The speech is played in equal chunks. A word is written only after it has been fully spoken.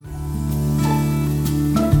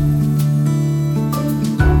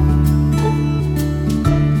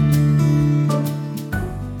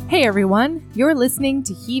Hey everyone, you're listening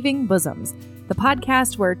to Heaving Bosoms, the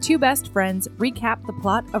podcast where two best friends recap the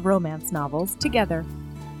plot of romance novels together.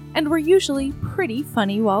 And we're usually pretty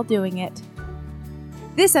funny while doing it.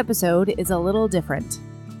 This episode is a little different.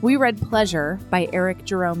 We read Pleasure by Eric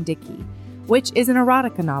Jerome Dickey, which is an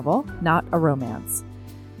erotica novel, not a romance.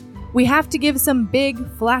 We have to give some big,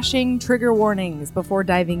 flashing trigger warnings before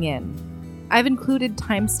diving in. I've included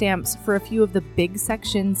timestamps for a few of the big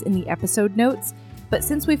sections in the episode notes, but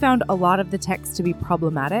since we found a lot of the text to be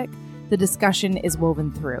problematic, the discussion is woven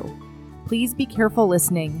through. Please be careful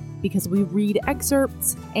listening, because we read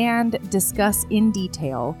excerpts and discuss in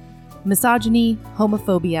detail misogyny,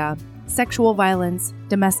 homophobia, sexual violence,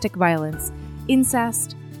 domestic violence,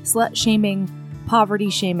 incest, slut-shaming,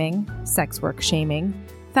 poverty-shaming, sex work shaming,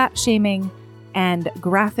 fat-shaming, and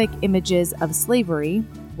graphic images of slavery,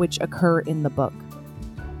 which occur in the book.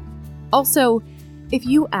 Also, if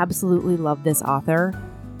you absolutely love this author,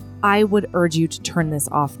 I would urge you to turn this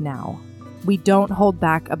off now. We don't hold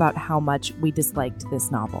back about how much we disliked this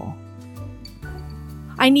novel.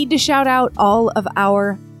 I need to shout out all of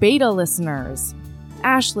our beta listeners.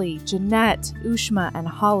 Ashley, Jeanette, Ushma, and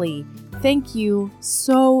Holly, thank you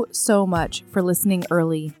so much for listening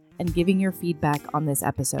early and giving your feedback on this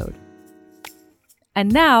episode.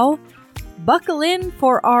 And now, buckle in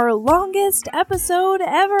for our longest episode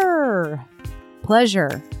ever!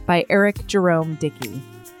 Pleasure by Eric Jerome Dickey.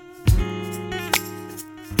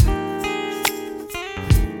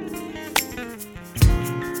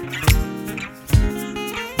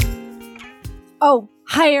 Oh,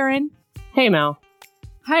 hi, Aaron. Hey, Mel.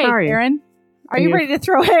 Hi, How are you? Aaron. Are you ready to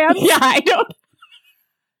throw hands? Yeah, I don't.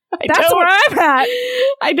 That's where I'm at.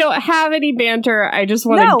 I don't have any banter. I just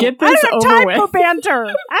want to get this over with. I don't have time for banter.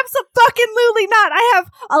 Absolutely not. I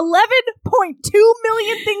have 11.2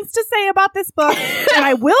 million things to say about this book, and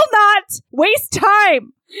I will not waste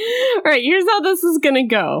time. All right, here's how this is going to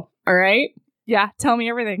go. All right? Yeah, tell me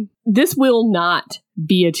everything. This will not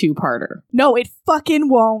be a two-parter. No, it fucking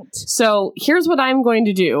won't. So here's what I'm going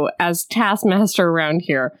to do as taskmaster around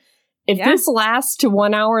here. If this lasts to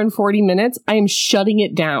 1 hour and 40 minutes, I am shutting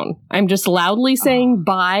it down. I'm just loudly saying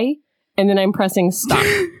bye, and then I'm pressing stop.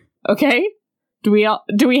 Okay? Do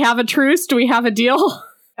we have a truce? Do we have a deal?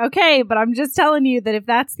 Okay, but I'm just telling you that if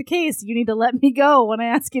that's the case, you need to let me go when I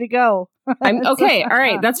ask you to go. I'm okay. All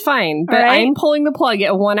right, that's fine. But right? I'm pulling the plug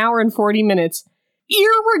at 1 hour and 40 minutes,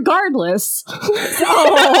 irregardless.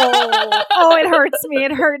 Oh, it hurts me.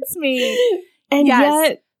 It hurts me.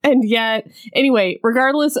 And yet, anyway,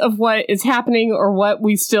 regardless of what is happening or what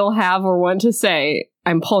we still have or want to say,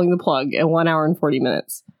 I'm pulling the plug at 1 hour and 40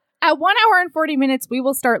 minutes. At 1 hour and 40 minutes, we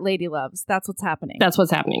will start Lady Loves. That's what's happening. That's what's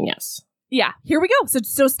happening, yes. Yeah, here we go.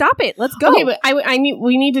 So stop it. Let's go. Okay, but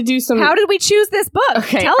we need to do some... How did we choose this book?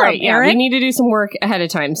 Okay, Tell right, them, Aaron. we need to do some work ahead of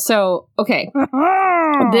time. So, okay.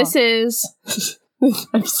 This is...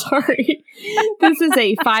 I'm sorry. This is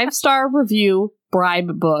a 5-star review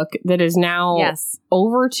bribe book that is now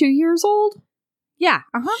over 2 years old. Yeah.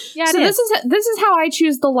 Yeah. So this is how I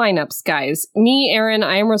choose the lineups, guys. Me, Aaron,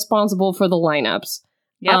 I am responsible for the lineups.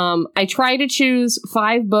 Yep. I try to choose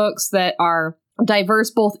 5 books that are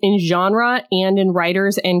diverse both in genre and in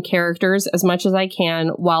writers and characters as much as I can,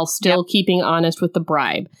 while still keeping honest with the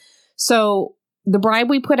bribe. So the bribe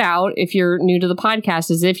we put out, if you're new to the podcast,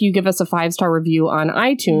 is if you give us a 5-star review on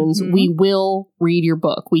iTunes, we will read your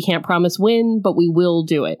book. We can't promise when, but we will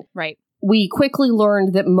do it. Right. We quickly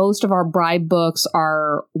learned that most of our bribe books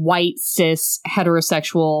are white, cis,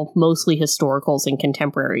 heterosexual, mostly historicals and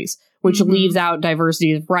contemporaries, which leaves out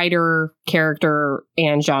diversity of writer, character,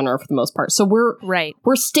 and genre for the most part. So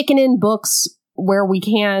we're sticking in books where we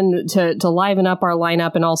can to liven up our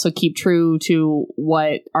lineup and also keep true to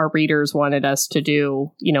what our readers wanted us to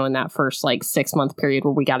do, in that first 6-month period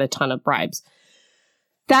where we got a ton of bribes.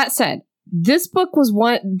 That said, this book was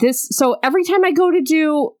so every time I go to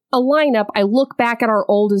do a lineup, I look back at our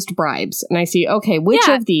oldest bribes and I see, okay, which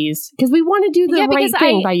of these, because we want to do the right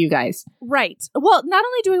thing by you guys. Right. Well, not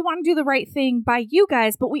only do we want to do the right thing by you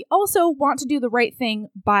guys, but we also want to do the right thing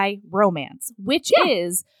by romance, which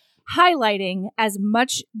is highlighting as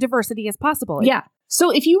much diversity as possible. Yeah. So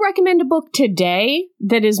if you recommend a book today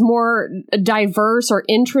that is more diverse or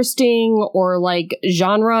interesting or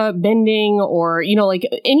genre bending or,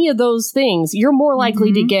 any of those things, you're more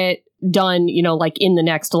likely to get done, in the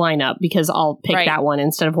next lineup, because I'll pick that one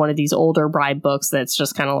instead of one of these older bribe books that's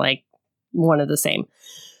just kind of one of the same.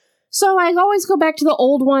 So I always go back to the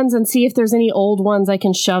old ones and see if there's any old ones I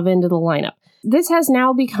can shove into the lineup. This has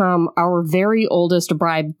now become our very oldest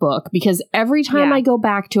bribe book, because every time I go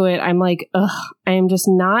back to it, I'm like, ugh, I am just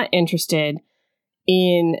not interested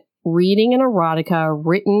in reading an erotica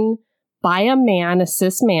written by a man, a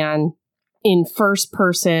cis man, in first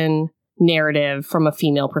person narrative from a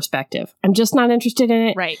female perspective. I'm just not interested in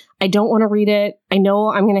it. Right. I don't want to read it. I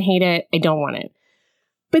know I'm going to hate it. I don't want it.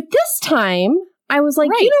 But this time, I was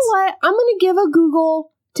like, Right. you know what? I'm going to give a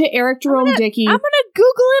Google to Eric Jerome Dickey. I'm going to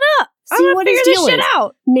Google it up. See what his figure deal this shit is.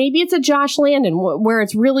 out. Maybe it's a Josh Landon where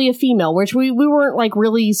it's really a female, which we weren't like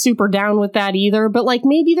really super down with that either. But like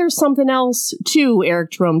maybe there's something else to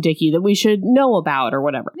Eric Jerome Dickey that we should know about or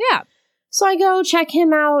whatever. Yeah. So I go check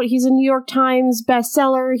him out. He's a New York Times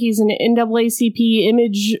bestseller. He's an NAACP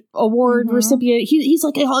Image Award recipient. He's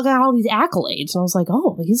like got all these accolades. And I was like,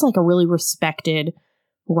 oh, he's like a really respected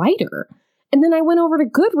writer. And then I went over to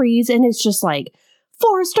Goodreads and it's just like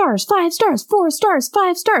 4 stars, 5 stars, 4 stars,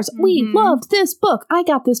 5 stars. We loved this book. I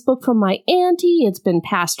got this book from my auntie. It's been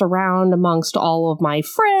passed around amongst all of my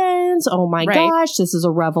friends. Oh my gosh, this is a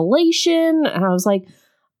revelation. And I was like,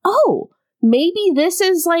 oh, maybe this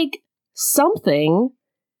is like something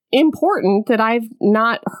important that I've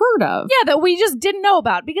not heard of. Yeah, that we just didn't know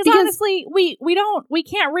about because honestly, we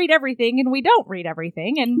can't read everything and we don't read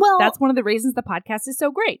everything. And that's one of the reasons the podcast is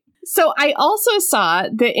so great. So I also saw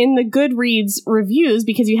that in the Goodreads reviews,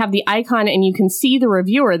 because you have the icon and you can see the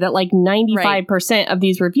reviewer, that like 95% of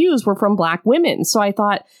these reviews were from Black women. So I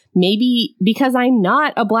thought maybe because I'm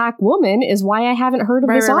not a Black woman is why I haven't heard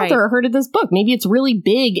of this author or heard of this book. Maybe it's really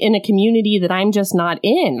big in a community that I'm just not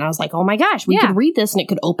in. And I was like, oh my gosh, we could read this and it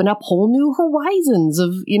could open up whole new horizons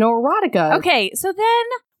of, erotica. Okay, so then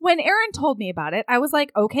when Aaron told me about it, I was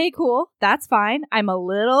like, okay, cool. That's fine. I'm a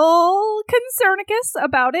little concernicus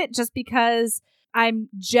about it just because I'm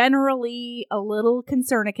generally a little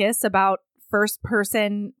concernicus about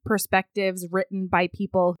first-person perspectives written by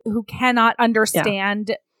people who cannot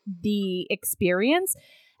understand the experience.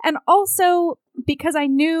 And also because I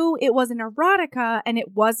knew it was an erotica and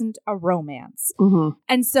it wasn't a romance.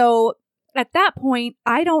 And so at that point,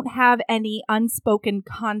 I don't have any unspoken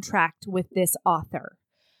contract with this author.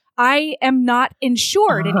 I am not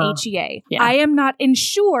insured in HEA. Yeah. I am not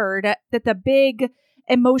insured that the big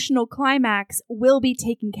emotional climax will be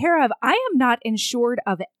taken care of. I am not insured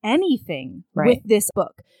of anything with this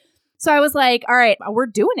book. So I was like, all right, we're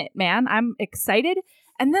doing it, man. I'm excited.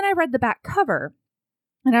 And then I read the back cover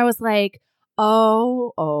and I was like,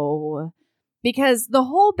 oh, because the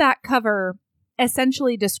whole back cover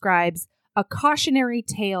essentially describes a cautionary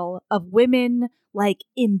tale of women like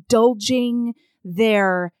indulging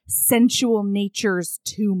their sensual natures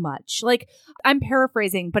too much. Like, I'm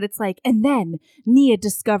paraphrasing, but it's like, and then Nia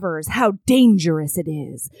discovers how dangerous it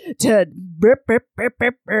is to burp, burp, burp,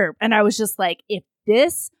 burp, burp. And I was just like, if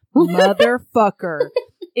this motherfucker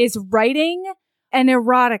is writing an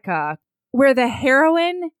erotica where the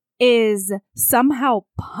heroine is somehow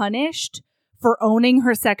punished for owning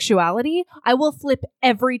her sexuality, I will flip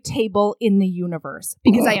every table in the universe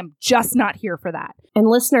because I am just not here for that. And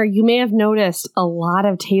listener, you may have noticed a lot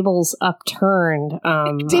of tables upturned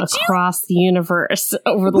across the universe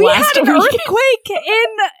over the last week. We had an earthquake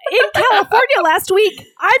in California last week.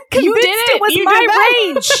 I'm convinced it was my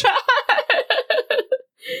rage.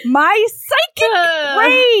 My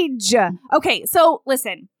psychic rage. Okay, so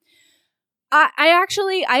listen.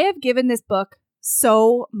 I have given this book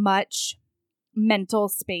so much mental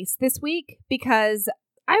space this week because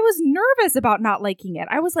I was nervous about not liking it.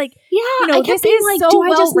 I was like, this is like, so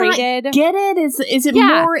well rated. Get it? Is it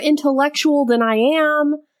more intellectual than I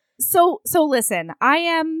am? So listen, I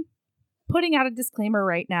am putting out a disclaimer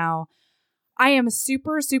right now. I am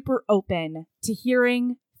super, super open to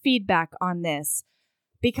hearing feedback on this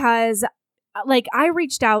because like I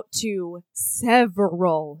reached out to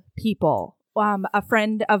several people. A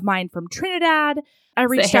friend of mine from Trinidad. I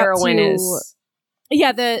reached out to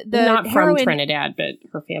the not heroine, from Trinidad, but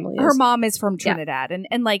her family is. Her mom is from Trinidad,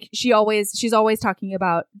 and like she's always talking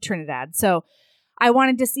about Trinidad. So I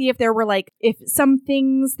wanted to see if there were if some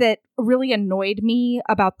things that really annoyed me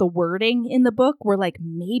about the wording in the book were like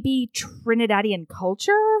maybe Trinidadian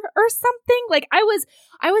culture or something. Like I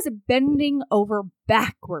was bending over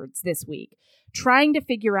backwards this week trying to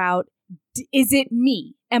figure out, is it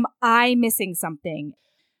me? Am I missing something?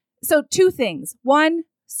 So 2 things. 1,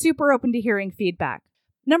 super open to hearing feedback.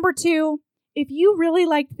 Number 2, if you really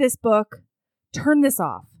liked this book, turn this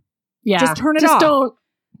off. Yeah. Just turn it off.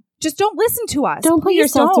 Just don't listen to us. Don't put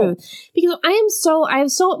yourself through. Because I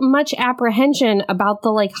have so much apprehension about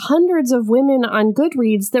the hundreds of women on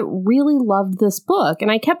Goodreads that really loved this book.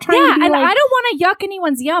 And I kept trying to be and I don't want to yuck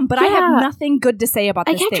anyone's yum, but I have nothing good to say about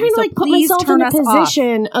this thing. I kept trying to put myself in a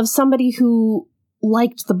position of somebody who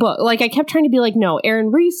liked the book. Like, I kept trying to be like, no,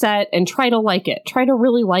 Erin, reset and try to like it. Try to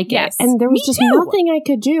really like it. And there was just nothing I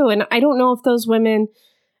could do. And I don't know if those women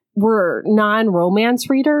were non-romance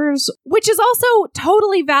readers. Which is also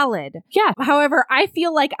totally valid. Yeah. However, I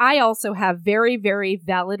feel like I also have very, very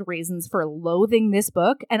valid reasons for loathing this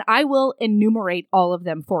book, and I will enumerate all of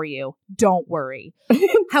them for you. Don't worry.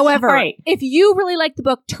 However, if you really like the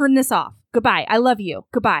book, turn this off. Goodbye. I love you.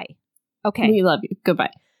 Goodbye. Okay. We love you.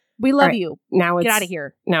 Goodbye. We love you. Now it's, get out of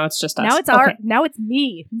here. Now it's just us. Now it's now it's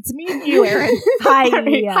me. It's me and you, Erin. Hi.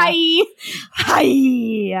 Hi.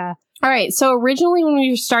 Hi. All right. So originally when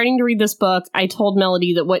we were starting to read this book, I told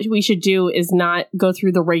Melody that what we should do is not go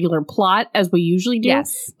through the regular plot as we usually do,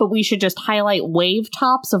 but we should just highlight wave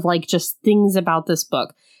tops of like just things about this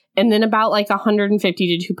book. And then about like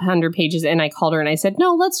 150 to 200 pages in, I called her and I said,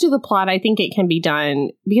 no, let's do the plot. I think it can be done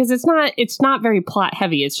because it's not very plot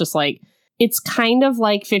heavy. It's just like, it's kind of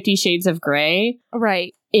like 50 Shades of Grey.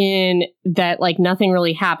 Right. In that, like, nothing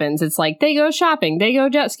really happens. It's like, they go shopping, they go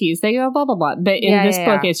jet skis, they go blah, blah, blah. But in this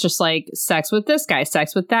book, it's just like sex with this guy,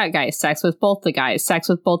 sex with that guy, sex with both the guys, sex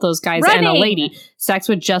with both those guys and a lady, sex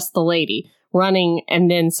with just the lady, running and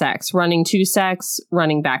then sex, running to sex,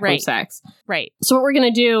 running back from sex. Right. So what we're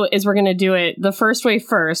going to do is we're going to do it the first way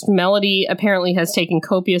first. Melody apparently has taken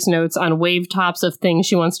copious notes on wave tops of things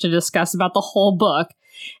she wants to discuss about the whole book.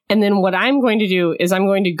 And then what I'm going to do is I'm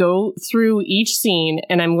going to go through each scene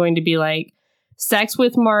and I'm going to be like, sex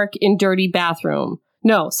with Mark in dirty bathroom.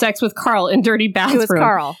 No, sex with Carl in dirty bathroom. It was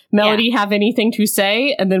Carl. Melody have anything to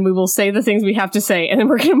say? And then we will say the things we have to say. And then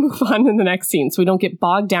we're going to move on to the next scene. So we don't get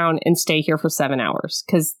bogged down and stay here for 7 hours.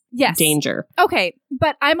 Because danger. Okay.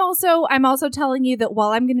 But I'm also telling you that while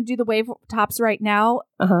I'm going to do the wave tops right now,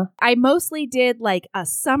 I mostly did like a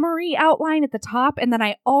summary outline at the top. And then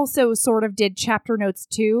I also sort of did chapter notes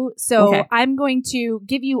too. So I'm going to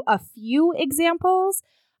give you a few examples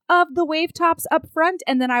of the wave tops up front.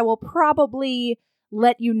 And then I will probably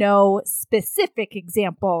let you know specific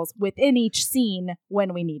examples within each scene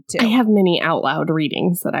when we need to. I have many out loud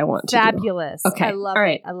readings that I want to do. Fabulous. Okay. I love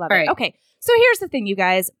it. I love it. Okay. So here's the thing, you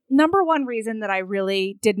guys. Number one reason that I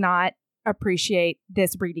really did not appreciate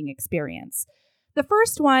this reading experience. The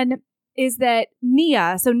first one is that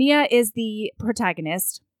Nia is the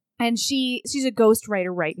protagonist, and she's a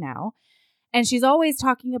ghostwriter right now. And she's always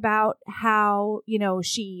talking about how, you know,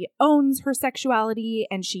 she owns her sexuality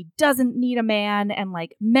and she doesn't need a man, and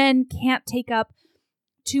like men can't take up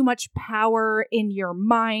too much power in your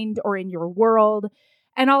mind or in your world.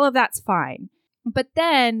 And all of that's fine. But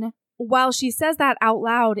then while she says that out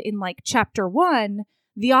loud in like chapter 1,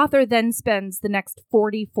 the author then spends the next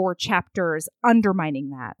 44 chapters undermining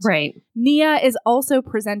that. Right. Nia is also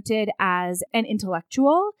presented as an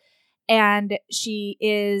intellectual, and she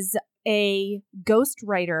is a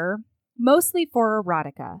ghostwriter, mostly for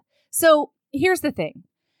erotica. So here's the thing.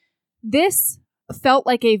 This felt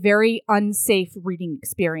like a very unsafe reading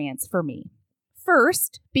experience for me.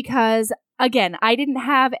 First, because, again, I didn't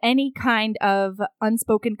have any kind of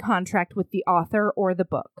unspoken contract with the author or the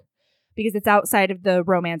book, because it's outside of the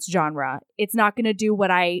romance genre. It's not going to do what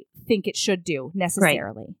I think it should do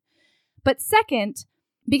necessarily. Right. But second,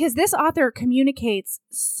 because this author communicates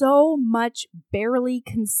so much barely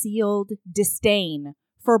concealed disdain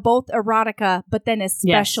for both erotica, but then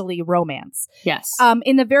especially romance. Yes.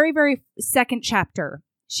 In the very, very second chapter,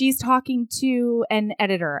 she's talking to an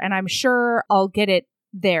editor, and I'm sure I'll get it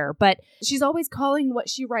there, but she's always calling what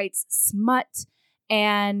she writes smut.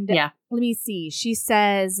 And let me see. She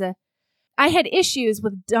says, I had issues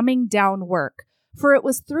with dumbing down work, for it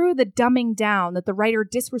was through the dumbing down that the writer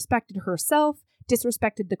disrespected herself,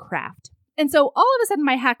 disrespected the craft. And so all of a sudden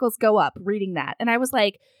my hackles go up reading that. And I was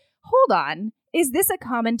like, hold on, is this a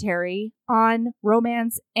commentary on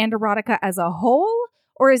romance and erotica as a whole?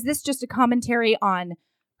 Or is this just a commentary on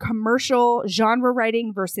commercial genre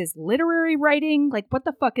writing versus literary writing? Like, what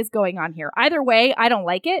the fuck is going on here? Either way, I don't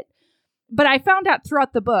like it. But I found out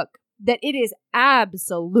throughout the book that it is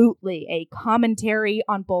absolutely a commentary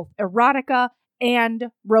on both erotica and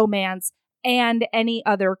romance and any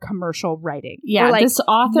other commercial writing. Yeah, like this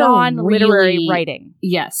author non-literary writing.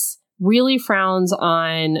 Yes, really frowns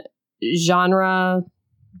on genre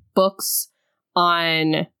books,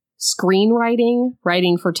 on screenwriting,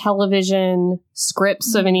 writing for television,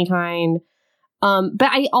 scripts of any kind. But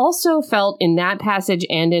I also felt in that passage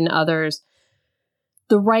and in others,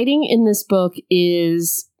 the writing in this book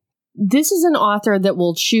is this is an author that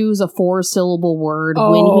will choose a 4-syllable word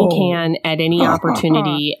when he can at any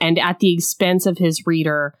opportunity and at the expense of his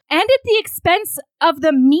reader. And at the expense of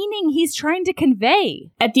the meaning he's trying to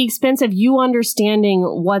convey. At the expense of you understanding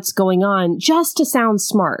what's going on, just to sound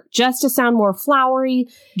smart, just to sound more flowery,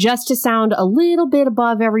 just to sound a little bit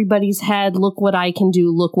above everybody's head. Look what I can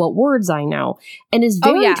do. Look what words I know. And is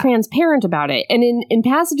very transparent about it. And in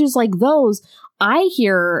passages like those, I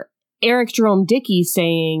hear Eric Jerome Dickey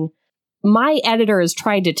saying, my editor has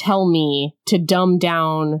tried to tell me to dumb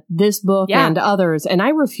down this book and others, and I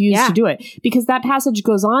refuse to do it, because that passage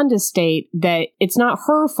goes on to state that it's not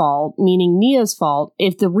her fault, meaning Nia's fault,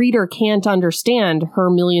 if the reader can't understand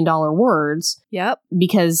her $1 million words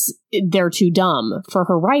because they're too dumb for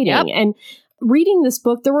her writing. And reading this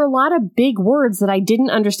book, there were a lot of big words that I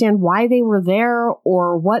didn't understand why they were there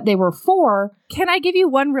or what they were for. Can I give you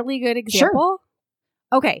one really good example?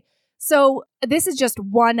 Sure. Okay. So this is just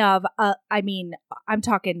one of, I'm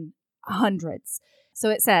talking hundreds. So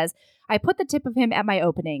it says, I put the tip of him at my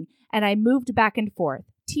opening, and I moved back and forth,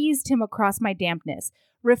 teased him across my dampness,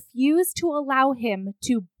 refused to allow him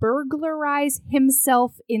to burglarize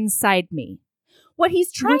himself inside me. What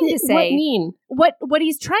he's trying to say... What mean? What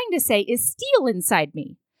he's trying to say is steal inside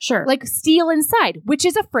me. Sure. Like steal inside, which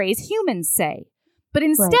is a phrase humans say. But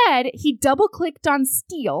instead, he double-clicked on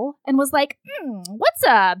steal and was like, what's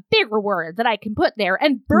a bigger word that I can put there?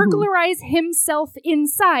 And burglarize himself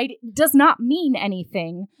inside does not mean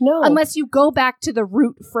anything unless you go back to the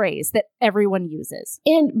root phrase that everyone uses.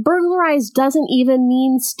 And burglarize doesn't even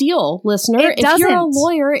mean steal, listener. If you're a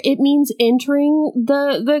lawyer, it means entering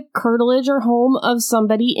the curtilage or home of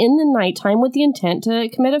somebody in the nighttime with the intent to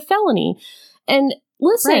commit a felony. And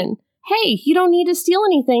listen... Hey, you don't need to steal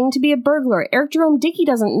anything to be a burglar. Eric Jerome Dickey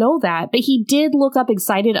doesn't know that, but he did look up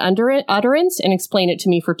excited utterance and explain it to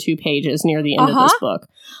me for 2 pages near the end of this book.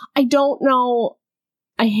 I don't know.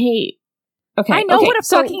 I know what a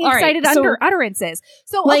fucking excited utterance is.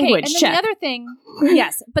 So, language, and then check. The other thing,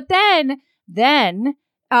 yes, but then,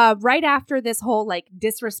 right after this whole, like,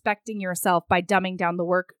 disrespecting yourself by dumbing down the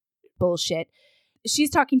work bullshit,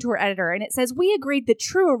 she's talking to her editor, and it says, we agreed that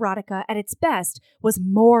true erotica at its best was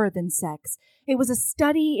more than sex. It was a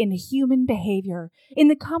study in human behavior, in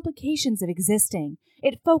the complications of existing.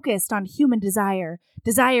 It focused on human desires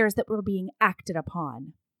that were being acted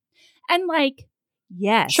upon. And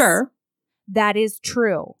yes. Sure. That is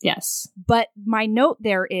true. Yes. But my note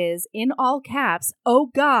there is, in all caps,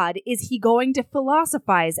 oh God, is he going to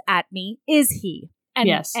philosophize at me? Is he? And,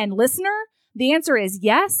 yes. And listener, the answer is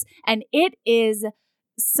yes, and it is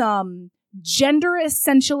some gender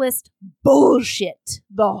essentialist bullshit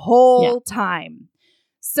the whole time.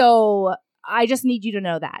 So I just need you to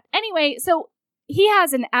know that. Anyway, so he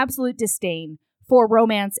has an absolute disdain for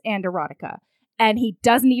romance and erotica, and he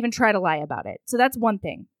doesn't even try to lie about it. So that's one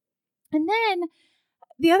thing. And then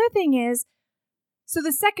the other thing is, so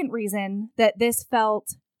the second reason that this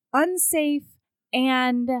felt unsafe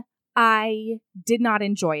and I did not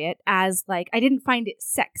enjoy it as, I didn't find it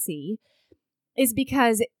sexy, is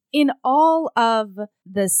because in all of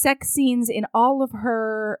the sex scenes, in all of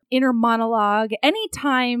her inner monologue,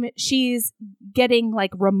 anytime she's getting,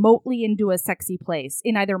 remotely into a sexy place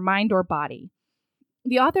in either mind or body,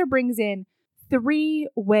 the author brings in 3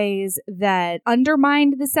 ways that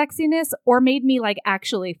undermined the sexiness or made me,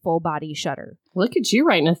 actually full body shudder. Look at you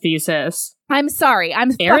writing a thesis. I'm sorry.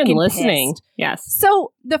 I'm Aaron fucking listening. pissed. Yes.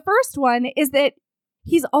 So the first one is that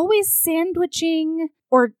he's always sandwiching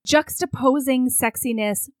or juxtaposing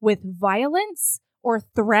sexiness with violence or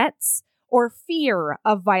threats or fear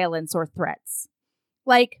of violence or threats.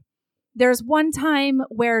 There's one time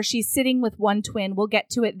where she's sitting with one twin, we'll get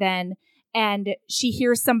to it then, and she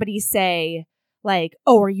hears somebody say,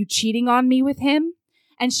 oh, are you cheating on me with him?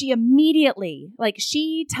 And she immediately,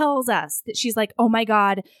 she tells us that she's like, oh my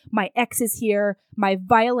God, my ex is here. My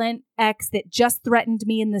violent ex that just threatened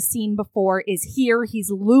me in the scene before is here.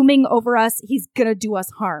 He's looming over us. He's gonna do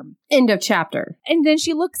us harm. End of chapter. And then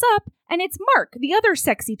she looks up and it's Mark, the other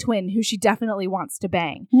sexy twin who she definitely wants to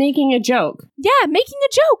bang. Making a joke. Yeah, making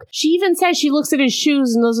a joke. She even says she looks at his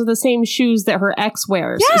shoes and those are the same shoes that her ex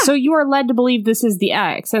wears. Yeah. So you are led to believe this is the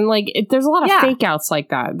ex. And there's a lot of fake outs like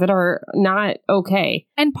that are not okay.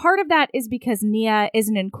 And part of that is because Nia is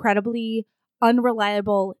an incredibly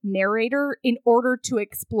unreliable narrator in order to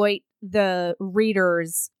exploit the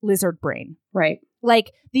reader's lizard brain. Right.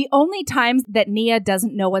 The only times that Nia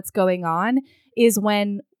doesn't know what's going on is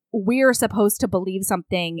when we're supposed to believe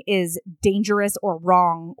something is dangerous or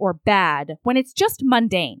wrong or bad, when it's just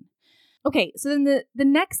mundane. Okay, so then the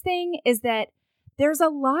next thing is that there's a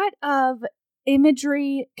lot of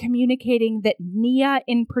imagery communicating that Nia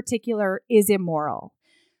in particular is immoral.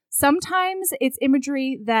 Sometimes it's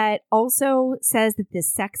imagery that also says that the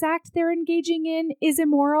sex act they're engaging in is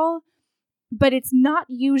immoral, but it's not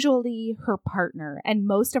usually her partner, and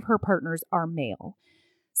most of her partners are male.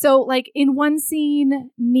 So, like, in one scene,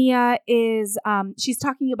 Nia is, she's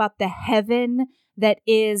talking about the heaven that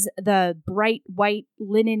is the bright white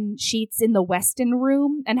linen sheets in the Weston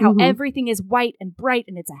room, and how everything is white and bright,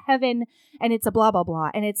 and it's a heaven, and it's a blah, blah, blah.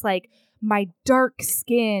 And it's like, my dark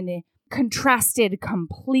skin contrasted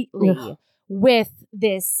completely with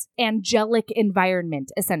this angelic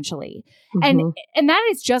environment, essentially. And that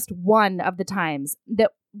is just one of the times that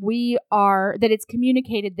that it's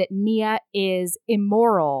communicated that Nia is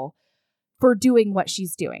immoral for doing what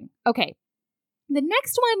she's doing. Okay. The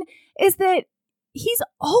next one is that he's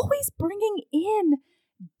always bringing in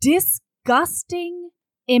disgusting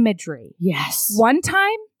imagery. Yes. One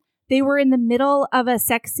time, they were in the middle of a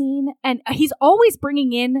sex scene, and he's always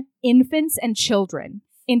bringing in infants and children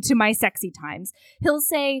into my sexy times. He'll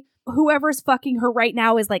say, whoever's fucking her right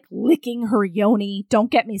now is like licking her yoni.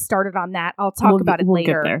 Don't get me started on that. I'll talk about it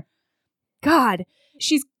later. Get there. God,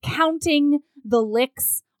 she's counting the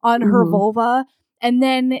licks on her vulva, and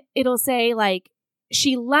then it'll say, like,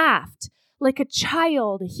 she laughed like a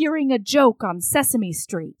child hearing a joke on Sesame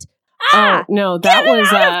Street. Oh, no, that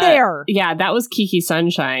was out of there. Yeah, that was Kiki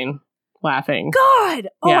Sunshine laughing. God.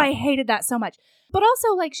 Oh, Yeah. I hated that so much. But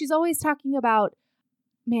also, like, she's always talking about,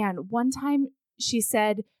 man, one time she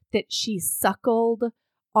said that she suckled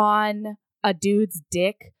on a dude's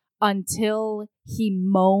dick until he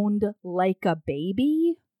moaned like a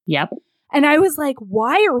baby. Yep. And I was like,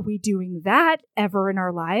 why are we doing that ever in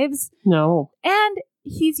our lives? No. And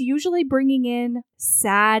he's usually bringing in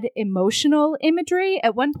sad, emotional imagery.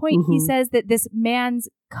 At one point, he says that this man's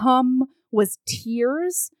cum was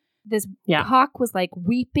tears. This cock was like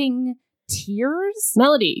weeping tears.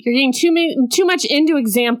 Melody, you're getting too much into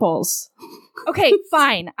examples. Okay,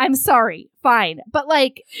 fine. I'm sorry. Fine. But,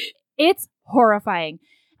 like, it's horrifying.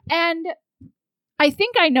 And I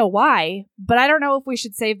think I know why, but I don't know if we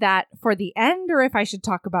should save that for the end or if I should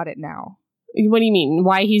talk about it now. What do you mean?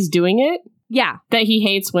 Why he's doing it? Yeah. That he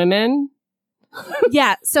hates women?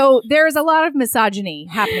 Yeah, so there's a lot of misogyny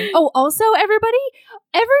happening. Oh, also,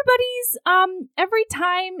 everybody's every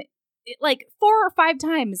time, like 4 or 5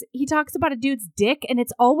 times, he talks about a dude's dick, and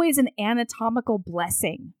it's always an anatomical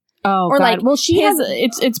blessing. Oh, or God. like, well, she has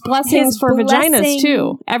it's blessings for vaginas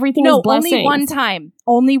too. Everything is blessings. Only one time.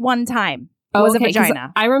 Only one time was a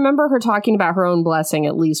vagina. I remember her talking about her own blessing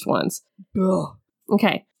at least once. Ugh.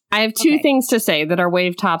 Okay. I have 2 things to say that are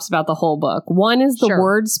wave tops about the whole book. One is the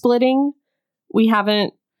word splitting. We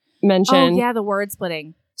haven't mentioned. Oh, yeah, the word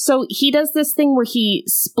splitting. So he does this thing where he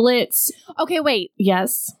splits. Okay, wait.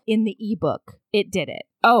 Yes. In the ebook, it did it.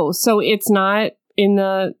 Oh, so it's not in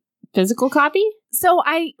the physical copy? So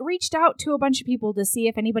I reached out to a bunch of people to see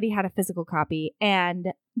if anybody had a physical copy, and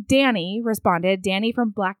Danny responded. Danny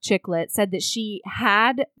from Black Chicklet said that she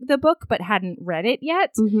had the book but hadn't read it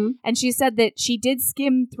yet. And she said that she did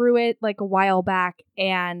skim through it like a while back,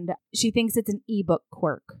 and she thinks it's an ebook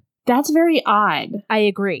quirk. That's very odd. I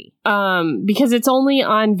agree. Because it's only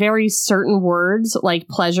on very certain words, like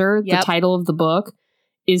pleasure, the title of the book,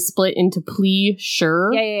 is split into pleasure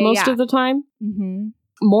most of the time.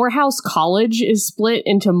 Morehouse College is split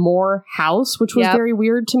into More House, which was very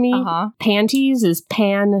weird to me. Panties is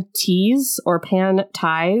pan-tees or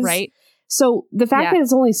pan-ties. Right. So the fact that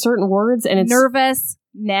it's only certain words and it's...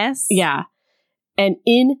 Nervousness. Yeah. And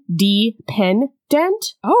independent.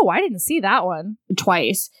 Oh, I didn't see that one.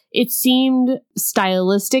 Twice. It seemed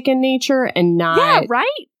stylistic in nature and not... Yeah,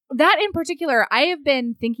 right? That in particular, I have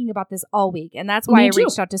been thinking about this all week. And that's why I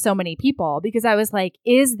reached out to so many people. Because I was like,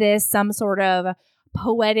 is this some sort of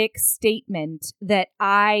poetic statement that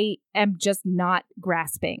I am just not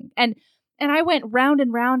grasping? And I went round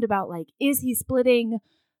and round about, like, is he splitting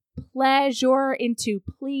pleasure into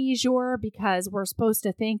pleasure because we're supposed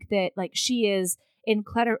to think that, like, she is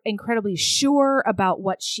incredibly sure about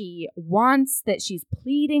what she wants, that she's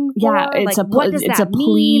pleading for? Yeah, it's like, what does it's that a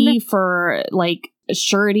plea mean? for, like,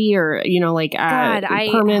 surety or, you know, like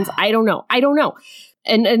permanence. I don't know.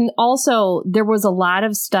 And also, there was a lot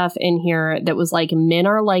of stuff in here that was like, men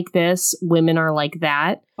are like this, women are like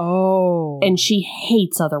that. Oh. And she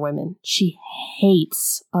hates other women. She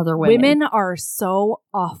hates other women. Women are so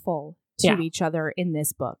awful to each other in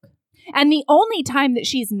this book. And the only time that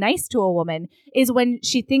she's nice to a woman is when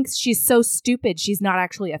she thinks she's so stupid she's not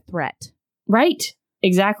actually a threat. Right.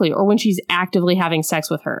 Exactly. Or when she's actively having sex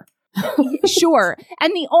with her. Sure.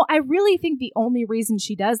 And I really think the only reason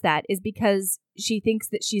she does that is because she thinks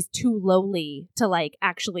that she's too lowly to like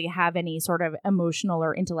actually have any sort of emotional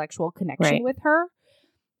or intellectual connection with her.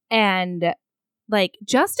 And like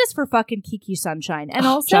justice for fucking Kiki Sunshine. And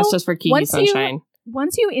also justice for Kiki Sunshine.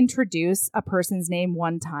 Once you introduce a person's name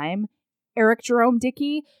one time, Eric Jerome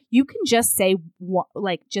Dickey, you can just say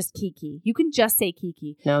just Kiki. You can just say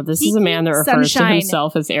Kiki. No, this Kiki is a man that refers Sunshine. to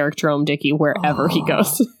himself as Eric Jerome Dickey wherever he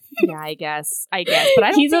goes. Yeah, I guess. But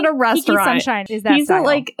I don't he's think at a restaurant. Kiki Sunshine is that he's style. at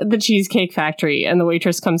like the Cheesecake Factory, and the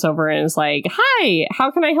waitress comes over and is like, "Hi,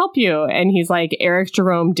 how can I help you?" And he's like, "Eric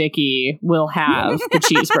Jerome Dickey will have the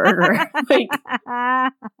cheeseburger."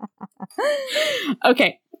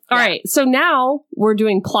 Okay. All right. So now we're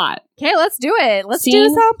doing plot. Okay, let's do it. Let's scene do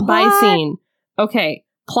some plot. by scene. Okay.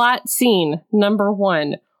 Plot scene number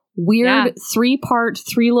 1. Weird 3-part,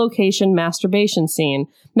 3-location masturbation scene.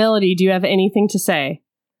 Melody, do you have anything to say?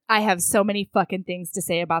 I have so many fucking things to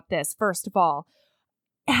say about this. First of all,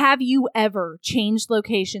 have you ever changed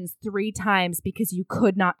locations 3 times because you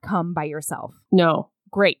could not come by yourself? No.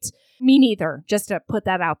 Great. Me neither, just to put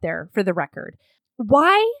that out there for the record.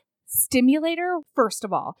 Why stimulator? First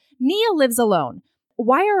of all, Nia lives alone.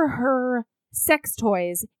 Why are her sex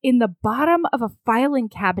toys in the bottom of a filing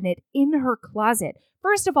cabinet in her closet?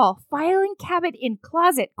 First of all, filing cabinet in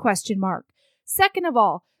closet, ? Second of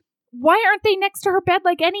all, why aren't they next to her bed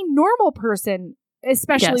like any normal person,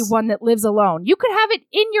 especially one that lives alone? You could have it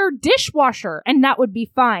in your dishwasher and that would be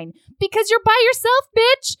fine because you're by yourself,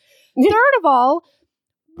 bitch. Third of all,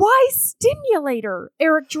 why stimulator,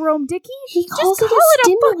 Eric Jerome Dickey? He calls just it call a it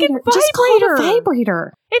a fucking vibrator. Just call it a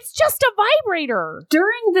vibrator. It's just a vibrator.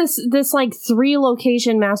 During this like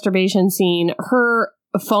 3-location masturbation scene, her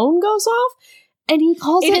phone goes off, and he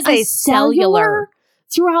calls it a cellular.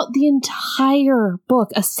 Throughout the entire book,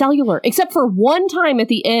 a cellular, except for one time at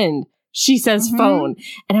the end, she says phone.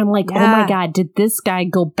 And I'm like, oh my God, did this guy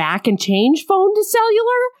go back and change phone to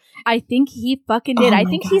cellular? I think he fucking did. I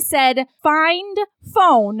think he said, find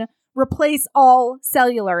phone, replace all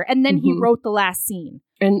cellular. And then he wrote the last scene.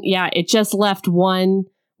 And yeah, it just left one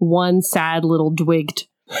sad little dwigged.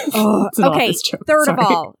 Okay,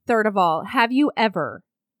 third of all, have you ever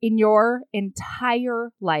in your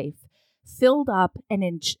entire life filled up an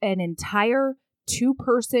entire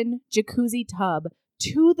 2-person jacuzzi tub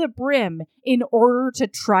to the brim in order to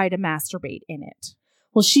try to masturbate in it?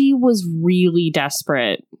 Well, she was really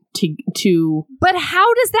desperate to. But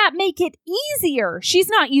how does that make it easier? She's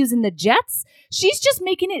not using the jets. She's just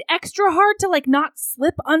making it extra hard to like not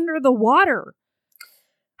slip under the water.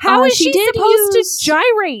 How is she supposed to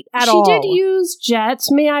gyrate at all? She did use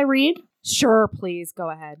jets. May I read? Sure, please. Go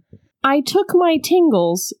ahead. I took my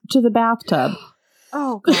tingles to the bathtub.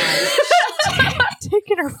 Oh, God.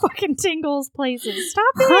 Taking her fucking tingles places.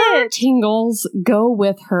 Stop Her it. tingles go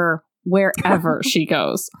with her wherever she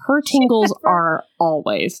goes. Her tingles are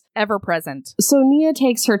always ever present. So Nia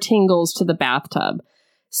takes her tingles to the bathtub,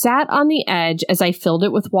 sat on the edge as I filled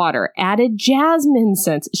it with water, added jasmine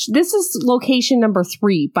scents. This is location number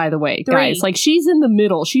 3, by the way, guys. Like, she's in the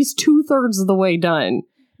middle. She's 2/3 of the way done.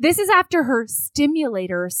 This is after her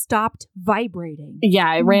stimulator stopped vibrating.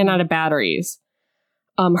 Yeah, it ran out of batteries.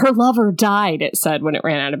 Her lover died, it said, when it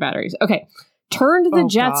ran out of batteries. Okay. Turned the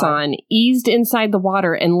jets on, eased inside the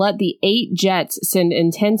water, and let the 8 jets send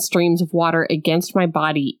intense streams of water against my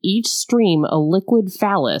body, each stream a liquid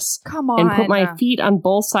phallus. Come on. And put my feet on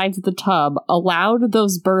both sides of the tub, allowed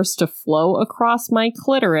those bursts to flow across my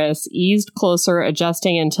clitoris, eased closer,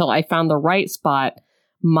 adjusting until I found the right spot,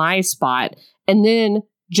 my spot. And then,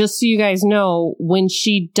 just so you guys know, when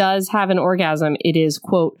she does have an orgasm, it is,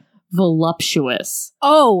 quote, voluptuous.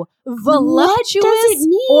 Oh, voluptuous what does it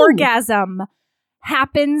mean? Orgasm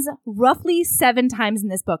happens roughly 7 times in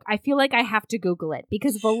this book. I feel like I have to Google it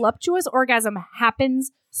because voluptuous orgasm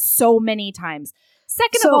happens so many times.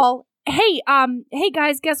 Second of all, hey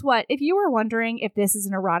guys, guess what? If you were wondering if this is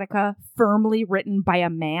an erotica firmly written by a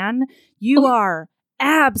man, you are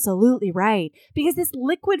absolutely right. Because this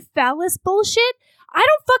liquid phallus bullshit, I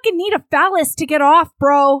don't fucking need a phallus to get off,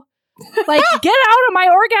 bro. Like, get out of my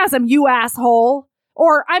orgasm, you asshole.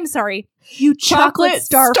 Or, I'm sorry, you chocolate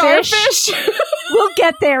starfish. We'll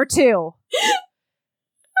get there, too.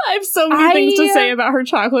 I have so many things to say about her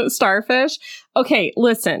chocolate starfish. Okay,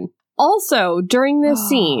 listen. Also, during this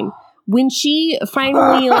scene, when she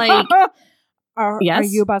finally, like... Are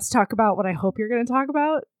you about to talk about what I hope you're going to talk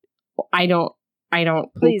about? I don't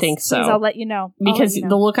think so. Please, I'll let you know. Because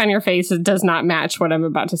the look on your face does not match what I'm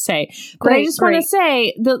about to say. But I just want to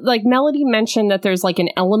say, Melody mentioned that there's like an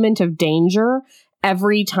element of danger.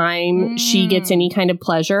 every time she gets any kind of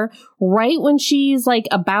pleasure. Right when she's like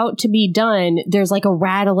about to be done, there's like a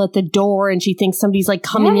rattle at the door and she thinks somebody's like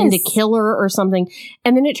coming in to kill her or something.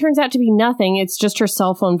 And then it turns out to be nothing. It's just her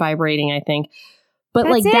cell phone vibrating, I think.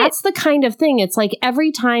 But that's the kind of thing. It's like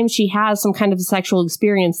every time she has some kind of sexual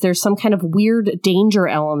experience, there's some kind of weird danger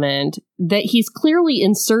element that he's clearly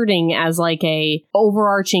inserting as like a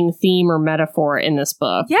overarching theme or metaphor in this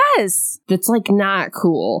book. Yes. That's like not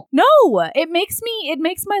cool. No, it makes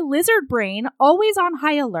my lizard brain always on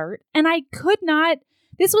high alert. And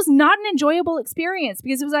this was not an enjoyable experience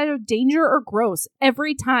because it was either danger or gross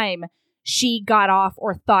every time she got off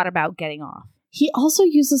or thought about getting off. He also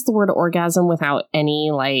uses the word orgasm without any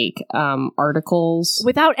articles.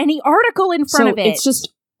 Without any article in front of it. It's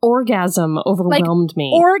just orgasm overwhelmed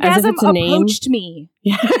me. Orgasm approached me.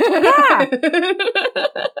 Yeah.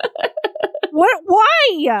 What?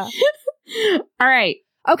 Why? All right.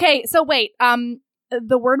 Okay, so wait.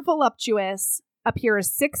 The word voluptuous appears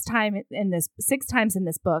 6 times in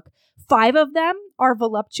this book. 5 of them are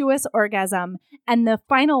voluptuous orgasm, and the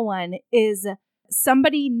final one is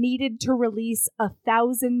somebody needed to release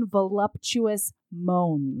 1,000 voluptuous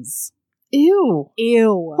moans. Ew.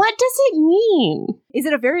 What does it mean? Is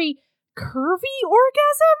it a very curvy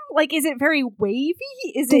orgasm? Like, is it very wavy?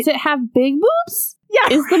 Does it have big boobs? Yeah.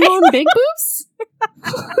 Is the moan big boobs?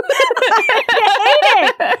 I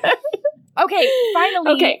hate it. Okay,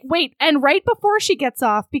 finally. Okay. Wait, and right before she gets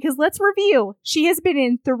off, because let's review, she has been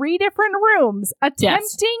in 3 different rooms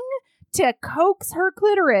attempting to coax her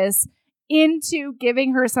clitoris into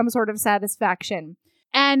giving her some sort of satisfaction.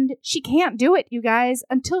 And she can't do it, you guys,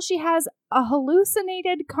 until she has a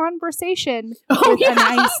hallucinated conversation with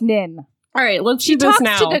Anais Nin. All right, let's do this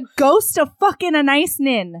now. She talks to the ghost of fucking Anais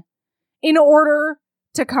Nin in order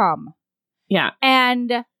to come. Yeah.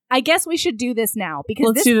 And I guess we should do this now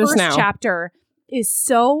because this first chapter is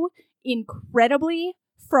so incredibly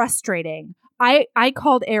frustrating. I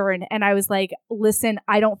called Aaron and I was like, listen,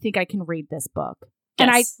 I don't think I can read this book. Yes.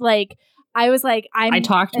 And I was like, I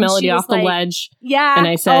talked Melody off the ledge. Yeah. And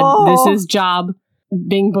I said, this is job.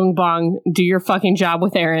 Bing, boom, bong. Do your fucking job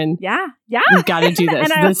with Aaron. Yeah. Yeah. We've got to do this.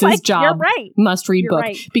 This is job. You're right. Must read book.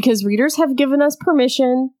 Right. Because readers have given us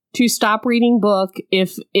permission to stop reading book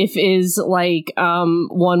if is like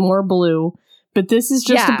One More Blue. But this is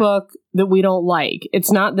just a book that we don't like. It's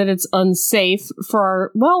not that it's unsafe for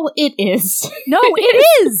our... Well, it is. No,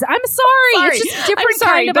 it is. I'm sorry. It's just a different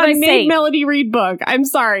kind of unsafe. I made Melody read book. I'm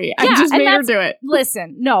sorry. Yeah, I just made her do it.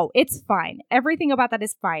 Listen, no, it's fine. Everything about that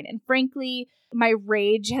is fine. And frankly, my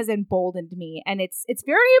rage has emboldened me. And it's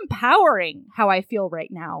very empowering how I feel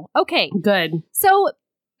right now. Okay. Good. So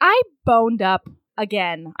I boned up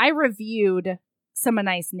again. I reviewed some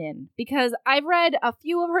Anais Nin because I've read a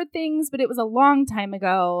few of her things, but it was a long time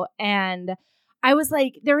ago, and I was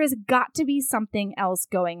like, there has got to be something else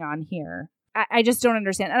going on here. I just don't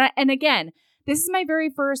understand. And again, this is my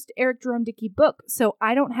very first Eric Jerome Dickey book, so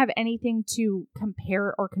I don't have anything to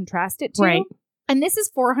compare or contrast it to. Right. And this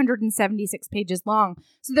is 476 pages long,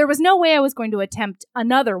 so there was no way I was going to attempt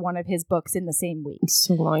another one of his books in the same week. It's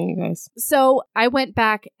so long, you guys. So I went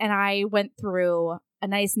back and I went through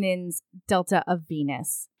Anais Nin's Delta of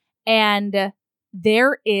Venus. And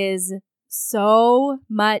there is so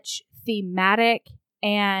much thematic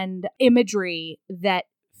and imagery that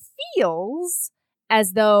feels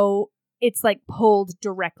as though it's like pulled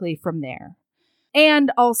directly from there.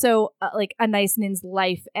 And also like Anais Nin's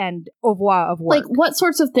life and au revoir of work. Like what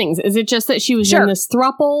sorts of things? Is it just that she was in this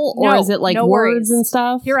throuple, or is it like words and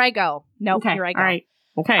stuff? Here I go. Nope, okay. Here I go. All right.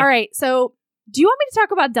 Okay. All right. So do you want me to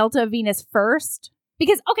talk about Delta of Venus first?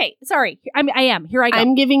 Because, okay, sorry. I am. Here I go.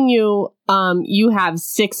 I'm giving you, you have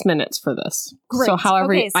 6 minutes for this. Great. So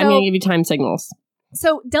however, I'm going to give you time signals.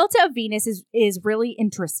 So Delta of Venus is really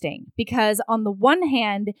interesting because on the one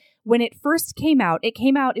hand, when it first came out,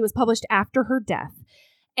 it was published after her death.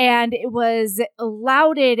 And it was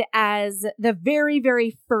lauded as the very,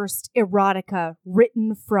 very first erotica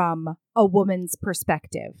written from a woman's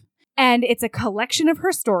perspective. And it's a collection of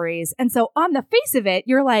her stories. And so on the face of it,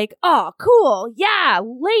 you're like, oh, cool. Yeah,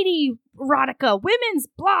 lady erotica, women's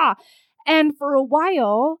blah. And for a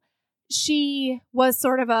while, she was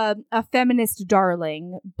sort of a feminist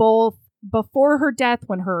darling, both before her death,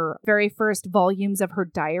 when her very first volumes of her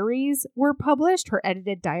diaries were published, her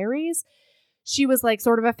edited diaries. She was like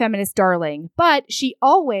sort of a feminist darling, but she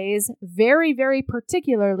always very, very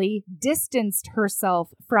particularly distanced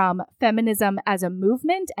herself from feminism as a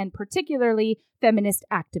movement and particularly feminist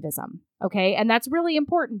activism. Okay. And that's really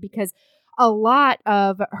important because a lot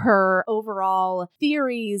of her overall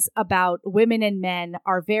theories about women and men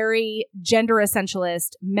are very gender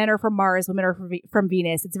essentialist. Men are from Mars, women are from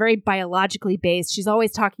Venus. It's very biologically based. She's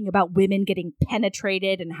always talking about women getting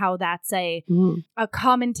penetrated and how that's a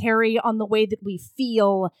commentary on the way that we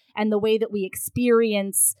feel and the way that we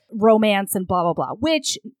experience romance and blah, blah, blah,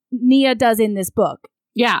 which Nia does in this book.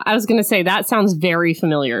 Yeah, I was going to say that sounds very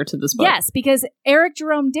familiar to this book. Yes, because Eric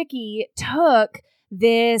Jerome Dickey took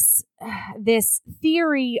this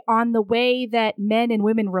theory on the way that men and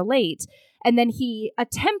women relate, and then he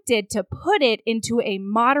attempted to put it into a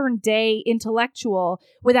modern day intellectual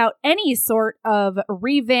without any sort of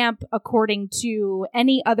revamp according to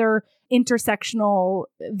any other intersectional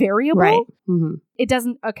variable. Right. Mm-hmm. It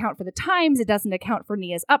doesn't account for the times. It doesn't account for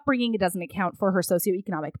Nia's upbringing. It doesn't account for her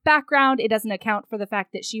socioeconomic background. It doesn't account for the fact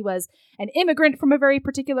that she was an immigrant from a very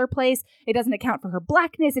particular place. It doesn't account for her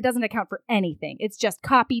blackness. It doesn't account for anything. It's just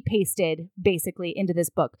copy pasted basically into this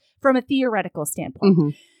book from a theoretical standpoint. Mm-hmm.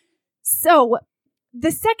 So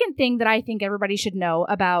the second thing that I think everybody should know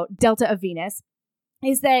about Delta of Venus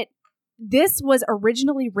is that this was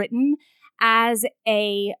originally written as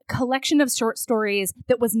a collection of short stories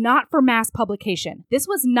that was not for mass publication. This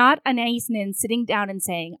was not Anais Nin sitting down and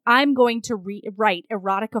saying, I'm going to write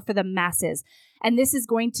erotica for the masses, and this is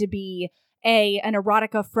going to be an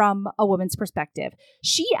erotica from a woman's perspective.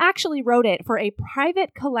 She actually wrote it for a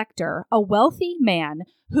private collector, a wealthy man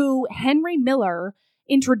who Henry Miller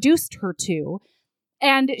introduced her to.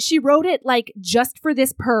 And she wrote it like just for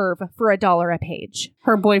this perv for $1 a page.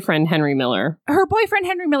 Her boyfriend, Henry Miller.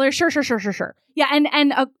 Sure. Yeah.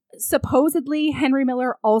 And supposedly Henry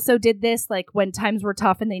Miller also did this like when times were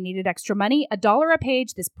tough and they needed extra money. $1 a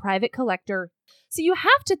page, this private collector. So you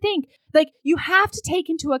have to think, like, you have to take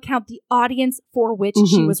into account the audience for which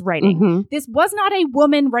she was writing. Mm-hmm. This was not a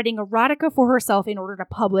woman writing erotica for herself in order to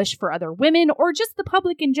publish for other women or just the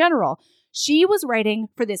public in general. She was writing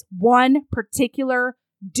for this one particular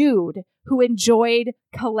dude who enjoyed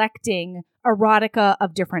collecting erotica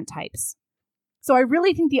of different types. So I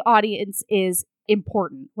really think the audience is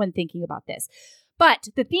important when thinking about this. But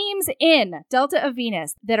the themes in Delta of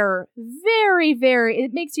Venus that are very, very,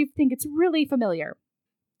 it makes you think it's really familiar.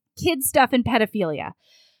 Kid stuff and pedophilia.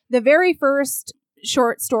 The very first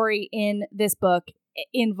short story in this book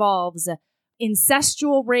involves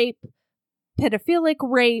incestual rape, pedophilic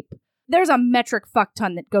rape. There's a metric fuck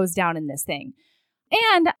ton that goes down in this thing.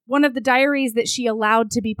 And one of the diaries that she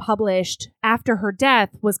allowed to be published after her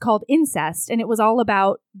death was called Incest. And it was all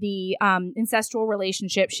about the incestual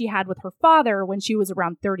relationship she had with her father when she was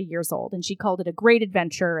around 30 years old. And she called it a great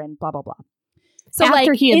adventure and blah, blah, blah. So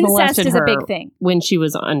after he had incest molested is her a big thing. when she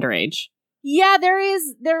was underage. Yeah, there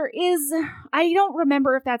is, I don't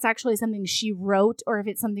remember if that's actually something she wrote or if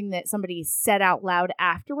it's something that somebody said out loud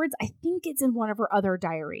afterwards. I think it's in one of her other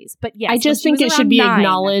diaries, but yes. I just think it should be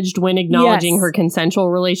acknowledged when acknowledging her consensual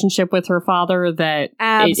relationship with her father that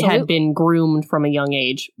it had been groomed from a young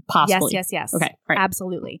age, possibly. Yes. Okay, right.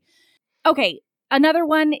 Absolutely. Okay, another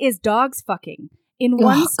one is dogs fucking. In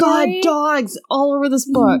one story, God, dogs all over this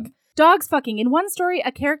book. Dogs fucking. In one story,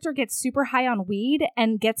 a character gets super high on weed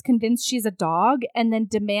and gets convinced she's a dog and then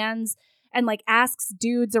demands and like asks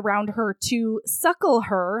dudes around her to suckle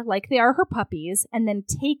her like they are her puppies and then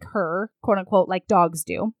take her, quote unquote, like dogs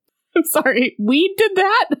do. I'm sorry. Weed did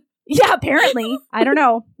that? Yeah, apparently. I don't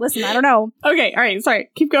know. Listen, I don't know. Okay. All right. Sorry.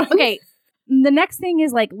 Keep going. Okay. The next thing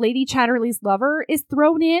is like Lady Chatterley's Lover is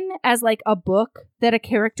thrown in as like a book that a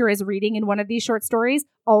character is reading in one of these short stories.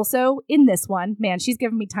 Also in this one, man, she's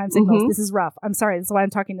giving me time signals. Mm-hmm. This is rough. I'm sorry. This is why I'm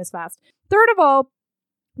talking this fast. Third of all,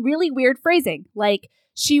 really weird phrasing. Like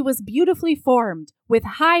she was beautifully formed with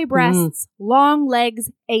high breasts, long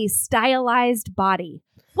legs, a stylized body.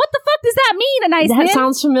 What the fuck does that mean? A nice That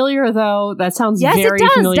sounds familiar though. That sounds very familiar. Yes,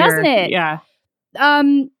 it does, doesn't it? Yeah.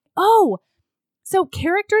 So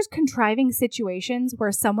characters contriving situations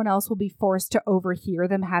where someone else will be forced to overhear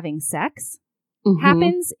them having sex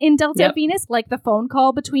happens in Delta of Venus, like the phone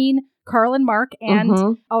call between Carl and Mark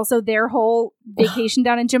and also their whole vacation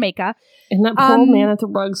down in Jamaica. And that poor man at the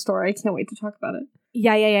rug store. I can't wait to talk about it.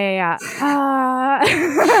 Yeah.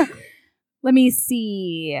 Let me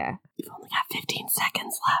see. You've only got 15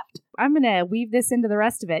 seconds left. I'm going to weave this into the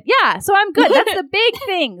rest of it. Yeah, so I'm good. That's the big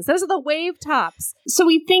things. Those are the wave tops. So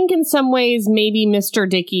we think in some ways maybe Mr.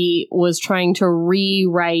 Dickey was trying to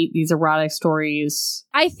rewrite these erotic stories.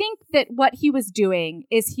 I think that what he was doing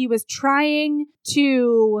is he was trying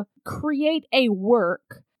to create a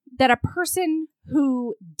work that a person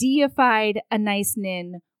who deified Anais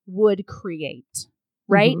Nin would create,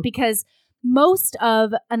 right? Because most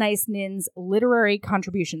of Anais Nin's literary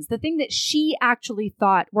contributions, the thing that she actually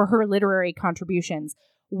thought were her literary contributions,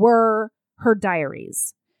 were her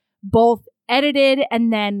diaries, both edited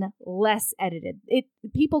and then less edited.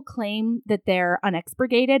 People claim that they're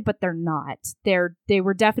unexpurgated, but they're not. They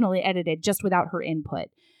were definitely edited just without her input.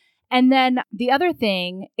 And then the other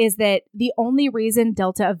thing is that the only reason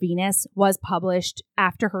Delta of Venus was published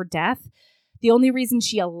after her death, the only reason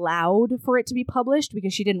she allowed for it to be published,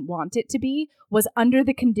 because she didn't want it to be, was under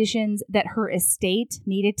the conditions that her estate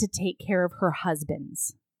needed to take care of her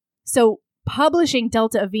husbands. So publishing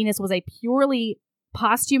Delta of Venus was a purely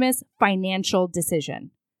posthumous financial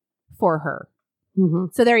decision for her. Mm-hmm.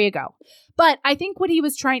 So there you go. But I think what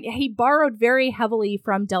he borrowed very heavily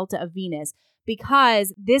from Delta of Venus,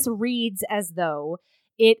 because this reads as though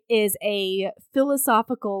it is a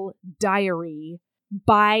philosophical diary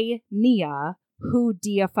by Nia, who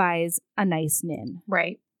deifies Anais Nin.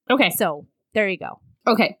 Right. Okay. So there you go.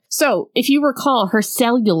 Okay. So if you recall, her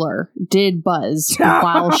cellular did buzz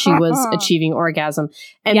while she was achieving orgasm.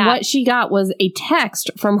 And what she got was a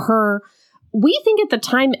text from her, we think at the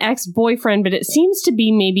time ex-boyfriend, but it seems to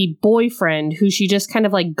be maybe boyfriend, who she just kind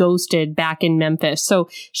of like ghosted back in Memphis. So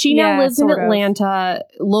she now lives in Atlanta.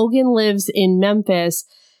 Logan lives in Memphis.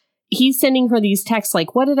 He's sending her these texts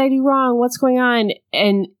like, what did I do wrong? What's going on?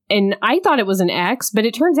 And I thought it was an ex, but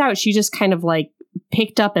it turns out she just kind of like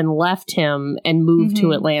picked up and left him and moved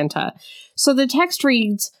to Atlanta. So the text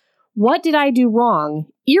reads, what did I do wrong?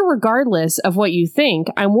 Irregardless of what you think,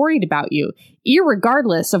 I'm worried about you.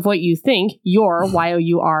 Irregardless of what you think, you're,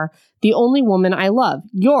 Y-O-U-R, the only woman I love.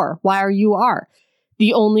 You're, Y-O-U-R,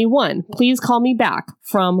 the only one. Please call me back.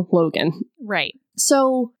 From Logan. Right.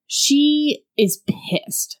 So she is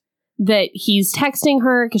pissed that he's texting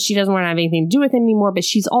her because she doesn't want to have anything to do with him anymore. But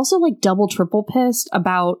she's also like double, triple pissed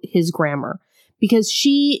about his grammar, because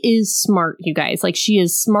she is smart, you guys. Like, she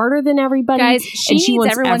is smarter than everybody. Guys, she needs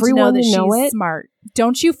everyone to know that she's smart.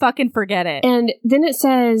 Don't you fucking forget it. And then it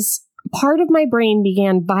says, part of my brain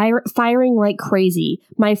began firing like crazy.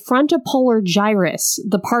 My frontopolar gyrus,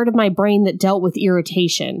 the part of my brain that dealt with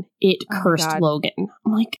irritation, it cursed Logan.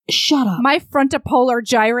 I'm like, shut up. My frontopolar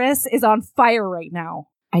gyrus is on fire right now.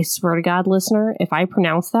 I swear to God, listener, if I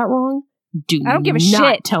pronounce that wrong, I don't give a shit.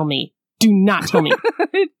 shit. Tell me. Do not tell me.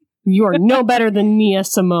 You are no better than Nia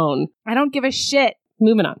Simone. I don't give a shit.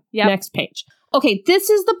 Moving on. Yep. Next page. Okay,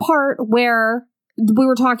 this is the part where we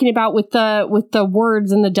were talking about with the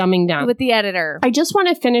words and the dumbing down. With the editor. I just want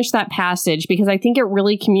to finish that passage because I think it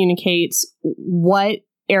really communicates what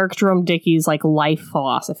Eric Jerome Dickey's like life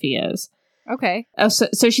philosophy is. Okay.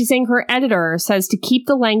 So she's saying her editor says to keep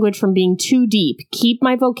the language from being too deep, keep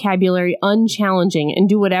my vocabulary unchallenging, and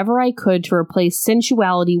do whatever I could to replace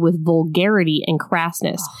sensuality with vulgarity and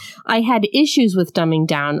crassness. I had issues with dumbing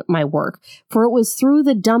down my work, for it was through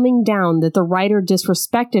the dumbing down that the writer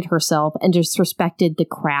disrespected herself and disrespected the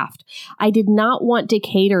craft. I did not want to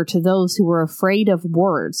cater to those who were afraid of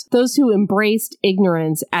words, those who embraced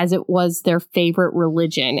ignorance as it was their favorite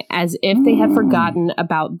religion, as if they had forgotten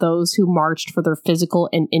about those who marched for their physical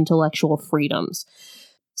and intellectual freedoms.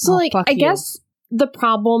 So, I guess the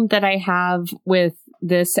problem that I have with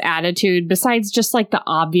this attitude, besides just like the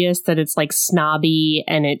obvious that it's like snobby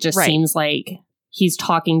and it just seems like he's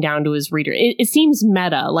talking down to his reader, it seems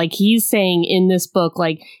meta. Like he's saying in this book,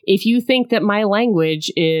 like, if you think that my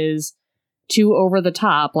language is too over the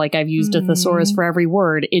top, like I've used a thesaurus for every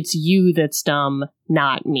word, it's you that's dumb,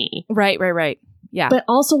 not me. Right. Yeah. But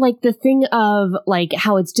also like the thing of like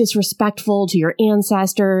how it's disrespectful to your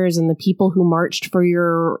ancestors and the people who marched for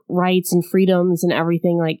your rights and freedoms and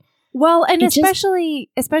everything. Like, well, and especially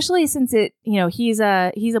since it, he's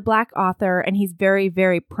a Black author and he's very,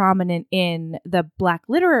 very prominent in the Black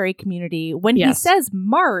literary community. When he says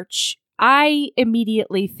march, I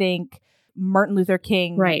immediately think Martin Luther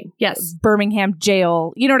King, right? Yes, Birmingham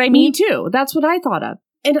jail. You know what I mean? Me too. That's what I thought of.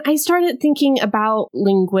 And I started thinking about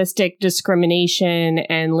linguistic discrimination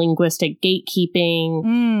and linguistic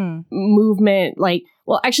gatekeeping movement. Like,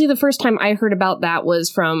 well, actually, the first time I heard about that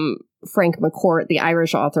was from Frank McCourt, the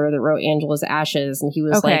Irish author that wrote Angela's Ashes. And he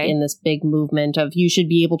was like in this big movement of you should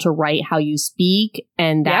be able to write how you speak.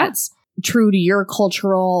 And that's true to your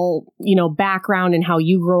cultural, background and how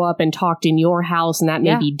you grew up and talked in your house. And that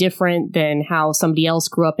may be different than how somebody else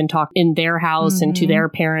grew up and talked in their house and to their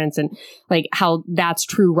parents, and like how that's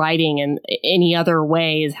true writing, and any other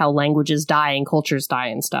way is how languages die and cultures die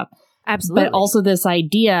and stuff. Absolutely. But also this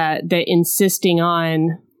idea that insisting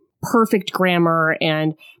on perfect grammar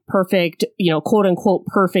and perfect, quote unquote,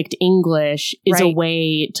 perfect English is a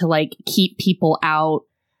way to like keep people out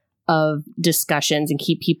of discussions and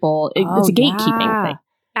keep people, it's a gatekeeping thing.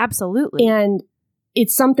 Absolutely. And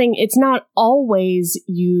it's not always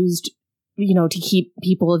used, to keep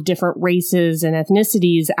people of different races and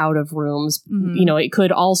ethnicities out of rooms. Mhm. It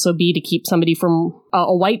could also be to keep somebody from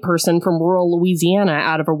a white person from rural Louisiana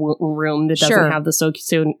out of a room that doesn't Sure. have the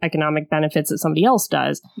socioeconomic benefits that somebody else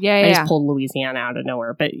does. I Yeah. just pulled Louisiana out of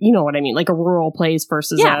nowhere, but you know what I mean? Like a rural place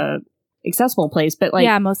versus Yeah. a accessible place. But like,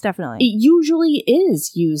 Yeah, most definitely. it usually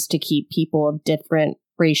is used to keep people of different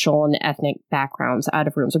racial and ethnic backgrounds out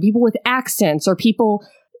of rooms, or people with accents, or people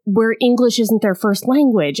where English isn't their first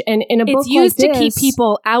language. And in a book It's used like to keep this,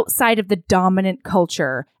 people outside of the dominant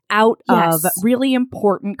culture out Yes. of really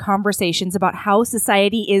important conversations about how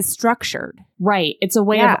society is structured. right, it's a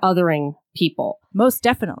way Yeah. of othering people Most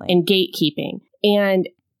definitely. and gatekeeping. And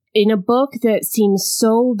in a book that seems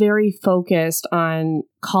so very focused on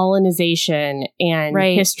colonization and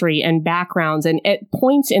Right. history and backgrounds, and at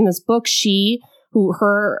points in this book,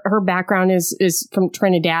 her background is from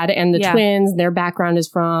Trinidad, and the Yeah. twins, their background is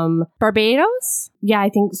from, Barbados? I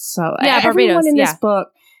think so. Yeah, Everyone Barbados, in yeah. this book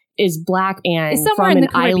is black and Is somewhere from in an the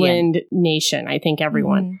Caribbean. island nation. I think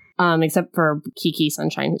everyone, Mhm. except for Kiki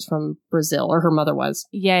Sunshine, who's from Brazil, or her mother was.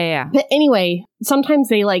 Yeah. But anyway, sometimes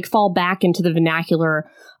they like fall back into the vernacular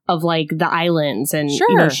of like the islands, and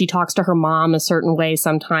Sure. she talks to her mom a certain way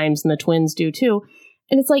sometimes, and the twins do too.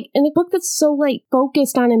 And it's like in a book that's so like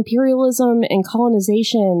focused on imperialism and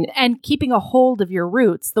colonization. And keeping a hold of your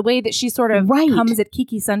roots, the way that she sort of Right. comes at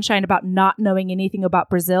Kiki Sunshine about not knowing anything about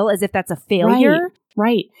Brazil as if that's a failure.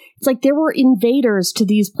 Right. It's like there were invaders to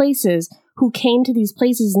these places who came to these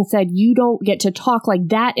places and said, you don't get to talk like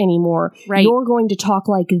that anymore. Right. You're going to talk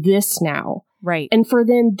like this now. Right. And for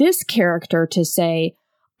then this character to say,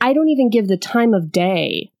 I don't even give the time of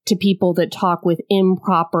day to people that talk with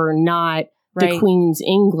improper, not the Right. Queen's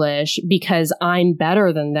English, because I'm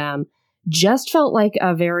better than them, just felt like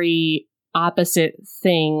a very opposite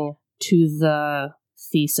thing to the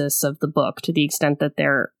thesis of the book, to the extent that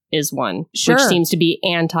there is one, Sure. which seems to be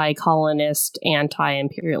anti-colonist,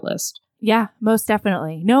 anti-imperialist. Yeah, most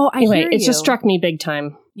definitely. No, I Anyway, hear you. it just struck me big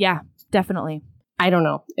time. Yeah, definitely. I don't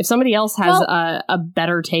know. If somebody else has Well- a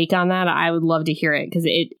better take on that, I would love to hear it, because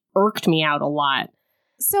it irked me out a lot.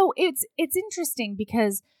 So it's interesting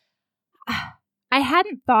because I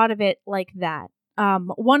hadn't thought of it like that.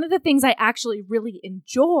 One of the things I actually really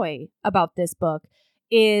enjoy about this book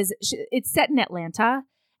is it's set in Atlanta.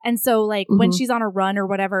 And so like when Mhm. she's on a run or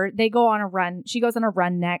whatever, they go on a run. She goes on a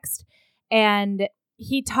run next. And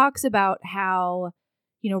he talks about how,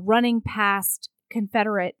 running past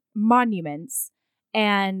Confederate monuments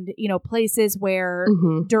and, places where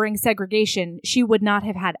Mhm. during segregation she would not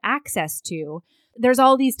have had access to. There's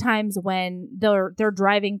all these times when they're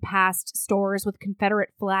driving past stores with Confederate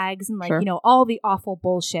flags and Sure. all the awful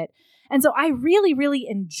bullshit. And so I really, really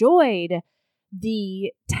enjoyed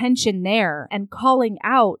the tension there and calling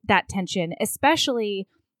out that tension, especially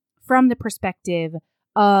from the perspective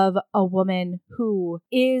of a woman who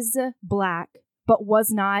is Black but was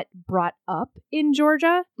not brought up in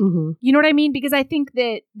Georgia. Mhm. You know what I mean? Because I think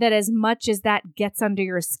that as much as that gets under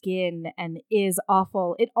your skin and is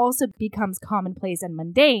awful, it also becomes commonplace and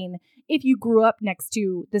mundane if you grew up next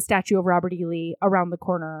to the statue of Robert E. Lee around the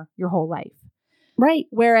corner your whole life. Right.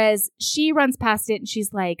 Whereas she runs past it and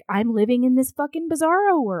she's like, I'm living in this fucking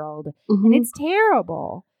bizarro world Mhm. and it's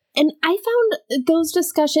terrible. And I found those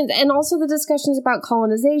discussions, and also the discussions about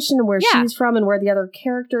colonization and where Yeah. she's from and where the other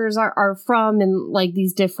characters are from, and like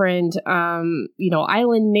these different,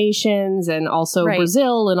 island nations, and also Right.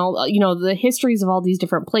 Brazil, and all, the histories of all these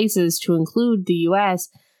different places to include the U.S.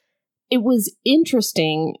 It was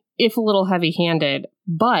interesting, if a little heavy-handed,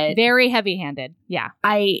 but Very heavy-handed. Yeah.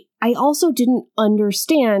 I also didn't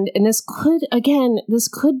understand, and this could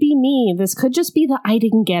be me. This could just be that I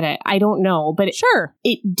didn't get it. I don't know, but Sure.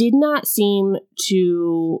 it did not seem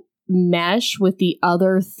to mesh with the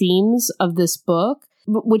other themes of this book,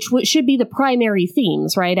 which should be the primary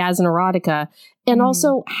themes, right, as an erotica, and Mhm.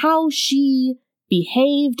 also how she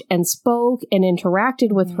behaved and spoke and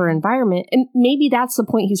interacted with her Mhm. environment. And maybe that's the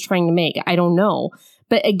point he's trying to make. I don't know.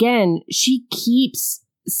 But again, she keeps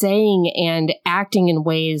saying and acting in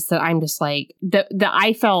ways that I'm just like, that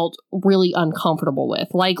I felt really uncomfortable with.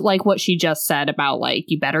 Like what she just said about like,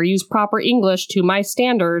 you better use proper English to my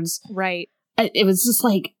standards. Right. It was just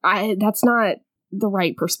like, that's not the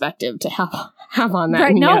right perspective to have on that.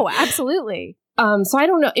 Right. Yeah. No, absolutely. So I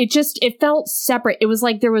don't know. It felt separate. It was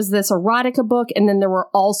like there was this erotica book, and then there were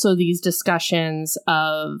also these discussions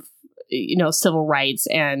of, civil rights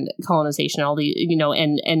and colonization, all the,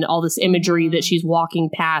 and all this imagery that she's walking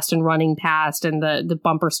past and running past, and the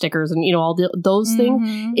bumper stickers and, all those things.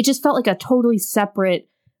 Mhm. It just felt like a totally separate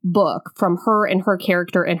book from her and her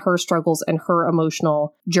character and her struggles and her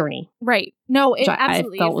emotional journey. Right. No, it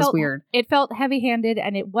absolutely. I felt was weird. It felt heavy-handed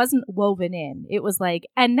and it wasn't woven in. It was like,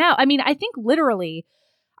 and now, I mean, I think literally,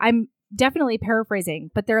 I'm definitely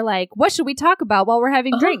paraphrasing, but they're like, what should we talk about while we're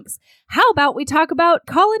having drinks? How about we talk about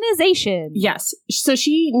colonization? Yes. So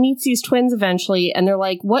she meets these twins eventually and they're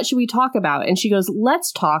like, what should we talk about? And she goes,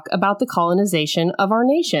 let's talk about the colonization of our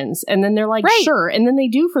nations. And then they're like, sure. And then they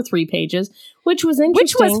do for 3 pages, which was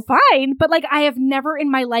interesting. Which was fine. But like, I have never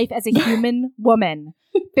in my life as a human woman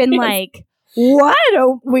been like, why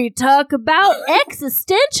don't we talk about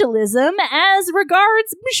existentialism as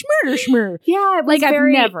regards schmurder? Yeah, it was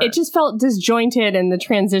like it just felt disjointed and the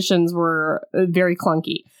transitions were very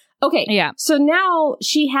clunky. Okay, yeah. So now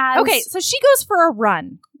she has... Okay, so she goes for a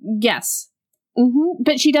run. Yes. Mm-hmm.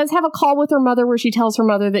 But she does have a call with her mother where she tells her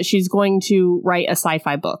mother that she's going to write a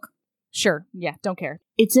sci-fi book. Sure. Yeah, don't care.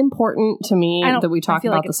 It's important to me that we talk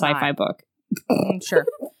about the sci-fi book. Sure.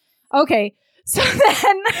 Okay. So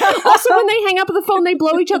then... Also, when they hang up the phone, they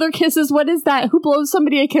blow each other kisses. What is that? Who blows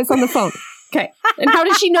somebody a kiss on the phone? Okay. And how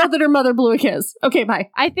did she know that her mother blew a kiss? Okay, bye.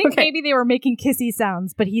 I think maybe they were making kissy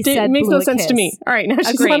sounds, but he said it makes no sense to me. All right, now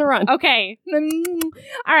she's on a run. Okay. All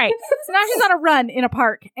right. So now she's on a run in a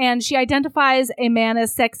park, and she identifies a man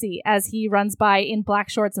as sexy as he runs by in black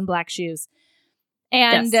shorts and black shoes.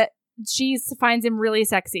 And she finds him really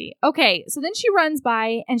sexy. Okay, so then she runs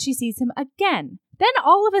by, and she sees him again. Then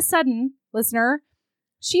all of a sudden, listener,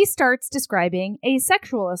 she starts describing a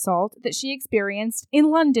sexual assault that she experienced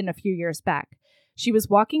in London a few years back. She was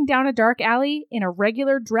walking down a dark alley in a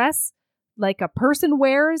regular dress, like a person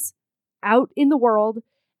wears out in the world,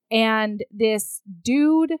 and this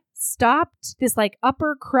dude stopped, this like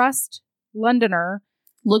upper crust Londoner.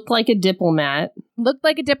 Looked like a diplomat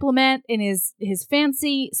in his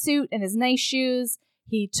fancy suit and his nice shoes.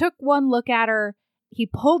 He took one look at her, he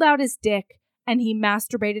pulled out his dick, and he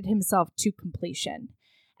masturbated himself to completion.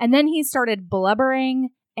 And then he started blubbering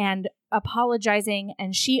and apologizing,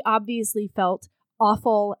 and she obviously felt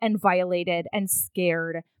awful and violated and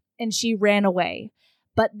scared, and she ran away.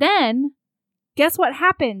 But then, guess what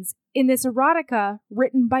happens in this erotica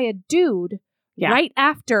written by a dude right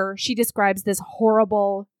after she describes this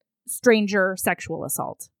horrible stranger sexual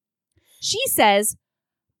assault? She says,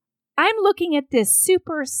 I'm looking at this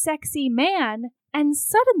super sexy man, and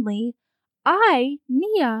suddenly I,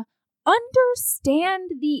 Nia, understand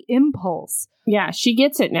the impulse. Yeah, she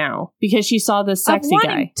gets it now because she saw this sexy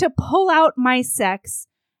guy. To pull out my sex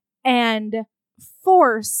and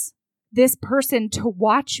force this person to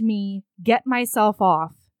watch me get myself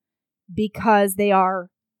off because they are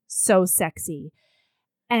so sexy.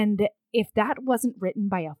 And if that wasn't written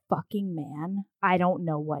by a fucking man, I don't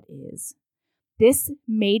know what is. This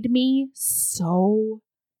made me so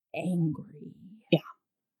angry.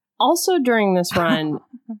 Also during this run,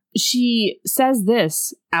 she says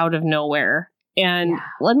this out of nowhere. And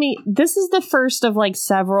this is the first of like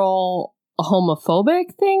several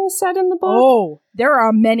homophobic things said in the book. Oh, there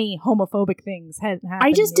are many homophobic things happening.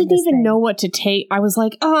 I just didn't even know what to take. I was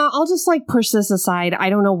like, I'll just like push this aside.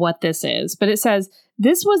 I don't know what this is. But it says,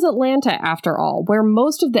 this was Atlanta after all, where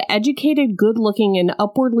most of the educated, good-looking, and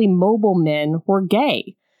upwardly mobile men were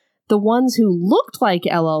gay. The ones who looked like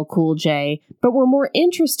LL Cool J, but were more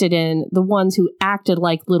interested in the ones who acted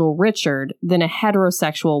like Little Richard than a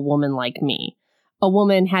heterosexual woman like me. A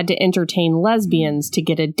woman had to entertain lesbians to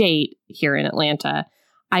get a date here in Atlanta.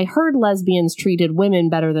 I heard lesbians treated women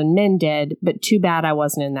better than men did, but too bad I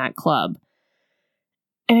wasn't in that club.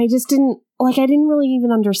 And I just didn't really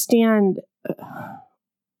even understand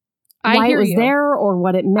why it was there or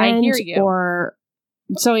what it meant. I hear you. Or...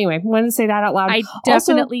 So anyway, I wanted to say that out loud. I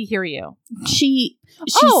definitely hear you. She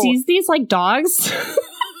sees these like dogs.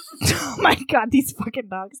 Oh my God, these fucking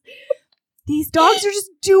dogs. These dogs are just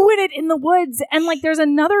doing it in the woods. And like there's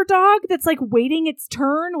another dog that's like waiting its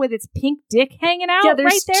turn with its pink dick hanging out right there.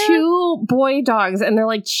 Yeah, there's 2 boy dogs and they're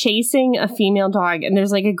like chasing a female dog. And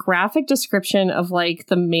there's like a graphic description of like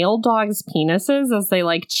the male dog's penises as they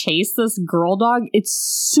like chase this girl dog. It's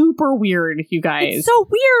super weird, you guys. It's so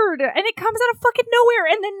weird. And it comes out of fucking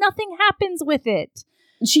nowhere and then nothing happens with it.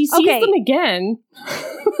 She sees them again.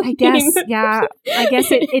 I guess, yeah. I guess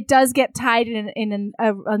it does get tied in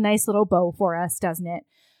a nice little bow for us, doesn't it?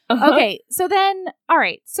 Uh-huh. Okay, so then, all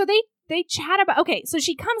right. So they chat about, okay, so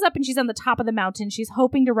she comes up and she's on the top of the mountain. She's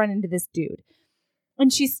hoping to run into this dude.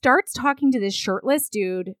 And she starts talking to this shirtless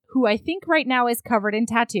dude who I think right now is covered in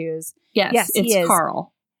tattoos. Yes, it's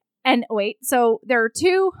Carl. And wait, so there are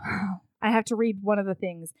 2. I have to read one of the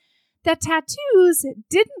things. The tattoos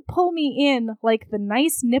didn't pull me in like the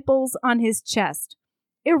nice nipples on his chest.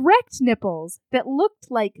 erect nipples that looked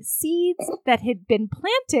like seeds that had been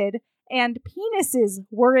planted, and penises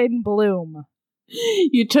were in bloom.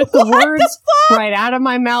 You took the words right out of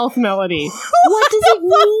my mouth, Melody. What does it mean?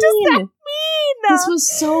 What does that mean? This was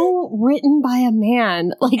so written by a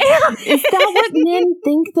man. Like, is that what men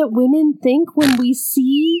think that women think when we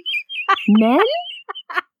see men?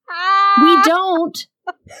 We don't.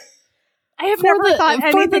 I have never thought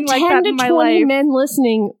anything like that in my life. For the 10 to 20 men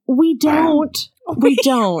listening, we don't. We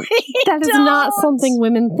don't. That is not something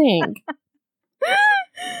women think.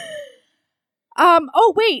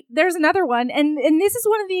 Oh, wait, there's another one. And this is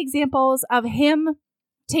one of the examples of him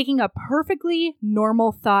taking a perfectly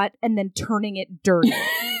normal thought and then turning it dirty.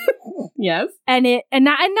 Yes. And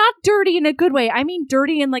not dirty in a good way. I mean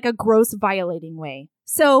dirty in like a gross, violating way.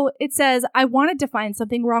 So it says, I wanted to find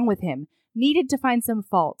something wrong with him, needed to find some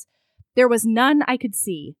fault. There was none I could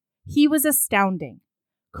see. He was astounding.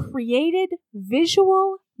 Created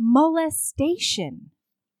visual molestation.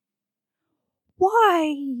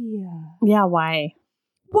 Why? Yeah, why?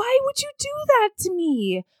 Why would you do that to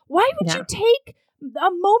me? Why would you take a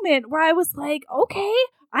moment where I was like, okay,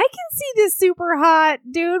 I can see this super hot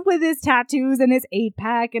dude with his tattoos and his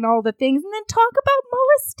 8-pack and all the things, and then talk about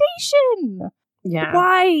molestation? Yeah.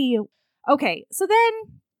 Why? Okay, so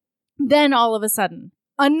then all of a sudden,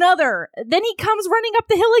 then he comes running up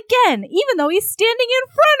the hill again, even though he's standing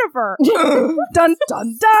in front of her. Dun,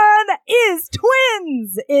 dun, dun,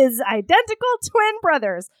 is identical twin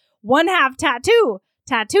brothers. One have tattoo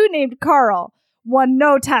named Carl. One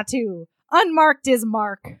no tattoo. Unmarked is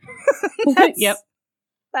Mark. Yep.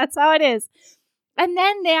 That's how it is. And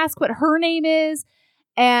then they ask what her name is.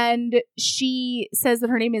 And she says that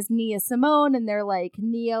her name is Nia Simone. And they're like,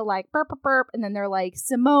 Nia, like, burp, burp, burp. And then they're like,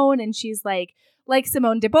 Simone. And she's like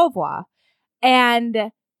Simone de Beauvoir.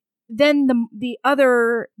 And then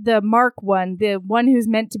the Mark one, the one who's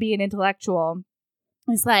meant to be an intellectual,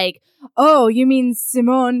 is like, oh, you mean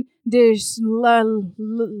Simone de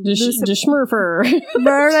Schmurfer. I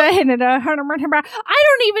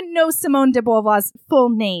don't even know Simone de Beauvoir's full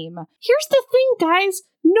name. Here's the thing, guys.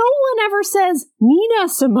 No one ever says Nina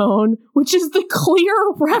Simone, which is the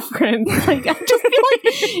clear reference. Like, I just feel like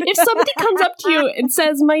if somebody comes up to you and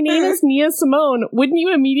says, my name is Nia Simone, wouldn't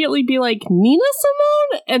you immediately be like, Nina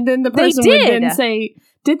Simone? And then the person would then say,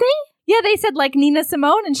 did they? Yeah, they said like Nina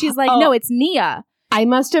Simone, and she's like, no, it's Nia. I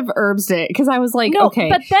must have herbsed it, because I was like, no, okay.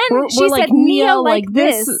 But then we're she like said Nia like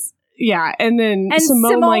this. Yeah, and then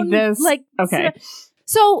Simone like this. Like, okay.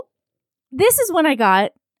 So this is when I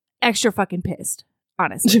got extra fucking pissed.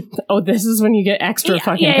 Honestly. Oh, this is when you get extra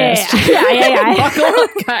fucking pissed. Yeah. Buckle up,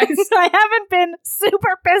 guys. I haven't been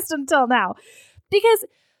super pissed until now. Because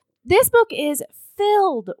this book is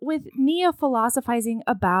filled with Nia philosophizing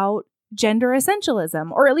about gender essentialism,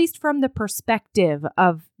 or at least from the perspective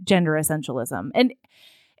of gender essentialism. And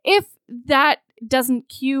if that doesn't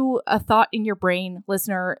cue a thought in your brain,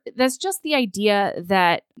 listener, that's just the idea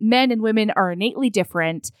that men and women are innately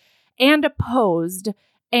different and opposed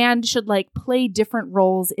and should like play different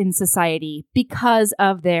roles in society because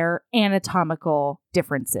of their anatomical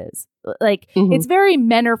differences. Like, it's very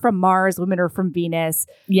men are from Mars, women are from Venus.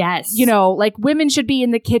 Yes. You know, like women should be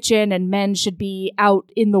in the kitchen and men should be out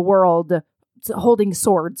in the world holding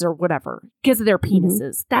swords or whatever because of their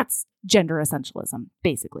penises. That's gender essentialism,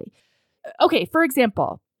 basically. Okay, for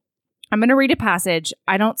example, I'm going to read a passage.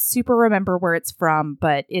 I don't super remember where it's from,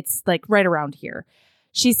 but it's like right around here.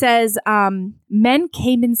 She says, men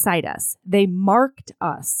came inside us. They marked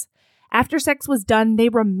us. After sex was done, they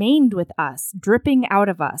remained with us, dripping out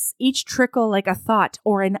of us, each trickle like a thought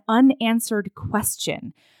or an unanswered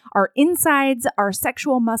question. Our insides, our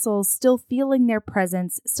sexual muscles still feeling their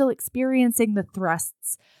presence, still experiencing the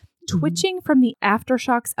thrusts, twitching from the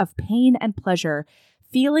aftershocks of pain and pleasure,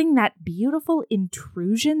 feeling that beautiful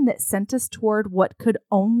intrusion that sent us toward what could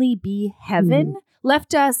only be heaven,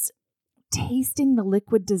 left us tasting the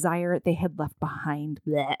liquid desire they had left behind.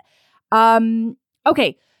 Blech.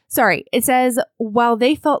 Okay, sorry. It says, while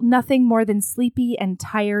they felt nothing more than sleepy and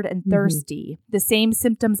tired and thirsty, the same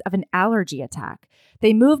symptoms of an allergy attack,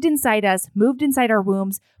 they moved inside us, moved inside our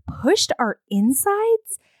wombs, pushed our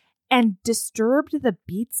insides, and disturbed the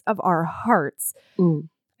beats of our hearts.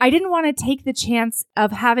 I didn't want to take the chance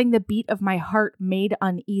of having the beat of my heart made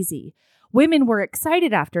uneasy. Women were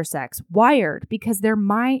excited after sex, wired, because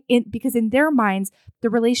in their minds, the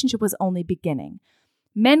relationship was only beginning.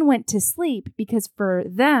 Men went to sleep because for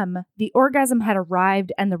them, the orgasm had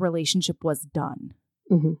arrived and the relationship was done.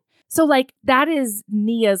 So like that is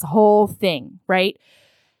Nia's whole thing, right?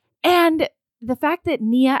 And the fact that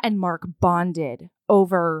Nia and Mark bonded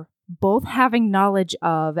over both having knowledge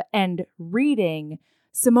of and reading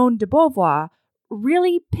Simone de Beauvoir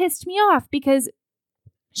really pissed me off because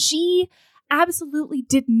she absolutely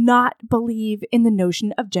did not believe in the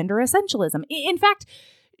notion of gender essentialism. In fact,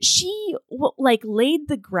 she laid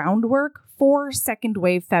the groundwork for second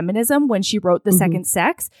wave feminism when she wrote The Second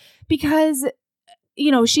Sex, because,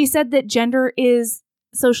 she said that gender is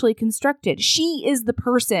socially constructed. She is the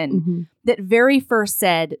person that very first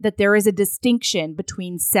said that there is a distinction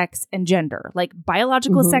between sex and gender. Like,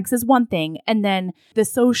 biological sex is one thing, and then the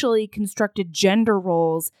socially constructed gender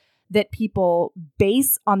roles that people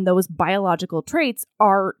base on those biological traits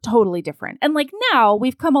are totally different. And now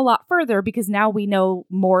we've come a lot further because now we know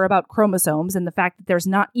more about chromosomes and the fact that there's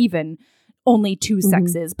not even only two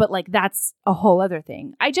sexes, but that's a whole other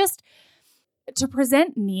thing. To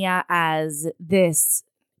present Nia as this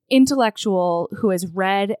intellectual who has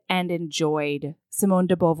read and enjoyed Simone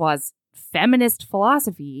de Beauvoir's feminist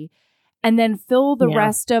philosophy and then fill the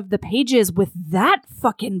rest of the pages with that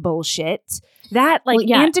fucking bullshit, that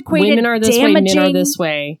antiquated, women are this damaging, way, men are this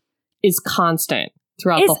way, is constant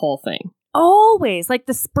throughout the whole thing. Always.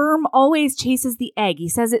 The sperm always chases the egg. He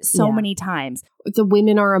says it so many times. The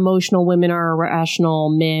women are emotional, women are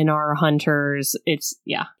irrational, men are hunters.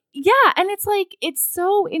 Yeah, and it's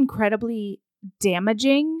so incredibly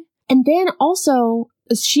damaging. And then also,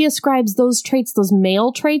 she ascribes those traits, those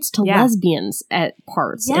male traits, to lesbians at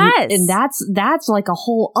parts. Yes. And that's a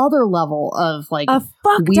whole other level of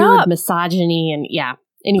fucked weird up misogyny. And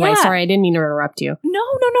anyway, sorry, I didn't mean to interrupt you. No.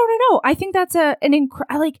 I think that's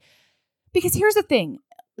because here's the thing.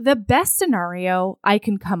 The best scenario I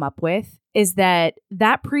can come up with is that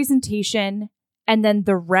presentation and then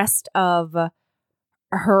the rest of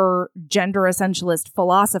her gender essentialist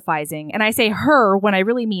philosophizing, and I say her when I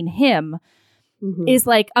really mean him, is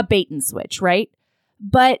a bait and switch, right?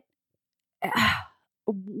 But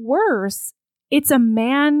worse, it's a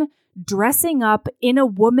man dressing up in a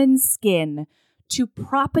woman's skin to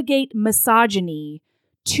propagate misogyny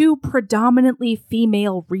to predominantly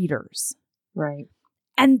female readers. Right.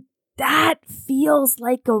 And that feels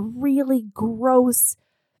like a really gross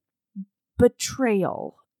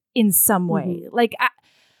betrayal in some way.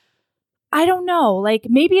 I don't know.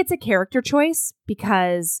 Maybe it's a character choice,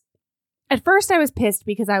 because at first I was pissed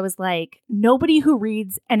because I was like, nobody who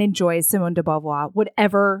reads and enjoys Simone de Beauvoir would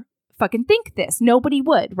ever fucking think this. Nobody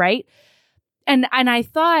would, right? And I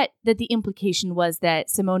thought that the implication was that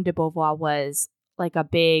Simone de Beauvoir was a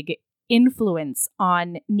big influence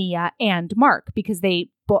on Nia and Mark, because he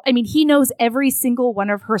knows every single one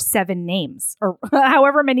of her 7 names, or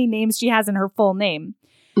however many names she has in her full name.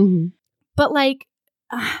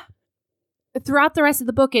 But throughout the rest of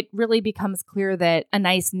the book, it really becomes clear that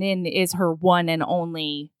Anais Nin is her one and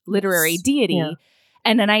only literary deity. Yeah.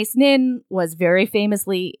 And Anais Nin was very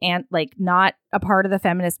famously not a part of the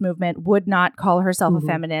feminist movement, would not call herself a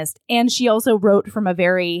feminist. And she also wrote from a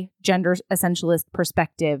very gender essentialist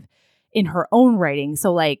perspective in her own writing.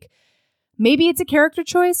 So maybe it's a character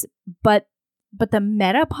choice, but the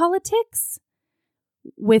meta politics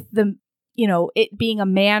with the, it being a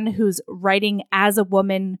man who's writing as a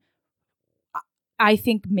woman, I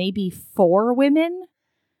think maybe for women,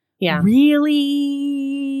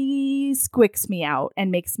 really squicks me out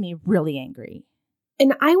and makes me really angry.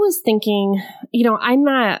 And I was thinking, I'm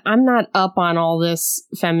not up on all this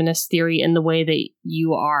feminist theory in the way that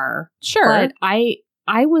you are. Sure. But I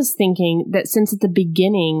was thinking that since at the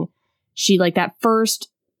beginning, she that first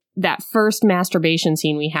masturbation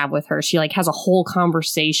scene we have with her, she has a whole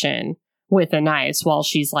conversation with Anais while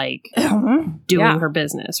she's doing her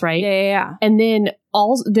business, right? Yeah. And then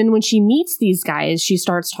when she meets these guys, she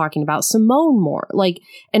starts talking about Simone more.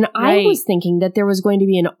 And I was thinking that there was going to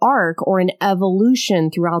be an arc or an evolution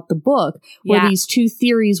throughout the book where these two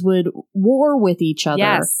theories would war with each other.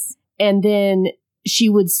 Yes. And then she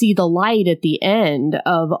would see the light at the end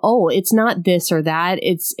of, it's not this or that.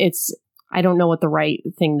 It's I don't know what the right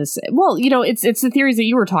thing to say. Well, it's the theories that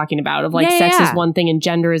you were talking about of sex is one thing and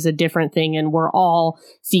gender is a different thing, and we're all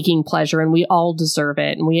seeking pleasure and we all deserve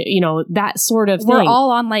it, and we, that sort of thing. We're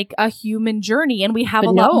all on a human journey, and we have a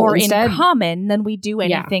lot more in common than we do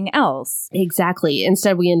anything else. Exactly.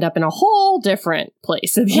 Instead, we end up in a whole different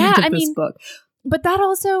place at the end of this book. But that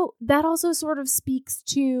also sort of speaks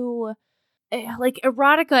to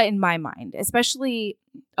erotica in my mind, especially.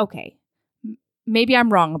 Okay. Maybe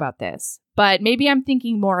I'm wrong about this, but maybe I'm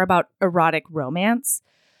thinking more about erotic romance.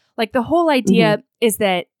 The whole idea is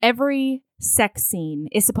that every sex scene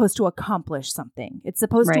is supposed to accomplish something. It's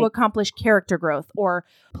supposed to accomplish character growth or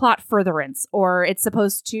plot furtherance, or it's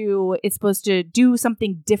supposed to do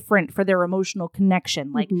something different for their emotional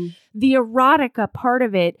connection. The erotica part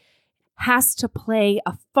of it has to play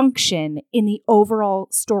a function in the overall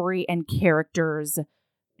story and characters'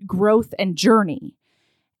 growth and journey.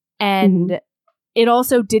 And it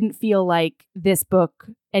also didn't feel like this book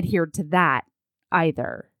adhered to that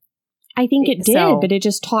either. I think it did, but it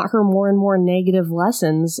just taught her more and more negative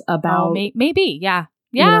lessons about... maybe, yeah.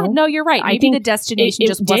 Yeah, no, you're right. Maybe the destination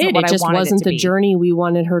just wasn't what I wanted it to be. It just wasn't the journey we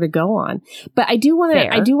wanted her to go on. But I do want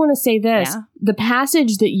to say this. Yeah. The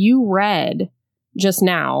passage that you read just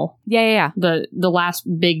now. Yeah. The last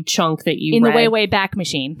big chunk that you read. In the way back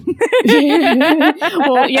machine.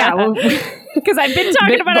 Well, yeah. Because I've been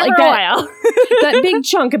talking about it for a while. That big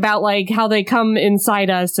chunk about like how they come inside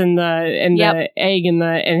us and the egg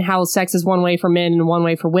and how sex is one way for men and one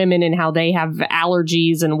way for women and how they have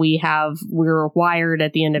allergies and we're wired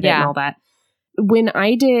at the end of it and all that. When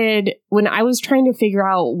I was trying to figure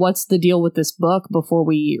out what's the deal with this book before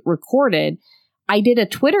we recorded, I did a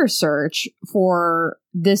Twitter search for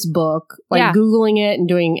this book, Googling it and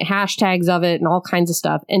doing hashtags of it and all kinds of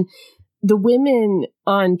stuff. And the women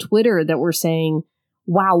on Twitter that were saying,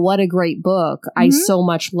 wow, what a great book. I so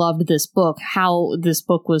much loved this book. How this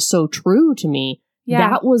book was so true to me. Yeah.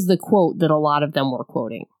 That was the quote that a lot of them were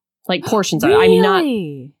quoting. Like portions of it. I mean,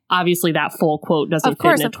 not obviously that full quote doesn't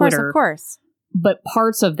fit in a Twitter. Of course. But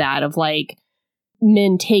parts of that of like,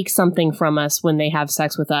 men take something from us when they have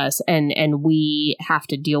sex with us and we have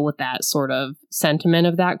to deal with that sort of sentiment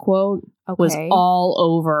of that quote was all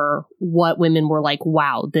over what women were like,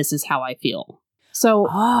 wow, this is how I feel. So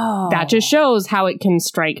that just shows how it can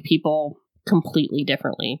strike people completely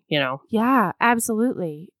differently, you know? Yeah,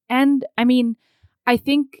 absolutely. And I mean, I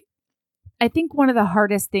think one of the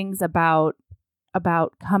hardest things about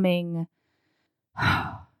coming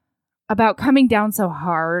down so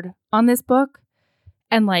hard on this book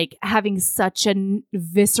and like having such a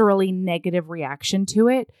viscerally negative reaction to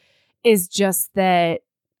it is just that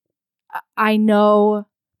I know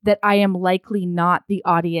that I am likely not the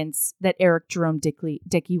audience that Eric Jerome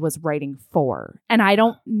Dickey was writing for. And I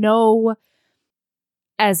don't know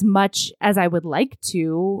as much as I would like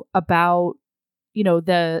to about, you know,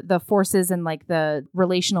 the forces and like the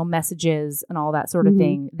relational messages and all that sort of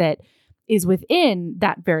thing that is within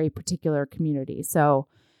that very particular community. So,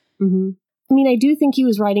 I mean, I do think he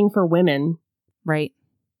was writing for women. Right.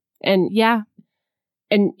 And yeah.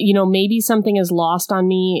 And, you know, maybe something is lost on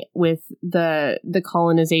me with the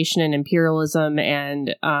colonization and imperialism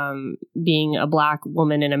and being a Black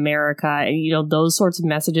woman in America. And, you know, those sorts of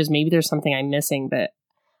messages, maybe there's something I'm missing, but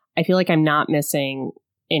I feel like I'm not missing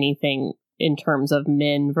anything in terms of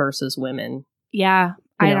men versus women. Yeah.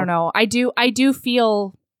 I don't know. I do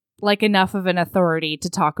feel like enough of an authority to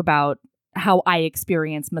talk about how I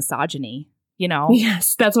experience misogyny, you know?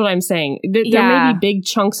 Yes, that's what I'm saying. There may be big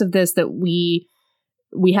chunks of this that we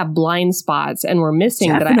have blind spots and we're missing.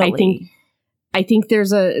 Definitely. But I think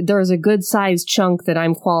there's a good sized chunk that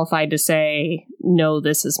I'm qualified to say, no,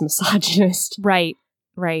 this is misogynist. Right.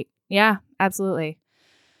 Yeah, absolutely.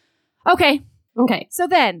 Okay. So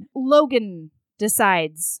then Logan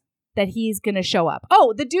decides that he's going to show up.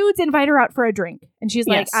 Oh, the dudes invite her out for a drink. And she's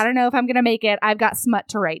like, I don't know if I'm going to make it. I've got smut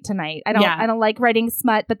to write tonight. I don't like writing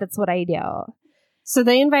smut, but that's what I do. So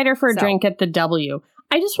they invite her for a drink at the W.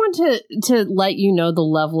 I just want to let you know the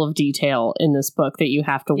level of detail in this book that you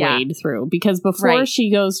have to wade through. Because before she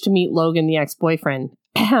goes to meet Logan, the ex-boyfriend,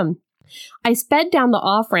 I sped down the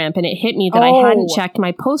off-ramp and it hit me that I hadn't checked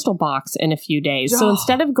my postal box in a few days. So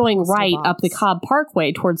instead of going right up the Cobb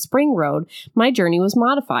Parkway towards Spring Road, my journey was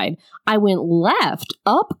modified. I went left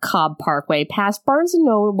up Cobb Parkway past Barnes &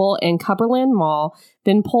 Noble and Cumberland Mall,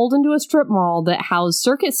 then pulled into a strip mall that housed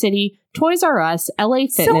Circuit City, Toys R Us, LA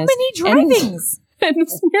Fitness. So many drivings! And the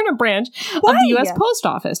Smyrna branch of the U.S. Post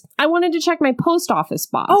Office. I wanted to check my post office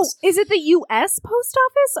box. Oh, is it the U.S. Post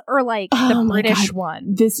Office or like the British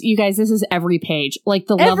one? You guys, this is every page. Like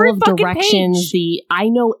the level of directions. I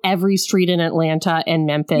know every street in Atlanta and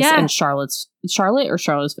Memphis and Charlotte or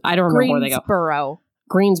Charlotte. I don't remember where they go.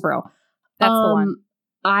 Greensboro. That's the one.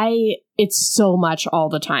 It's so much all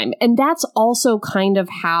the time. And that's also kind of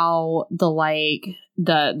how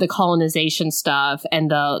the colonization stuff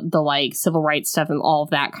and the like civil rights stuff and all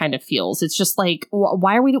of that kind of feels. It's just like,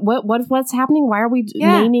 why are we, what's happening? Why are we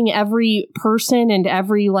naming every person and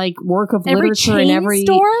every like work of literature and every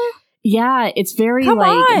store? Yeah, it's very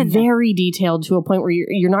very detailed to a point where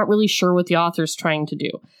you're not really sure what the author's trying to do.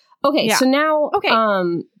 Okay, so now,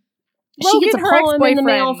 she gets a poem in the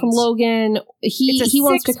mail from Logan. He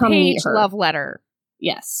wants to come meet her. Love letter.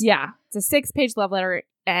 Yes. Yeah. It's a 6-page love letter.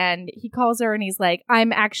 And he calls her and he's like,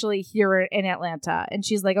 I'm actually here in Atlanta. And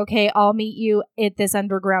she's like, okay, I'll meet you at this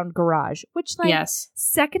underground garage. Which, like, Yes.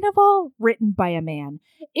 second of all, written by a man.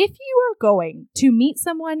 If you are going to meet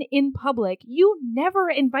someone in public, you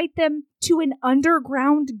never invite them to an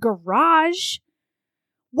underground garage.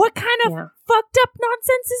 What kind of fucked up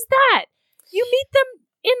nonsense is that? You meet them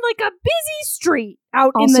in like a busy street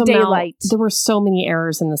out in the daylight. Mel, there were so many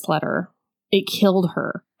errors in this letter. It killed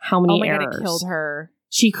her. How many errors? God, it killed her.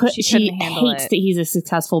 She hates that he's a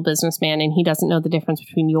successful businessman and he doesn't know the difference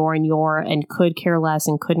between your and could care less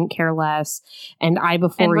and couldn't care less and I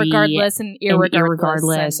before and regardless and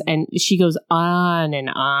irregardless. And she goes on and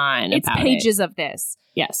on. It's pages of this.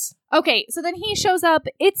 Yes. Okay, so then he shows up.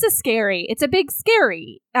 It's a big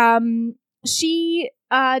scary. She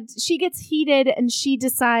gets heated and she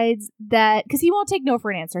decides that because he won't take no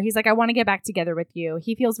for an answer. He's like, I want to get back together with you.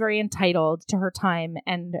 He feels very entitled to her time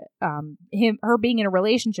and her being in a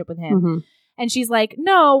relationship with him. Mm-hmm. And she's like,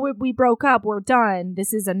 no, we broke up. We're done.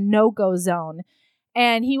 This is a no-go zone.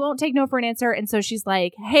 And he won't take no for an answer. And so she's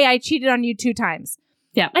like, hey, I cheated on you 2 times.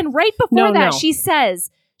 Yeah. And right before she says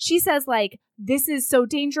like, this is so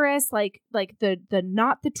dangerous. Like the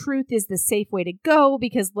not the truth is the safe way to go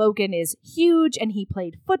because Logan is huge and he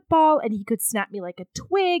played football and he could snap me like a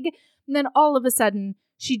twig. And then all of a sudden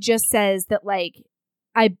she just says that like,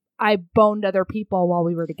 I boned other people while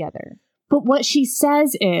we were together. But what she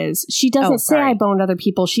says is she doesn't say I boned other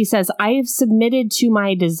people. She says I have submitted to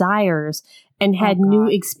my desires and had new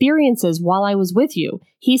experiences while I was with you.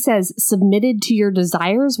 He says submitted to your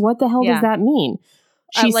desires. What the hell does that mean?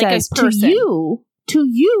 She says, to you,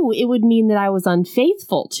 it would mean that I was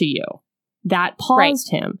unfaithful to you. That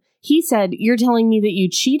paused him. He said, you're telling me that you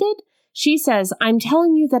cheated? She says, I'm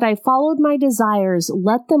telling you that I followed my desires.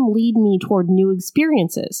 Let them lead me toward new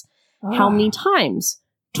experiences. How many times?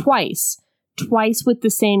 Twice. Twice with the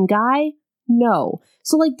same guy? No.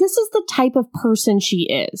 So, like, this is the type of person she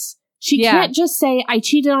is. She can't just say, I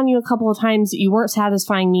cheated on you a couple of times. You weren't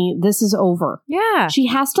satisfying me. This is over. Yeah. She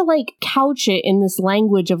has to like couch it in this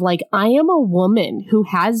language of like, I am a woman who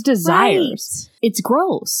has desires. Right. It's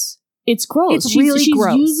gross. It's gross. It's really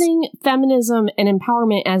gross. She's using feminism and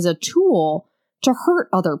empowerment as a tool to hurt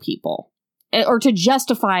other people. Or to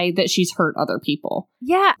justify that she's hurt other people.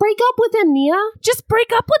 Yeah. Break up with him, Nia. Just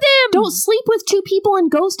break up with him. Don't sleep with 2 people and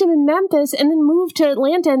ghost him in Memphis and then move to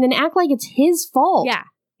Atlanta and then act like it's his fault. Yeah.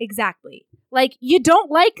 Exactly. Like, you don't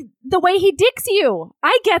like the way he dicks you.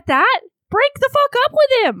 I get that. Break the fuck up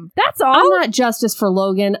with him. That's all. I'm not justice for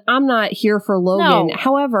Logan. I'm not here for Logan. No,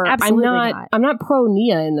 however, I'm not pro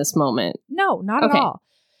Nia in this moment. No, not at all.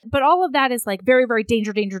 But all of that is like very, very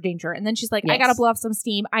danger. And then she's like, I gotta blow off some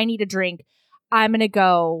steam. I need a drink. I'm gonna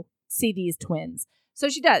go see these twins. So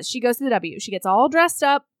she does. She goes to the W. She gets all dressed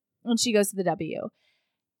up and she goes to the W.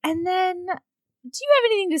 And then, do you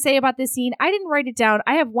have anything to say about this scene? I didn't write it down.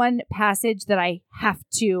 I have one passage that I have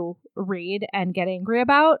to read and get angry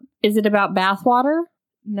about. Is it about bathwater?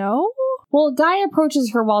 No. Well, a guy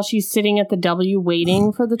approaches her while she's sitting at the W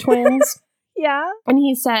waiting for the twins. Yeah. And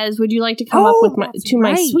he says, would you like to come up with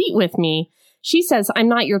my suite with me? She says, I'm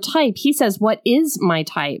not your type. He says, what is my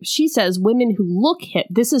type? She says, women who look hip.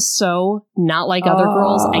 This is so not like other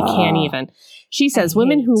girls. I can't even. She says,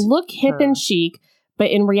 women who look hip and chic,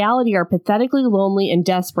 but in reality are pathetically lonely and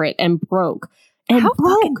desperate and broke. And how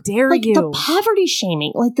fucking dare you? The poverty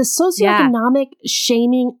shaming, like the socioeconomic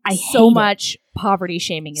shaming. I hate so much poverty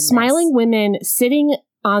shaming in Smiling this. Women sitting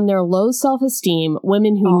on their low self-esteem,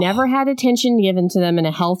 women who never had attention given to them in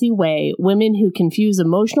a healthy way, women who confuse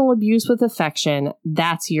emotional abuse with affection.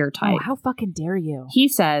 That's your type. How fucking dare you? He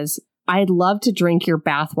says, I'd love to drink your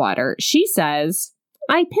bathwater. She says,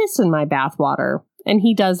 I piss in my bathwater. And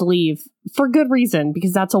he does leave for good reason,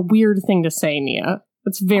 because that's a weird thing to say, Nia.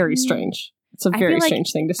 It's very strange. It's a very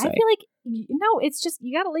strange thing to say. I feel like, no, it's just,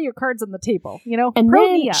 you got to lay your cards on the table, you know? And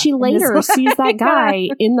then she later sees that guy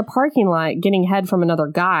in the parking lot getting head from another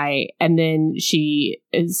guy, and then she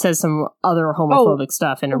says some other homophobic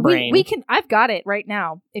stuff in her brain. I've got it right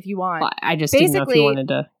now, if you want. Well, I just didn't know if you wanted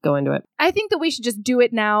to go into it. I think that we should just do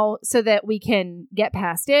it now so that we can get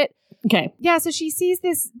past it. Okay. Yeah, so she sees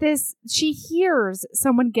she hears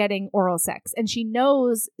someone getting oral sex, and she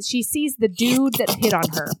sees the dude that hit on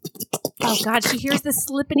her. Oh God, she hears the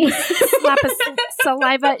slippity slap of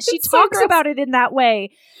saliva. She talks about it in that way.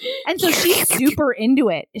 And so she's super into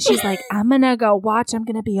it. She's like, I'm going to go watch. I'm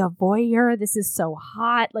going to be a voyeur. This is so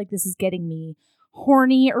hot. Like, this is getting me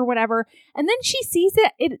horny or whatever. And then she sees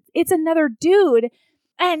it's another dude,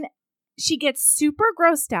 and she gets super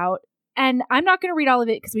grossed out. And I'm not going to read all of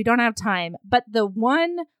it because we don't have time. But the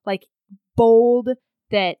one, like, bold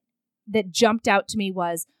that that jumped out to me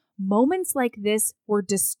was moments like this were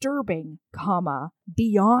disturbing,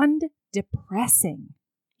 beyond depressing.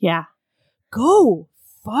 Yeah. Go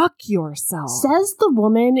fuck yourself. Says the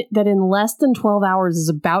woman that in less than 12 hours is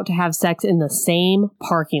about to have sex in the same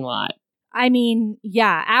parking lot. I mean,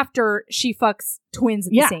 yeah, after she fucks twins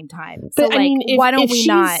at the same time. So, but, why don't we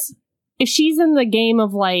not? If she's in the game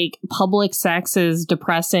of, public sex is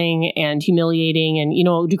depressing and humiliating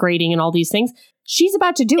and, degrading and all these things, she's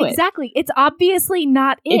about to do it. Exactly. It's obviously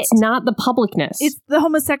not it. It's not the publicness. It's the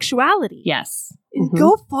homosexuality. Yes.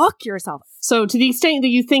 Go fuck yourself. So to the extent that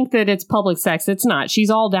you think that it's public sex, it's not. She's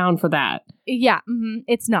all down for that. Yeah,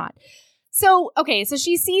 it's not. So, okay, so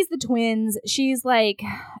she sees the twins. She's like,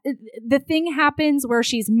 the thing happens where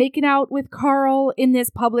she's making out with Carl in this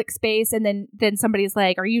public space. And then somebody's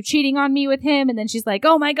like, are you cheating on me with him? And then she's like,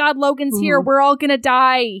 oh my God, Logan's here. We're all going to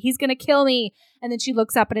die. He's going to kill me. And then she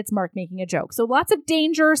looks up and it's Mark making a joke. So lots of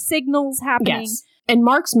danger signals happening. Yes. And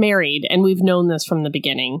Mark's married, and we've known this from the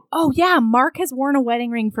beginning. Oh, yeah. Mark has worn a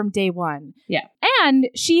wedding ring from day one. Yeah. And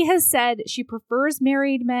she has said she prefers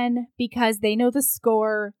married men because they know the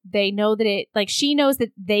score. They know that she knows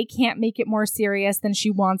that they can't make it more serious than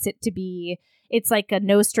she wants it to be. It's like a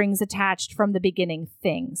no strings attached from the beginning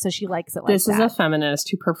thing. So she likes it like this that. This is a feminist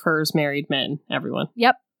who prefers married men, everyone.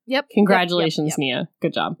 Yep. Congratulations, Nia.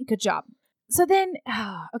 Good job. Good job. So then,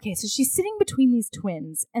 okay, so she's sitting between these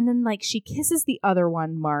twins, and then, she kisses the other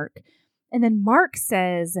one, Mark. And then Mark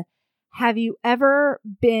says, have you ever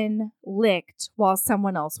been licked while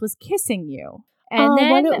someone else was kissing you? And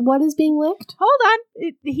then, what is being licked? Hold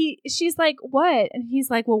on. She's like, what? And he's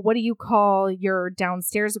like, well, what do you call your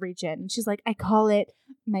downstairs region? And she's like, I call it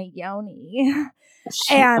my yoni.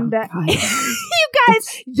 And you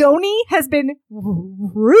guys, yoni has been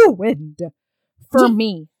ruined for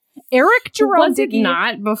me. Eric Jerome Dickey. Was it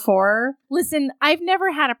not before? Listen, I've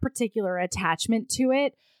never had a particular attachment to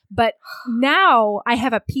it, but now I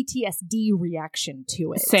have a PTSD reaction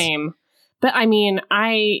to it. Same. But I mean,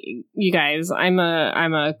 you guys, I'm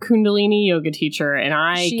a Kundalini yoga teacher, and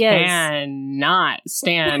I cannot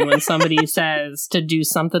stand when somebody says to do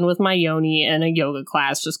something with my yoni in a yoga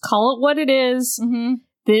class. Just call it what it is. Mm-hmm.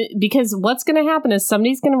 Because what's going to happen is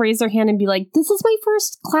somebody's going to raise their hand and be like, this is my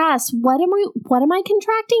first class. What am I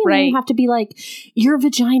contracting? And then you have to be like, your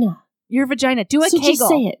vagina. Your vagina. Do a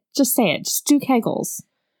Kegel. Just say it. Just do Kegels.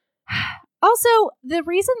 Also,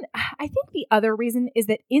 I think the other reason is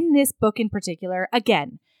that in this book in particular,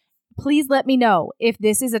 again, please let me know if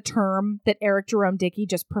this is a term that Eric Jerome Dickey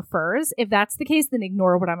just prefers. If that's the case, then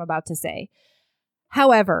ignore what I'm about to say.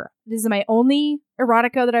 However, this is my only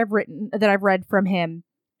erotica that I've read from him.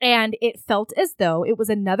 And it felt as though it was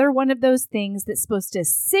another one of those things that's supposed to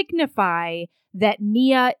signify that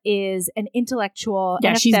Nia is an intellectual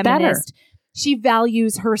and a she's feminist. Better. She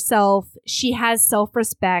values herself. She has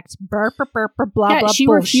self-respect. Blah, blah, she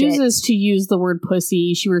bullshit. refuses to use the word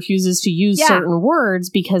pussy. She refuses to use certain words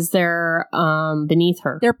because they're beneath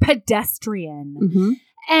her. They're pedestrian. Mm-hmm.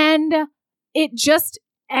 And it just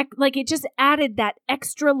added that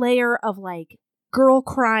extra layer of girl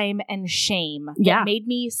crime and shame that made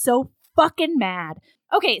me so fucking mad.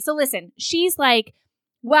 Okay, so listen, she's like,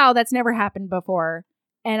 wow, that's never happened before.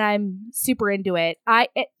 And I'm super into it.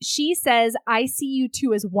 She says, I see you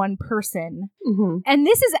two as one person. Mm-hmm. And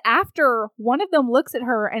this is after one of them looks at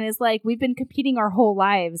her and is like, we've been competing our whole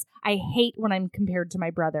lives. I hate when I'm compared to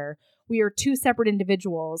my brother. We are two separate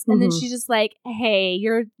individuals. And then she's just like, hey,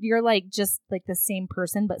 you're just the same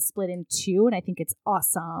person, but split in two. And I think it's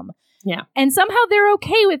awesome. Yeah. And somehow they're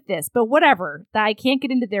okay with this, but whatever. I can't get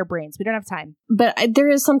into their brains. We don't have time. But there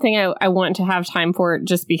is something I want to have time for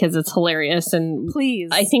just because it's hilarious. And please.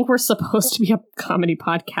 I think we're supposed to be a comedy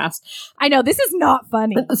podcast. I know. This is not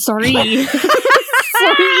funny. Sorry.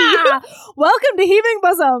 Welcome to Heaving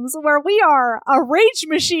Bosoms, where we are a rage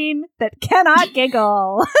machine that cannot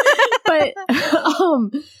giggle. But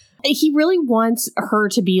he really wants her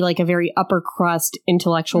to be a very upper crust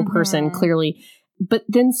intellectual person, clearly. But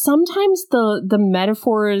then sometimes the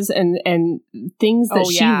metaphors and things that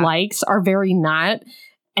she likes are very not.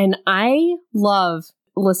 And I love,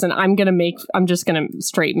 listen, I'm just going to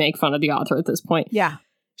straight make fun of the author at this point. Yeah.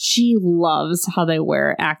 She loves how they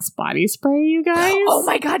wear Axe body spray, you guys. Oh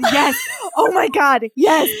my God, yes. Oh my God,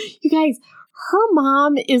 yes. You guys, her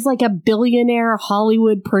mom is a billionaire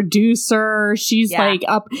Hollywood producer. She's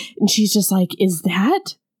up and she's just like, is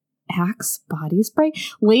that Axe body spray?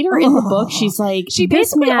 Later in the book, she's like, she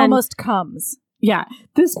basically almost comes. Yeah.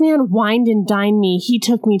 This man wined and dined me. He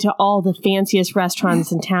took me to all the fanciest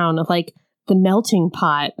restaurants in town. the melting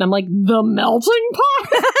pot. And I'm like, the melting pot?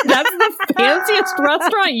 That's the fanciest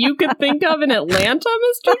restaurant you could think of in Atlanta,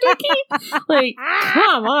 Mr. Dickey? Like,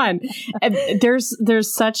 come on. And there's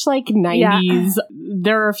such like 90s.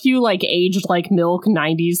 There are a few like aged like milk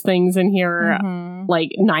 90s things in here. Mhm.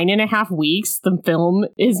 Like 9.5 Weeks, the film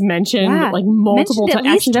is mentioned like multiple times.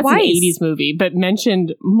 Actually, that's twice. an 80s movie, but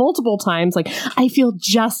mentioned multiple times. Like, I feel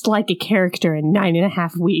just like a character in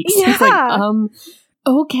 9.5 Weeks. Yeah. It's like,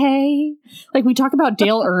 okay. Like, we talk about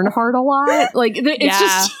Dale Earnhardt a lot. Like, it's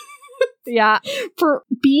just... Yeah. For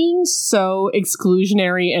being so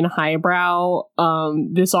exclusionary and highbrow,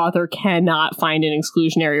 this author cannot find an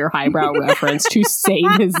exclusionary or highbrow reference to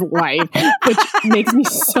save his life, which makes me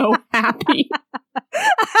so happy.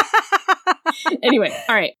 Anyway,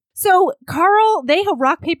 all right. So Carl, they have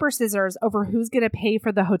rock, paper, scissors over who's going to pay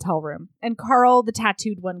for the hotel room. And Carl, the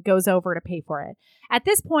tattooed one, goes over to pay for it. At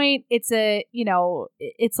this point, it's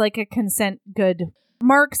it's like a consent good.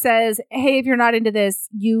 Mark says, hey, if you're not into this,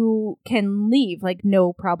 you can leave, like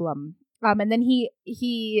no problem. And then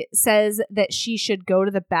he says that she should go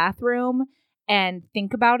to the bathroom and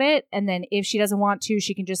think about it. And then if she doesn't want to,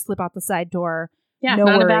 she can just slip out the side door. Yeah, no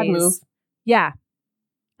not worries. a bad move. Yeah.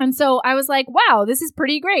 And so I was like, wow, this is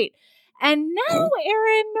pretty great. And now,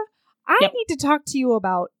 Aaron, I need to talk to you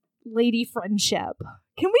about lady friendship.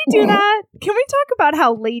 Can we do that? Can we talk about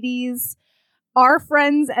how ladies are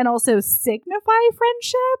friends and also signify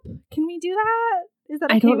friendship? Can we do that? Is that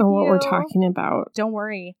okay? I don't know with what you? we're talking about. Don't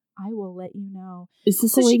worry. I will let you know. Is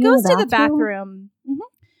this So a she lady goes in to the bathroom. Mm-hmm.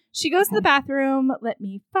 She goes to Okay. the bathroom. Let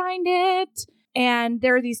me find it. And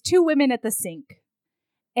there are these two women at the sink.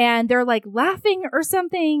 And they're like laughing or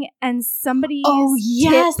something, and somebody's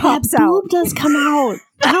tit pops that boob out. does come out.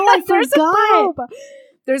 Oh, I There's forgot. a boob.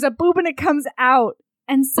 There's a boob and it comes out.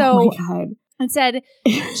 And so oh my God. and said,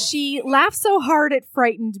 she laughed so hard it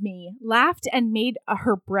frightened me, laughed and made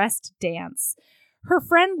her breast dance. Her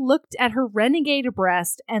friend looked at her renegade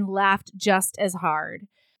breast and laughed just as hard.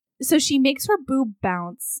 So she makes her boob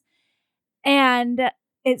bounce. And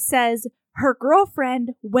it says, her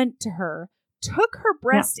girlfriend went to her, took her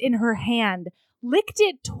breast in her hand, licked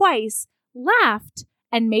it twice, laughed,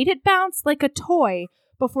 and made it bounce like a toy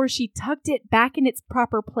before she tucked it back in its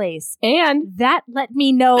proper place. And That let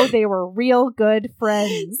me know they were real good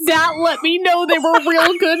friends. that let me know they were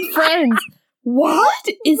real good friends. What?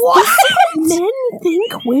 Is What? this what men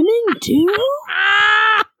think women do?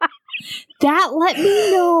 That let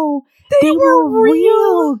me know they were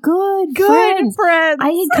real good friends.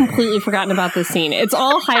 I had completely forgotten about this scene. It's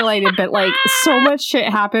all highlighted, but like so much shit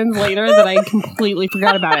happens later that I completely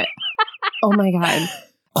forgot about it. Oh my God.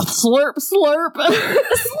 Slurp, slurp. Slurp,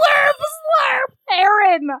 slurp.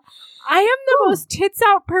 Aaron, I am the most tits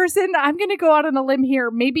out person. I'm going to go out on a limb here.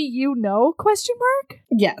 Maybe you know, question mark?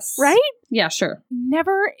 Yes. Right? Yeah, sure.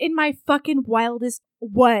 Never in my fucking wildest,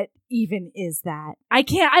 what even is that? I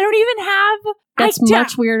don't even have... That's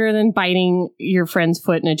much weirder than biting your friend's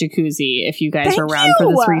foot in a jacuzzi if you guys are around for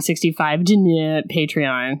the 365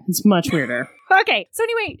 Patreon. It's much weirder. Okay, so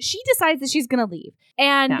anyway, she decides that she's going to leave.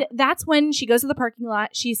 And that's when she goes to the parking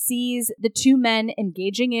lot. She sees the two men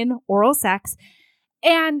engaging in oral sex.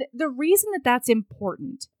 And the reason that that's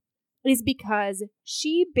important is because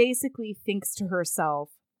she basically thinks to herself,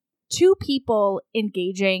 two people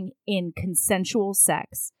engaging in consensual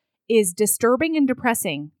sex is disturbing and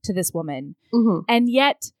depressing to this woman. Mm-hmm. And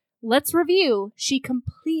yet, let's review, she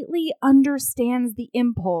completely understands the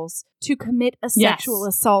impulse to commit a sexual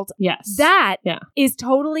assault. Yes. That is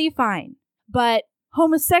totally fine. But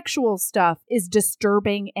homosexual stuff is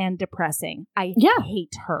disturbing and depressing. I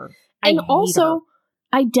hate her. And also,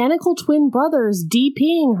 identical twin brothers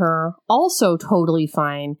DPing her, also totally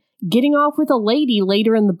fine. Getting off with a lady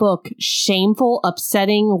later in the book, shameful,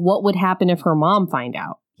 upsetting. What would happen if her mom find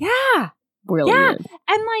out? Yeah. Really weird.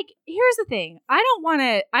 And like, here's the thing. I don't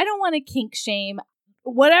want to kink shame.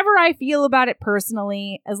 Whatever I feel about it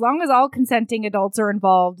personally, as long as all consenting adults are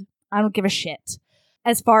involved, I don't give a shit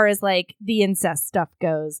as far as like the incest stuff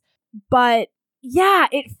goes. But yeah,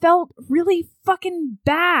 it felt really fucking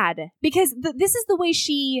bad because this is the way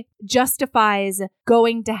she justifies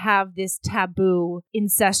going to have this taboo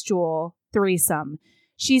incestual threesome.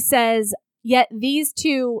 She says, yet these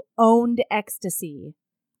two owned ecstasy.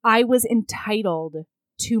 I was entitled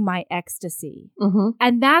to my ecstasy. Mm-hmm.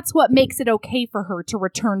 And that's what makes it okay for her to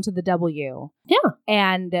return to the W. Yeah.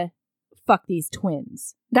 And fuck these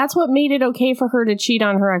twins. That's what made it okay for her to cheat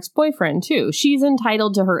on her ex-boyfriend, too. She's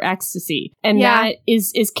entitled to her ecstasy. And that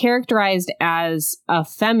is characterized as a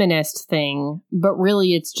feminist thing, but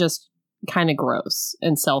really it's just kind of gross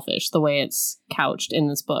and selfish the way it's couched in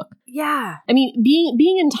this book. Yeah. I mean,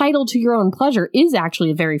 being entitled to your own pleasure is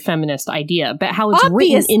actually a very feminist idea, but how it's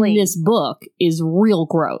written in this book is real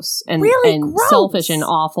gross and, really and gross. Selfish and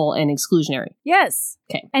awful and exclusionary. Yes.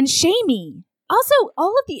 Okay. And shamey. Also,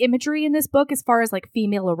 all of the imagery in this book, as far as like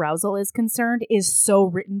female arousal is concerned, is so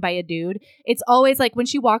written by a dude. It's always like when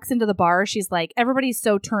she walks into the bar, she's like, everybody's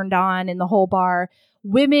so turned on in the whole bar.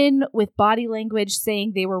 Women with body language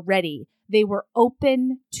saying they were ready. They were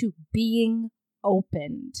open to being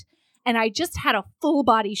opened. And I just had a full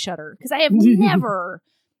body shudder because I have never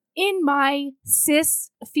in my cis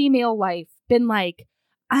female life been like,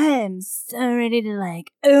 I am so ready to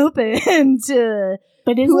like open to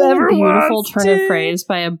But isn't whoever it a beautiful wants turn to. of phrase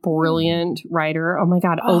by a brilliant writer? Oh my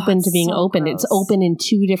God, open to being so open. gross. It's open in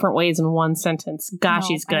 2 different ways in one sentence. Gosh, No,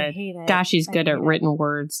 she's I good. hate it. Gosh, she's I good hate at it. written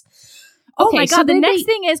words. Oh Okay, my so God, the then next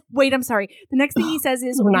thing is, wait, I'm sorry. The next thing he says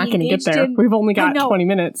is, We're not going to get there. We've only got 20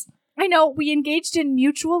 minutes. I know, we engaged in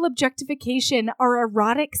mutual objectification. Our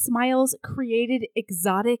erotic smiles created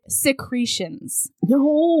exotic secretions.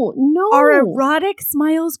 No. Our erotic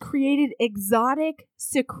smiles created exotic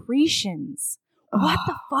secretions. What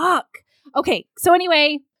the fuck? Okay, so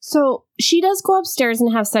anyway. So she does go upstairs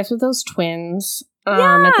and have sex with those twins.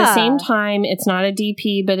 At the same time, it's not a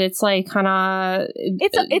DP, but it's like kind of...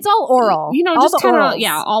 It's all oral. You know, all just kind of,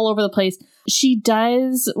 orals. all over the place. She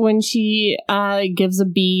does, when she gives a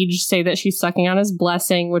beej, say that she's sucking on his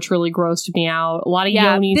blessing, which really grossed me out. A lot of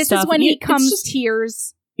yoni this stuff. This is when he comes just,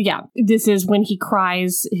 tears. Yeah, this is when he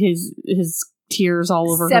cries his tears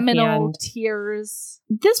all over Seminal her hand. tears.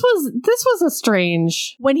 This was a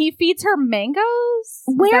strange... When he feeds her mangoes?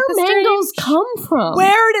 Where mangoes come from?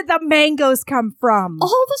 Where did the mangoes come from?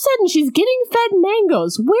 All of a sudden, she's getting fed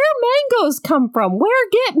mangoes. Where mangoes come from? Where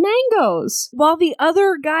get mangoes? While the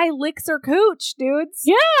other guy licks her cooch, dudes.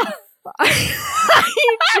 Yeah. All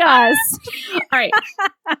right.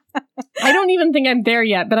 I don't even think I'm there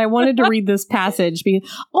yet, but I wanted to read this passage.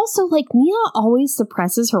 Also, like, Nia always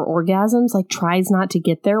suppresses her orgasms, like tries not to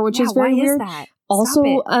get there, which is very weird. Why is that? Also,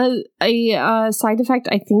 a side effect,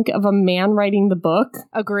 I think, of a man writing the book.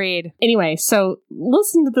 Agreed. Anyway, so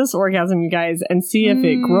listen to this orgasm, you guys, and see if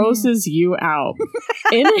it grosses you out.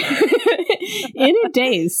 In a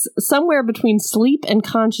daze, somewhere between sleep and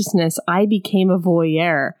consciousness, I became a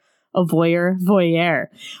voyeur. A voyeur.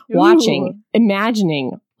 Watching,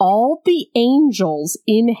 imagining all the angels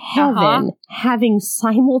in heaven having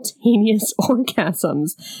simultaneous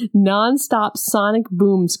orgasms. Non-stop sonic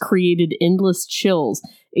booms created endless chills.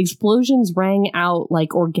 Explosions rang out like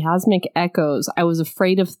orgasmic echoes. I was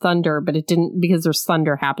afraid of thunder, but it didn't, because there's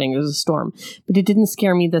thunder happening. There's a storm, but it didn't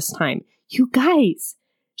scare me this time. You guys,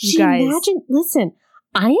 imagine, listen,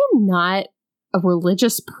 I am not a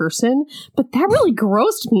religious person, but that really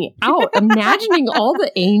grossed me out. Imagining all the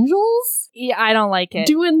angels I don't like it.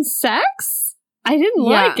 Doing sex? I didn't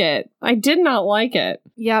like it. I did not like it.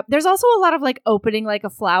 Yeah. There's also a lot of like opening like a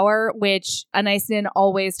flower, which Anaisin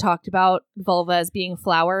always talked about vulva as being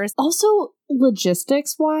flowers. Also,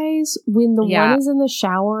 logistics wise, when the one is in the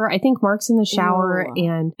shower, I think Mark's in the shower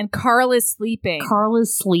and Carl is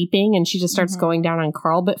sleeping. And she just starts going down on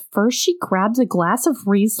Carl. But first she grabs a glass of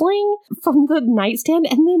Riesling from the nightstand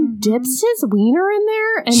and then dips his wiener in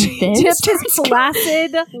there and then dips his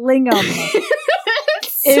flaccid lingam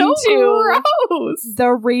so into gross.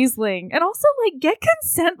 The Riesling. And also like get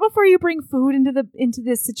consent before you bring food into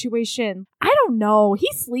this situation. I don't know.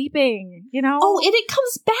 He's sleeping, you know? Oh, and it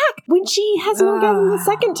comes back when she has an orgasm the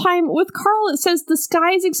second time with Carl. It says the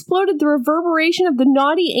skies exploded, the reverberation of the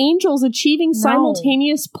naughty angels achieving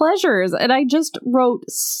simultaneous pleasures. And I just wrote,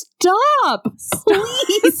 stop,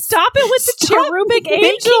 please. Stop it with the cherubic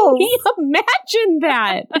angels. Me imagine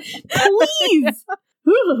that. Please.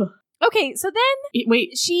 Okay, so then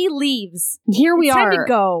wait, she leaves. Here we are. Time to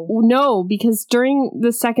go. No, because during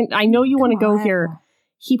the second, I know you want to go here.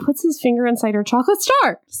 He puts his finger inside her chocolate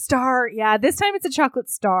star. Yeah, this time it's a chocolate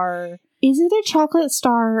star. Is it a chocolate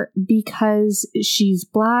star because she's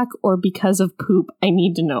black or because of poop? I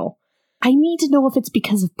need to know. I need to know if it's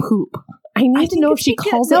because of poop. I need to know if she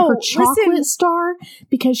calls it her chocolate star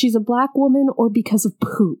because she's a black woman or because of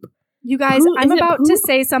poop. You guys, I'm about to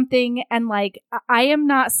say something, and like, I am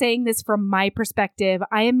not saying this from my perspective.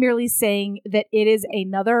 I am merely saying that it's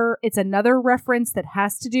another reference that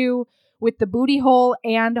has to do with the booty hole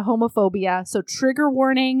and homophobia. So trigger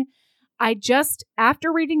warning.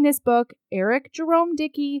 After reading this book, Eric Jerome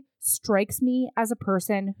Dickey strikes me as a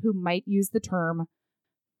person who might use the term.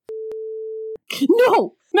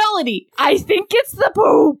 No, Melody. I think it's the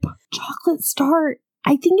poop. Chocolate star.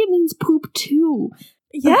 I think it means poop too.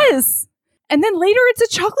 Yes. And then later it's a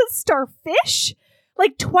chocolate starfish.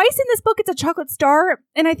 Like twice in this book it's a chocolate star,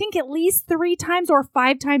 and I think at least 3 times or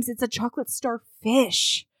 5 times it's a chocolate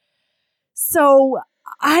starfish. So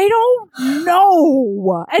I don't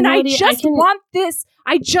know. And I just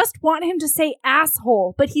want him to say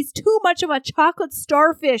asshole, but he's too much of a chocolate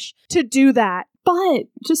starfish to do that. But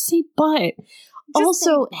just say but.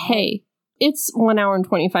 Also, hey, it's 1 hour and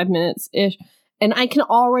 25 minutes ish, and I can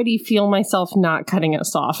already feel myself not cutting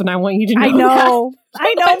us off, and I want you to know. I know.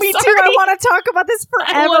 I know, me sorry. too. I want to talk about this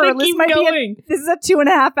forever. This is a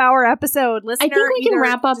 2.5 hour episode. Listener, I think we can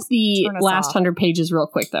wrap up the last 100 pages real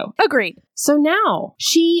quick, though. Agreed. So now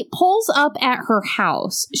she pulls up at her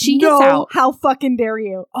house. She gets out. How fucking dare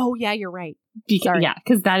you? Oh, yeah, you're right. Sorry. Yeah,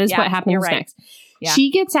 because that is what happens next. Yeah.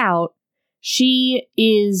 She gets out. She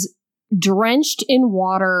is drenched in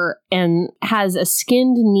water and has a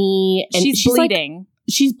skinned knee. And she's bleeding.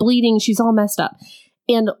 She's bleeding. She's all messed up.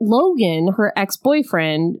 And Logan, her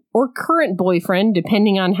ex-boyfriend, or current boyfriend,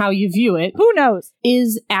 depending on how you view it. Who knows?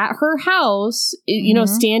 Is at her house, you know,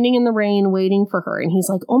 standing in the rain waiting for her. And he's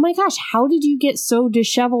like, oh my gosh, how did you get so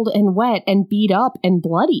disheveled and wet and beat up and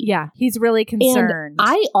bloody? Yeah, he's really concerned. And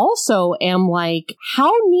I also am like,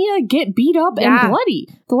 how Nia get beat up and bloody?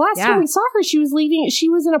 The last time we saw her, she was leaving. She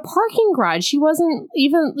was in a parking garage. She wasn't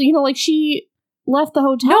even, you know, like she left the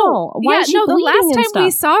hotel. Why is she bleeding? The last time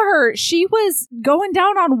we saw her, she was going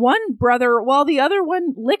down on one brother while the other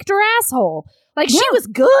one licked her asshole. Like, she was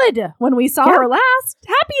good when we saw her last.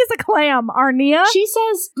 Happy as a clam, Arnia. She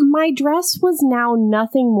says, my dress was now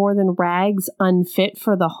nothing more than rags unfit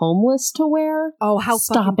for the homeless to wear. Oh, how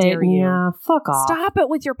fucking dare you. Yeah, fuck off. Stop it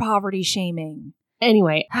with your poverty shaming.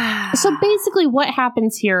 Anyway, so basically what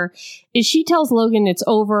happens here is she tells Logan it's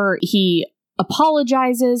over. He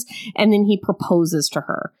apologizes, and then he proposes to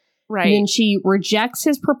her. Right. And then she rejects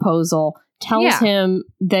his proposal, tells him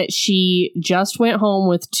that she just went home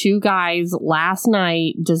with 2 guys last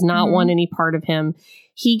night, does not want any part of him.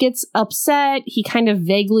 He gets upset. He kind of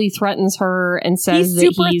vaguely threatens her and says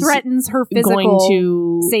that he's threatens her physical going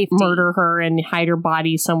to safety. Murder her and hide her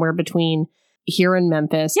body somewhere between here and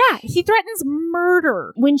Memphis. Yeah, he threatens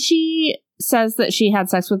murder. When she says that she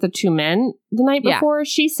had sex with the 2 men the night before,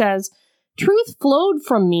 she says, truth flowed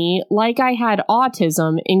from me like I had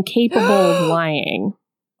autism, incapable of lying.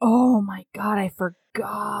 Oh my God, I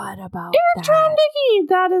forgot about that. Nikki,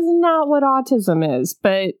 that is not what autism is.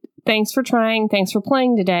 But thanks for trying. Thanks for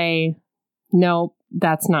playing today. No,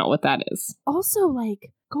 that's not what that is. Also,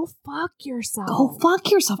 like, go fuck yourself. Go fuck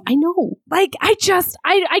yourself. I know. Like, I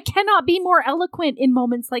cannot be more eloquent in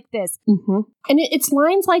moments like this. Mm-hmm. And it's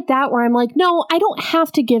lines like that where I'm like, no, I don't have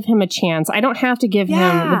to give him a chance. I don't have to give him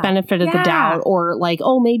the benefit of the doubt, or like,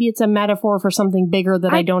 oh, maybe it's a metaphor for something bigger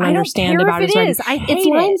that I don't understand about his writing. It's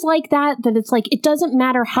lines like that it's like, it doesn't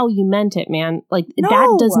matter how you meant it, man. Like,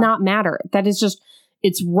 that does not matter. That is just,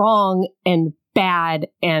 it's wrong and bad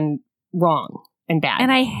and wrong and bad.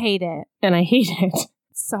 And I hate it.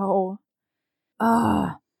 So,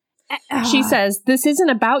 she says, this isn't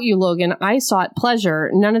about you, Logan. I sought pleasure.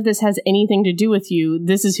 None of this has anything to do with you.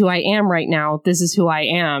 This is who I am right now. This is who I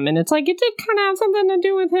am. And it's like, it did kind of have something to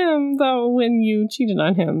do with him, though, when you cheated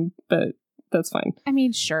on him. But that's fine. I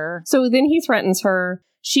mean, sure. So then he threatens her.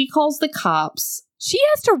 She calls the cops. She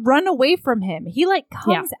has to run away from him. He, like,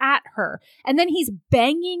 comes at her. And then he's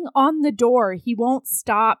banging on the door. He won't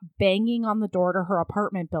stop banging on the door to her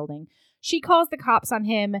apartment building. She calls the cops on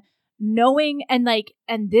him, knowing, and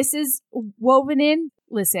this is woven in.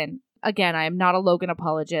 Listen, again, I am not a Logan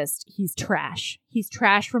apologist. He's trash. He's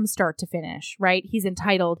trash from start to finish, right? He's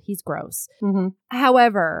entitled. He's gross. Mm-hmm.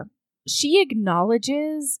 However, she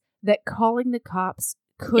acknowledges that calling the cops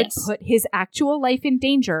could put his actual life in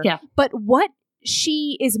danger. Yeah. But what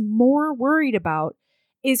she is more worried about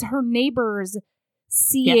is her neighbors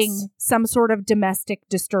seeing some sort of domestic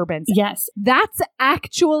disturbance. Yes. That's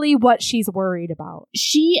actually what she's worried about.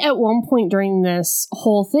 She, at one point during this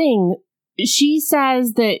whole thing, she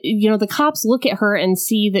says that, you know, the cops look at her and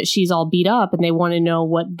see that she's all beat up and they want to know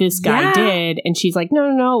what this guy did. And she's like, no,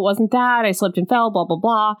 it wasn't that. I slipped and fell, blah, blah,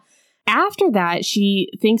 blah. After that, she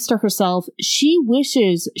thinks to herself, she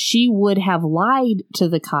wishes she would have lied to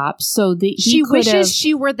the cops so that she wishes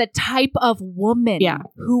she were the type of woman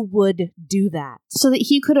who would do that. So that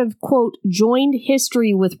he could have, quote, joined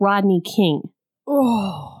history with Rodney King.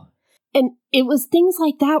 Oh. And it was things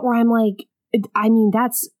like that where I'm like, I mean,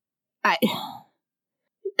 that's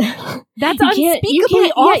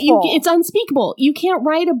unspeakably awful. It's unspeakable. You can't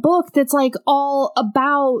write a book that's like all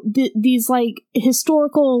about these like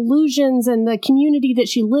historical allusions and the community that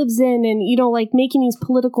she lives in, and, you know, like making these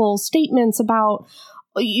political statements about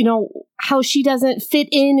you know, how she doesn't fit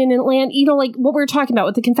in Atlanta, you know, like what we were talking about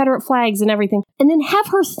with the Confederate flags and everything. And then have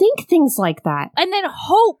her think things like that. And then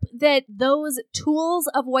hope that those tools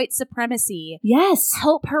of white supremacy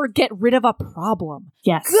help her get rid of a problem.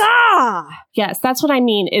 Yes. Gah! Yes, that's what I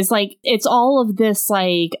mean, is like, it's all of this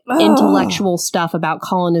like intellectual stuff about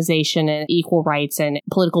colonization and equal rights and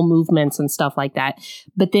political movements and stuff like that.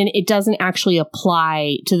 But then it doesn't actually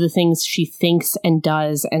apply to the things she thinks and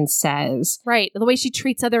does and says. Right. The way she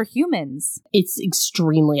treats other humans. It's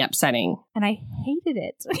extremely upsetting. And I hated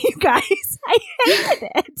it, you guys. I hated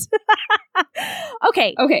it.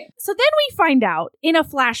 Okay. So then we find out in a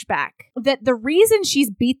flashback that the reason she's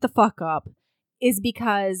beat the fuck up is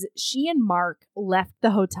because she and Mark left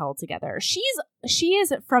the hotel together. She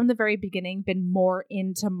is from the very beginning been more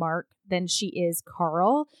into Mark than she is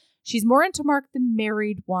Carl. She's more into Mark, the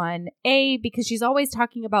married one, because she's always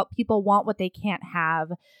talking about people want what they can't have.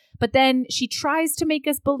 But then she tries to make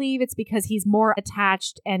us believe it's because he's more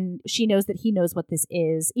attached and she knows that he knows what this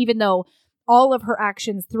is, even though all of her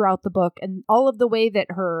actions throughout the book and all of the way that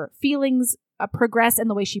her feelings progress and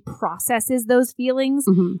the way she processes those feelings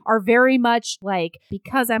are very much like,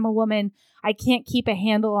 because I'm a woman, I can't keep a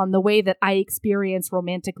handle on the way that I experience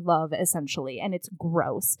romantic love, essentially. And it's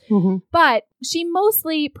gross. But she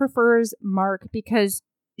mostly prefers Mark because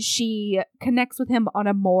she connects with him on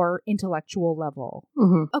a more intellectual level.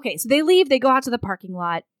 Okay, so they leave, they go out to the parking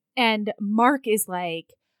lot, and Mark is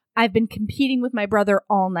like, I've been competing with my brother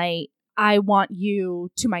all night. I want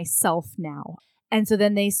you to myself now. And so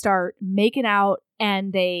then they start making out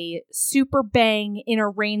and they super bang in a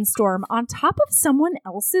rainstorm on top of someone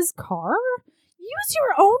else's car. Use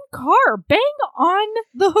your own car. Bang on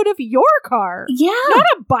the hood of your car. Yeah. Not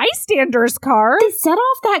a bystander's car. They set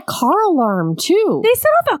off that car alarm, too. They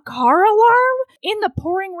set off a car alarm in the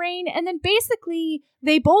pouring rain, and then basically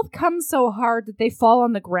they both come so hard that they fall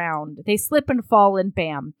on the ground. They slip and fall and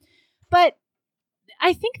bam. But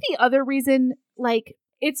I think the other reason, like,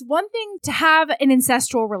 it's one thing to have an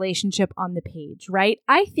ancestral relationship on the page, right?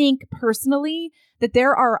 I think personally that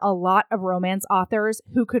there are a lot of romance authors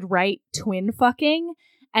who could write twin fucking,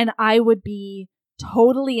 and I would be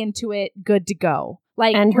totally into it, good to go.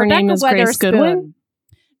 Like, and her Rebecca name is Grace Goodwin?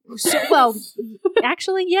 Well,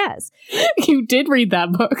 actually, yes. You did read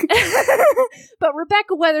that book. But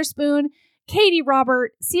Rebecca Weatherspoon, Katie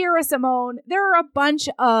Robert, Sierra Simone, there are a bunch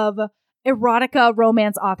of erotica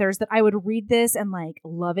romance authors that I would read this and like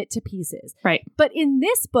love it to pieces. Right. But in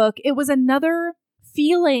this book, it was another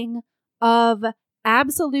feeling of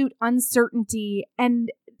absolute uncertainty and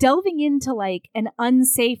delving into like an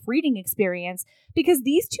unsafe reading experience because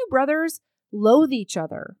these two brothers loathe each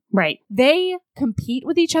other. Right. They compete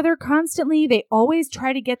with each other constantly. They always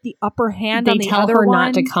try to get the upper hand on the other one. They tell her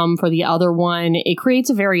not to come for the other one. It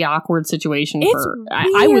creates a very awkward situation for her.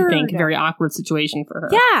 I would think a very awkward situation for her.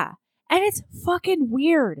 Yeah. And it's fucking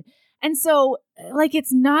weird. And so, like,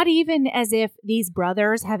 it's not even as if these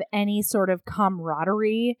brothers have any sort of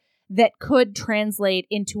camaraderie that could translate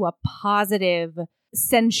into a positive,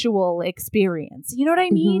 sensual experience. You know what I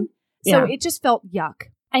mean? So it just felt yuck.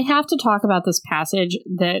 I have to talk about this passage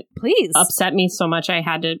that upset me so much I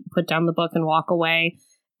had to put down the book and walk away.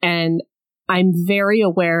 And I'm very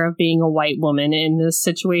aware of being a white woman in this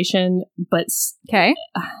situation, but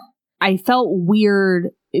I felt weird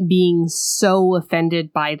being so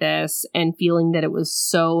offended by this and feeling that it was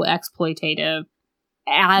so exploitative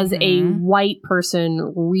as a white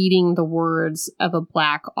person reading the words of a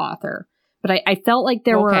black author. But I felt like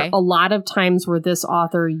there were a lot of times where this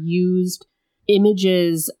author used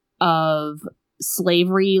images of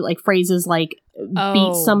slavery, like phrases like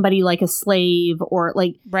beat somebody like a slave, or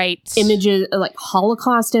like images like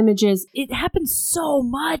Holocaust images. It happens so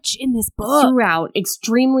much in this book. Throughout,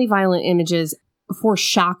 extremely violent images for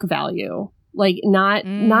shock value. Like not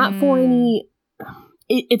for any,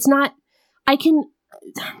 it's not,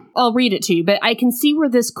 I'll read it to you, but I can see where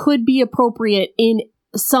this could be appropriate in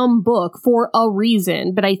some book for a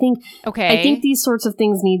reason. But I think these sorts of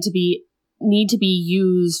things need to be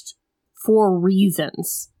used for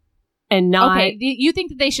reasons and not. Okay, you think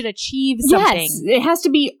that they should achieve something? Yes, it has to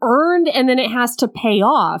be earned, and then it has to pay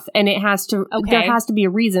off, and it has to. There has to be a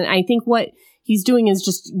reason. I think what he's doing is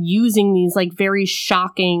just using these like very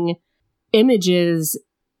shocking images.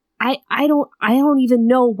 I don't even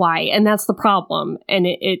know why, and that's the problem. And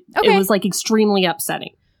it was like extremely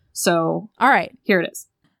upsetting. So all right, here it is.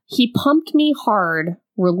 He pumped me hard,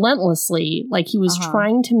 relentlessly, like he was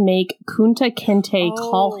trying to make Kunta Kinte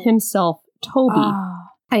call himself Toby.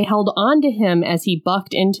 I held on to him as he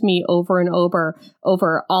bucked into me over and over.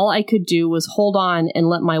 All I could do was hold on and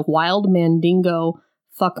let my wild mandingo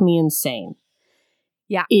fuck me insane.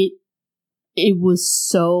 Yeah. It was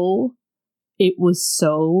so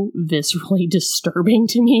viscerally disturbing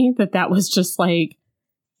to me that was just like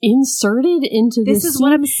inserted into this is scene.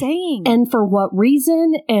 what I'm saying. And for what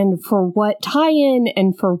reason, and for what tie-in,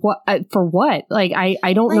 and for what like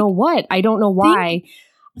I don't know what, I don't know why.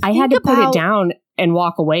 I had to put it down and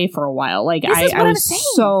walk away for a while. Like I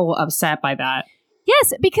was so upset by that.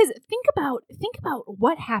 Yes, because think about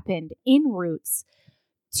what happened in Roots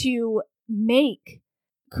to make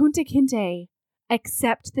Kunta Kinte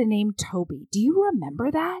accept the name Toby. Do you remember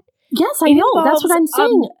that? Yes, I know. That's what I'm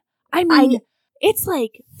saying. I mean, it's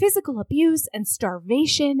like physical abuse and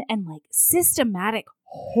starvation and like systematic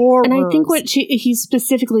horror. And I think what he's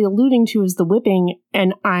specifically alluding to is the whipping.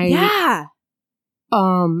 And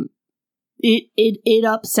it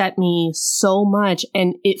upset me so much,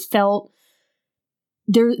 and it felt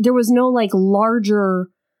there was no like larger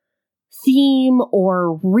theme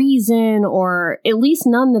or reason, or at least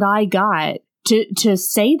none that I got to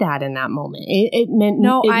say that in that moment. It meant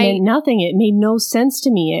meant nothing. It made no sense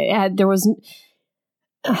to me. There was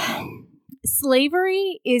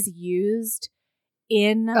slavery is used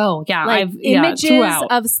in images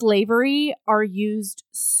throughout. Of slavery are used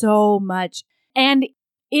so much, and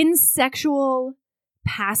in sexual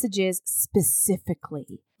passages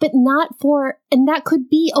specifically. But not for, and that could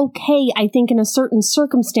be okay, I think, in a certain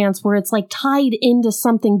circumstance where it's like tied into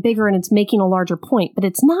something bigger and it's making a larger point. But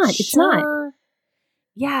it's not. It's not.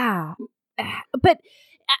 Yeah. But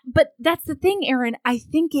that's the thing, Aaron. I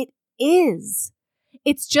think it is.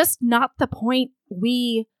 It's just not the point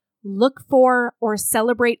we look for or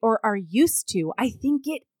celebrate or are used to. I think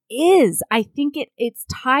it is. I think it's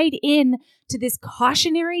tied in to this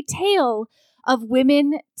cautionary tale of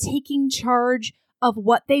women taking charge of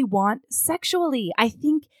what they want sexually. I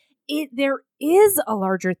think there is a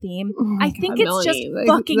larger theme. I think it's Melanie, just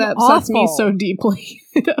fucking that awful. That upsets me so deeply.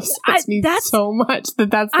 It upsets me so much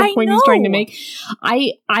that's the point he's trying to make.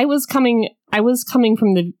 I was coming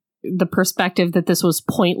from the perspective that this was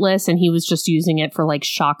pointless and he was just using it for like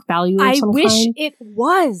shock value of some kind. I wish it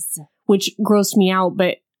was. Which grossed me out,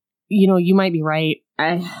 but you might be right.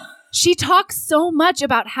 She talks so much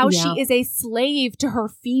about how she is a slave to her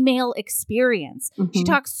female experience. Mm-hmm. She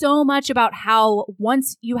talks so much about how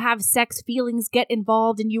once you have sex, feelings get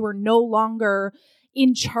involved and you are no longer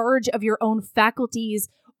in charge of your own faculties.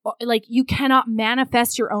 Like, you cannot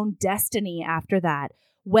manifest your own destiny after that.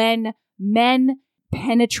 When men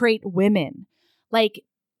penetrate women, like,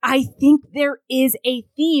 I think there is a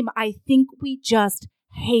theme. I think we just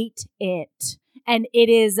hate it. And it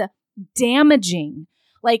is damaging.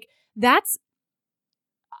 Like, that's,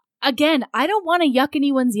 again, I don't want to yuck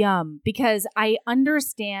anyone's yum because I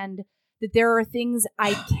understand that there are things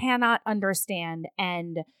I cannot understand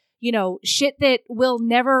and, shit that will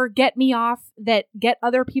never get me off, that get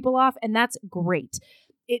other people off, and that's great.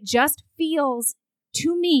 It just feels,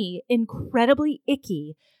 to me, incredibly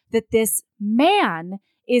icky that this man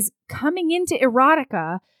is coming into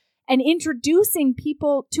erotica and introducing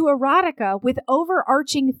people to erotica with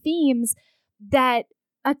overarching themes that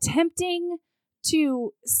attempting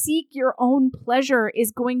to seek your own pleasure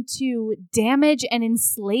is going to damage and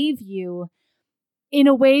enslave you in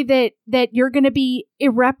a way that you're going to be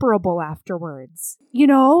irreparable afterwards.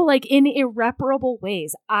 Like in irreparable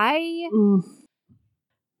ways. No,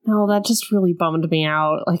 that just really bummed me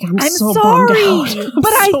out. Like, I'm so sorry, bummed out.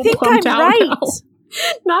 But I think I'm right. Now.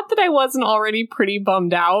 Not that I wasn't already pretty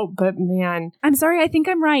bummed out, but man. I'm sorry, I think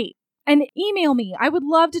I'm right. And email me. I would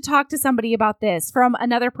love to talk to somebody about this from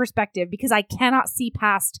another perspective because I cannot see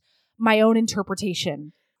past my own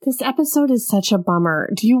interpretation. This episode is such a bummer.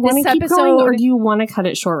 Do you want to keep going or do you want to cut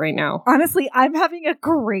it short right now? Honestly, I'm having a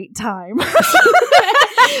great time.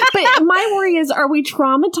 But my worry is, are we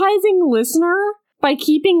traumatizing listener by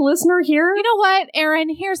keeping listener here? You know what, Aaron?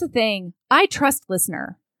 Here's the thing. I trust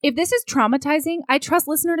listener. If this is traumatizing, I trust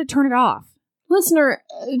listener to turn it off. Listener,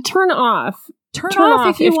 turn off. Turn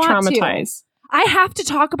off if you want traumatized. To. I have to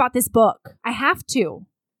talk about this book. I have to.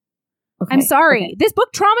 Okay, I'm sorry. Okay. This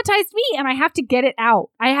book traumatized me and I have to get it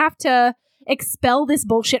out. I have to expel this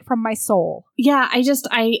bullshit from my soul. Yeah, I just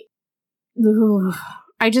really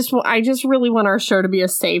want our show to be a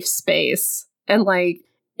safe space. And like,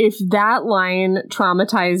 if that line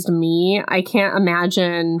traumatized me, I can't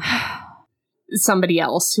imagine somebody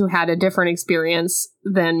else who had a different experience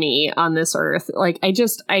than me on this earth. Like,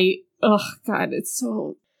 oh God, it's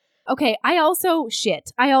so... Okay, I also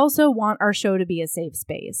want our show to be a safe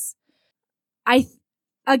space.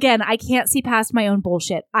 Again, I can't see past my own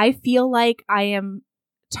bullshit. I feel like I am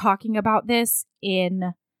talking about this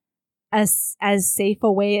in as safe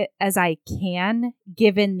a way as I can,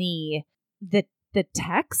 given the the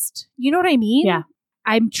text. You know what I mean? Yeah.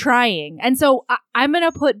 I'm trying. And so I'm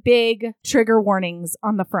going to put big trigger warnings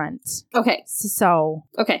on the front. Okay. So.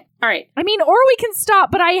 Okay. All right. I mean, or we can stop,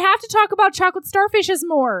 but I have to talk about chocolate starfishes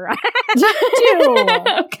more. I have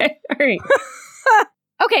to. Okay. All right.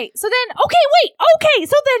 Okay. So then, okay.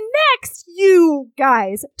 So then next, you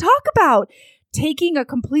guys talk about taking a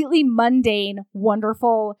completely mundane,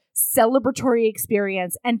 wonderful, celebratory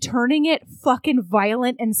experience and turning it fucking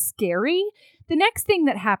violent and scary. The next thing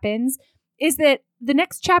that happens is that the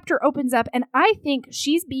next chapter opens up and I think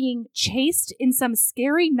she's being chased in some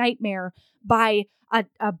scary nightmare by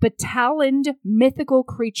a batalioned mythical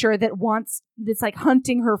creature that's like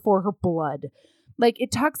hunting her for her blood. Like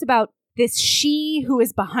it talks about this she who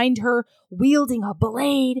is behind her wielding a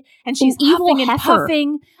blade and she's huffing and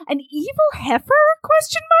puffing. An evil heifer?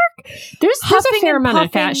 Question mark? There's a fair amount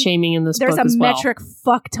of fat shaming in this book as well. There's a metric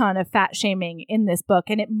fuck ton of fat shaming in this book,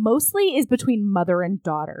 and it mostly is between mother and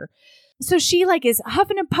daughter. So she like is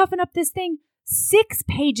huffing and puffing up this thing. 6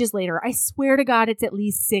 pages later, I swear to God, it's at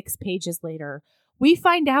least 6 pages later, we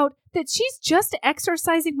find out that she's just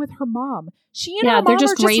exercising with her mom. She and her mom are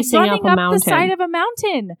just running up the side of a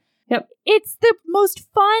mountain. Yep. It's the most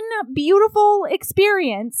fun, beautiful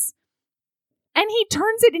experience. And he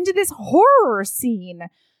turns it into this horror scene.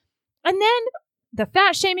 And then the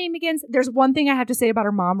fat shaming begins. There's one thing I have to say about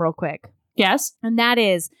her mom real quick. Yes. And that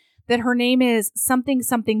is that her name is something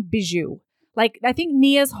Bijou. Like, I think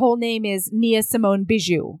Nia's whole name is Nia Simone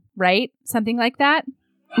Bijou, right? Something like that.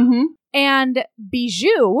 Mm-hmm. And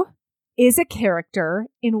Bijou is a character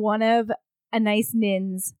in one of Anais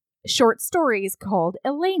Nin's short stories called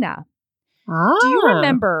Elena. Ah. Do you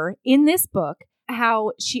remember in this book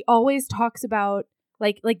how she always talks about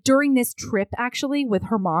like during this trip actually with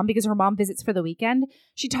her mom, because her mom visits for the weekend,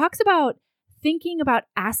 she talks about thinking about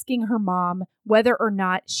asking her mom whether or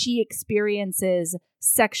not she experiences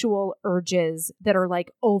sexual urges that are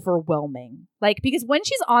like overwhelming. Like, because when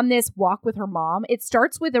she's on this walk with her mom, it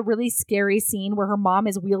starts with a really scary scene where her mom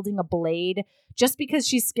is wielding a blade just because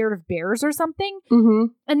she's scared of bears or something.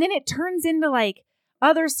 Mm-hmm. And then it turns into like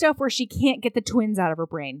other stuff where she can't get the twins out of her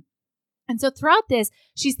brain. And so throughout this,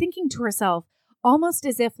 she's thinking to herself almost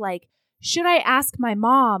as if like, should I ask my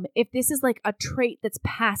mom if this is like a trait that's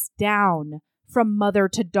passed down from mother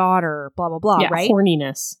to daughter, blah, blah, blah, yeah, right?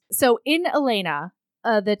 Horniness. So in Elena,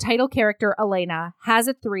 the title character, Elena, has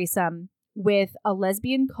a threesome with a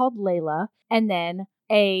lesbian called Layla and then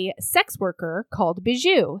a sex worker called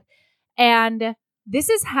Bijou. And this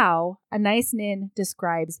is how Anais Nin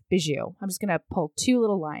describes Bijou. I'm just going to pull 2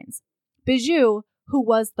 little lines. Bijou, who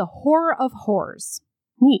was the horror of horrors.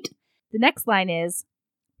 Neat. The next line is,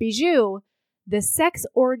 Bijou, the sex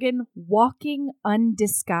organ walking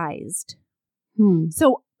undisguised.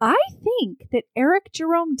 So I think that Eric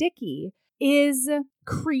Jerome Dickey is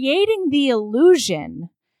creating the illusion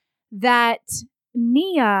that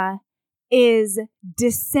Nia is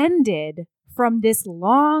descended from this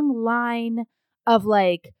long line of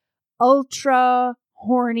like ultra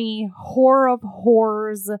horny whore of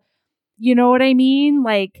whores. You know what I mean?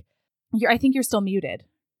 Like, I think you're still muted.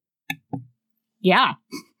 Yeah.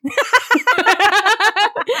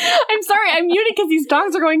 I'm sorry, I'm muted because these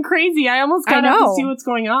dogs are going crazy. I almost got up to see what's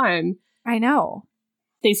going on. I know.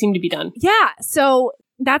 They seem to be done. Yeah, so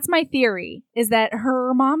that's my theory, is that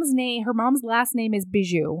her mom's last name is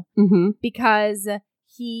Bijou, because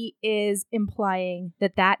he is implying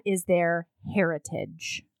that that is their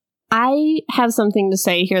heritage. I have something to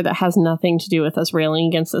say here that has nothing to do with us railing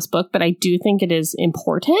against this book, but I do think it is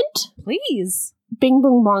important. Please. Bing,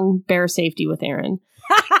 boom, bong, bear safety with Aaron.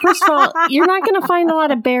 First of all, you're not going to find a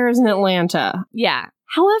lot of bears in Atlanta. Yeah.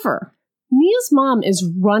 However, Nia's mom is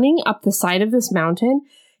running up the side of this mountain,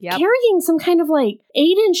 carrying some kind of like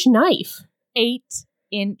 8-inch knife.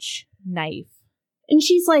 8-inch knife. And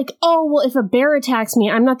she's like, oh, well, if a bear attacks me,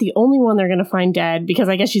 I'm not the only one they're going to find dead, because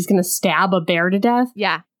I guess she's going to stab a bear to death.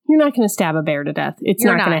 Yeah. You're not going to stab a bear to death. It's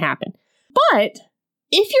not going to happen. But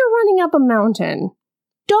if you're running up a mountain,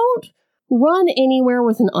 don't run anywhere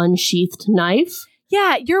with an unsheathed knife.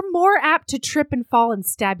 Yeah, you're more apt to trip and fall and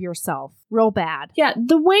stab yourself. Real bad. Yeah,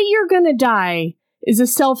 the way you're going to die is a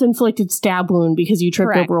self-inflicted stab wound because you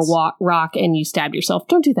tripped over a rock and you stabbed yourself.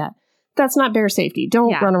 Don't do that. That's not bear safety.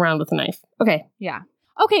 Don't run around with a knife. Okay. Yeah.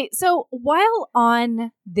 Okay, so while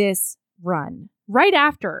on this run, right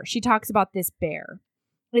after she talks about this bear,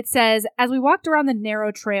 it says, as we walked around the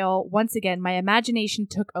narrow trail, once again, my imagination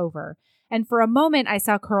took over. And for a moment, I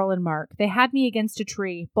saw Carl and Mark. They had me against a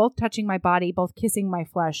tree, both touching my body, both kissing my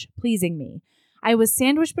flesh, pleasing me. I was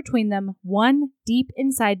sandwiched between them, one deep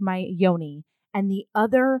inside my yoni, and the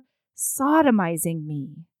other sodomizing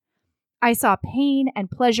me. I saw pain and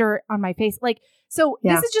pleasure on my face. Like, so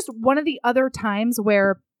this is just one of the other times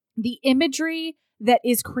where the imagery that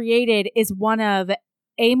is created is one of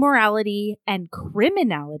amorality and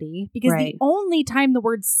criminality, because the only time the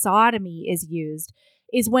word sodomy is used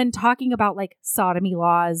is when talking about like sodomy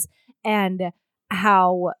laws and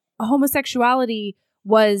how homosexuality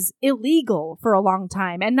was illegal for a long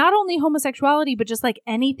time. And not only homosexuality, but just like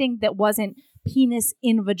anything that wasn't penis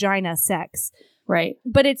in vagina sex. Right.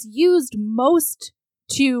 But it's used most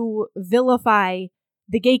to vilify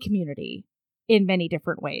the gay community in many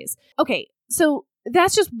different ways. Okay, so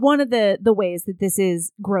that's just one of the ways that this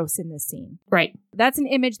is gross in this scene. Right. That's an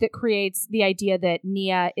image that creates the idea that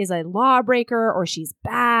Nia is a lawbreaker or she's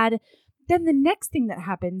bad. Then the next thing that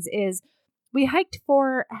happens is we hiked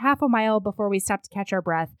for half a mile before we stopped to catch our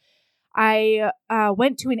breath. I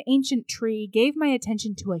went to an ancient tree, gave my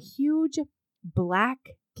attention to a huge black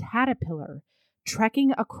caterpillar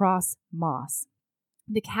trekking across moss.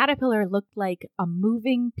 The caterpillar looked like a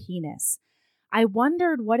moving penis. I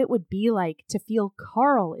wondered what it would be like to feel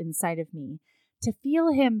Carl inside of me, to feel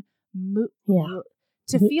him him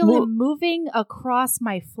moving across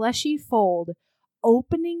my fleshy fold,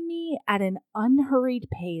 opening me at an unhurried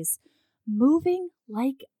pace, moving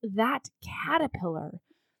like that caterpillar,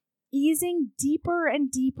 easing deeper and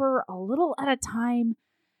deeper a little at a time.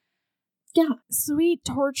 Yeah, sweet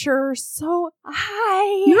torture. So you're on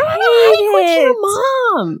a hike with your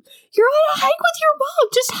mom. You're on a hike with your mom.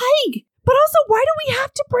 Just hike. But also, why do we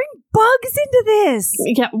have to bring bugs into this?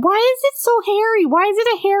 Yeah, why is it so hairy? Why is it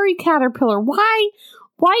a hairy caterpillar? Why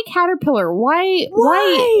caterpillar? Why?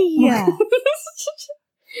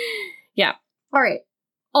 Yeah. All right.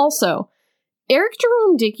 Also, Eric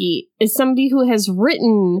Jerome Dickey is somebody who has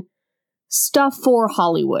written stuff for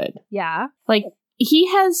Hollywood. Yeah. Like, he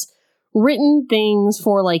has written things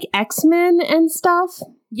for, like, X-Men and stuff.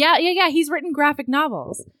 Yeah. He's written graphic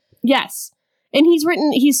novels. Yes. And he's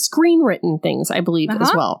screenwritten things, I believe,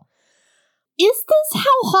 as well. Is this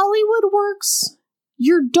how Hollywood works?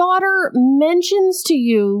 Your daughter mentions to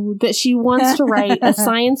you that she wants to write a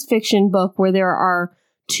science fiction book where there are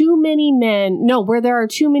too many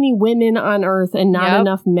women on Earth and not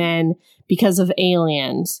enough men because of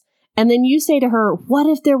aliens. And then you say to her, what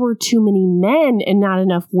if there were too many men and not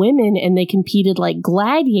enough women and they competed like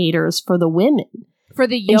gladiators for the women? For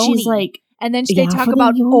the yoni. And she's like, and then they talk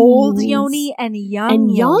about old yoni and young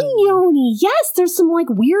yoni. Yes, there's some like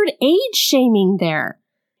weird age shaming there.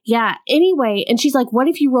 Yeah, anyway, and she's like, what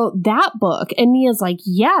if you wrote that book? And Nia's like,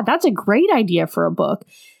 yeah, that's a great idea for a book.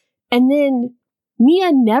 And then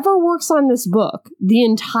Nia never works on this book the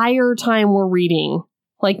entire time we're reading.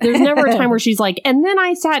 Like, there's never a time where she's like, and then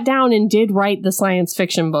I sat down and did write the science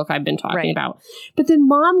fiction book I've been talking about. But then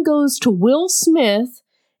mom goes to Will Smith,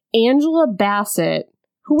 Angela Bassett,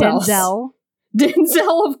 who else?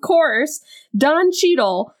 Denzel, of course, Don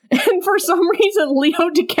Cheadle, and for some reason,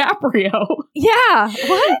 Leo DiCaprio. Yeah.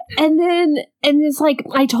 What? And it's like,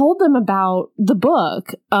 I told them about the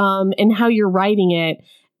book, and how you're writing it,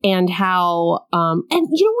 and how, and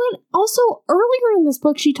you know what? Also, earlier in this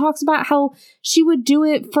book, she talks about how she would do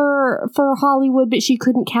it for Hollywood, but she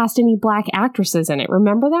couldn't cast any black actresses in it.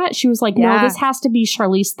 Remember that? She was like, no, this has to be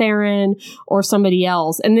Charlize Theron or somebody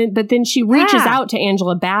else. But then she reaches out to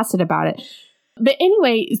Angela Bassett about it. But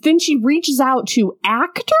anyway, then she reaches out to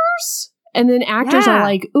actors, and then actors are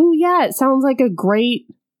like, ooh, yeah, it sounds like a great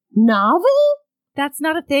novel. That's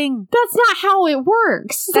not a thing. That's not how it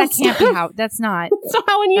works. That's not how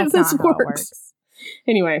any of this works.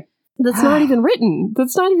 Anyway, that's not even written.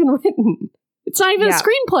 It's not even a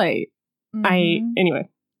screenplay. Anyway.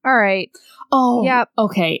 All right. Oh, yeah.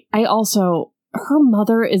 Okay. Her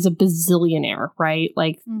mother is a bazillionaire, right?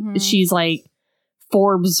 Like, she's like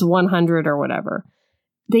Forbes 100 or whatever.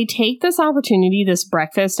 They take this opportunity, this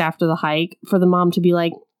breakfast after the hike, for the mom to be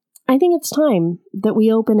like, I think it's time that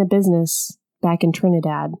we open a business back in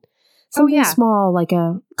Trinidad. Something small, like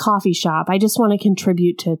a coffee shop. I just want to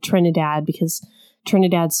contribute to Trinidad because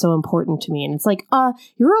Trinidad's so important to me. And it's like,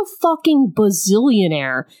 you're a fucking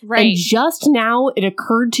bazillionaire. Right. And just now it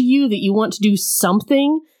occurred to you that you want to do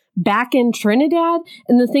something back in Trinidad,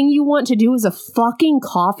 and the thing you want to do is a fucking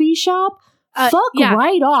coffee shop?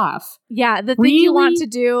 Right off. Yeah, the thing you want to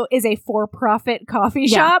do is a for-profit coffee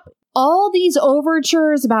shop? All these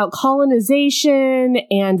overtures about colonization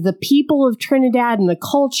and the people of Trinidad and the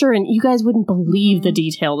culture, and you guys wouldn't believe the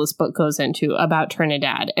detail this book goes into about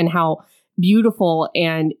Trinidad and how beautiful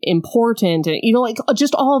and important, and like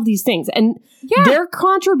just all of these things. And their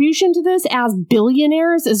contribution to this as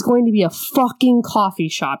billionaires is going to be a fucking coffee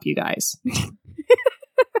shop, you guys.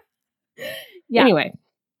 Anyway.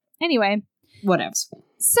 Whatevs.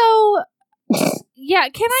 So Yeah,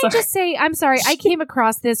 can I just say, I'm sorry, I came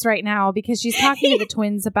across this right now because she's talking to the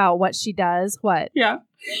twins about what she does. What? Yeah.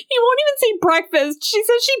 He won't even say breakfast. She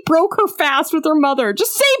says she broke her fast with her mother.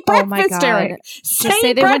 Just say breakfast, Oh my God. Erin. Just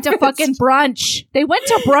say they went to fucking brunch. They went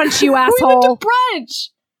to brunch, you We asshole. went to brunch.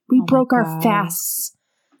 We Oh my broke our God. fasts.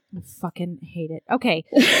 I fucking hate it. Okay.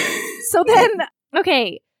 So then,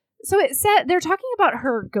 so it said they're talking about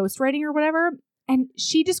her ghostwriting or whatever, and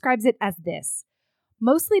she describes it as this.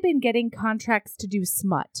 Mostly been getting contracts to do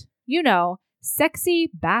smut. You know,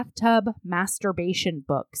 sexy bathtub masturbation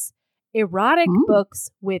books. Erotic books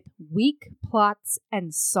with weak plots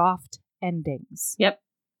and soft endings. Yep.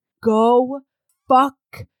 Go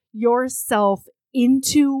fuck yourself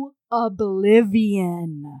into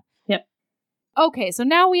oblivion. Yep. Okay, so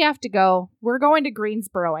now we have to go. We're going to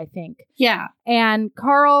Greensboro, I think. Yeah. And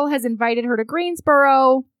Carl has invited her to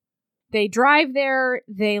Greensboro. They drive there.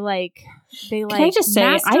 They Can I just say,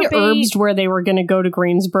 I herbsed where they were going to go to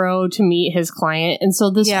Greensboro to meet his client. And so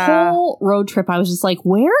this whole road trip, I was just like,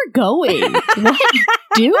 where going? What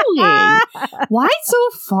doing? Why so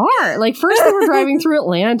far? Like, first they were driving through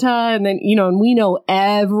Atlanta, and then, and we know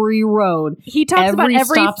every road. He talks about every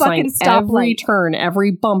stop fucking sign, every stoplight. turn,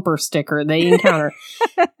 every bumper sticker they encounter.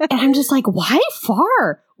 And I'm just like, why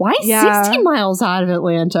far? Why 60 miles out of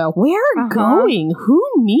Atlanta? Where going? Who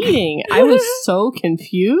meeting? I was so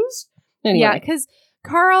confused. Anyway. Yeah, because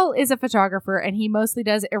Carl is a photographer and he mostly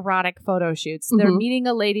does erotic photo shoots. So they're meeting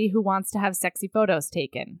a lady who wants to have sexy photos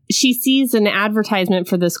taken. She sees an advertisement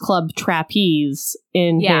for this club Trapeze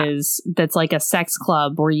in that's like a sex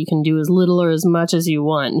club where you can do as little or as much as you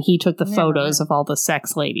want. And he took the photos of all the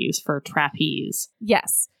sex ladies for Trapeze.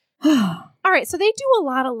 Yes. All right, so they do a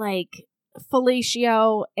lot of like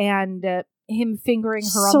fellatio and him fingering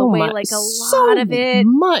her on the way, like a lot of it.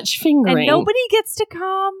 Much fingering. And nobody gets to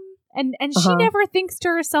come. And she never thinks to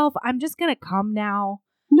herself, I'm just going to come now.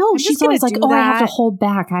 No, she's always like, I have to hold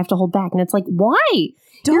back. And it's like, why?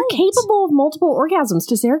 You're capable of multiple orgasms.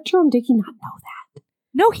 Does Eric Jerome Dickey not know that?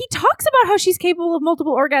 No, he talks about how she's capable of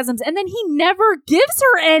multiple orgasms, and then he never gives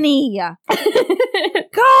her any.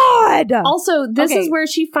 God! Also, this is where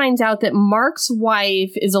she finds out that Mark's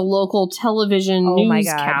wife is a local television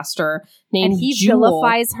newscaster named and he Jewel.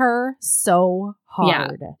 vilifies her so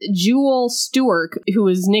hard. Yeah. Jewel Stewart, who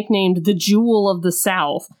is nicknamed the Jewel of the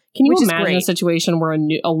South. Can you imagine a situation where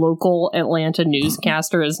a local Atlanta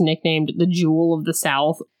newscaster is nicknamed the Jewel of the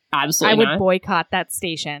South? Absolutely I would boycott that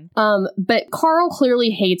station. But Carl clearly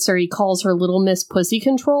hates her. He calls her Little Miss Pussy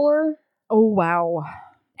Controller. Oh, wow.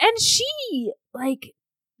 And she, like,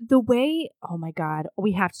 the way, oh my God,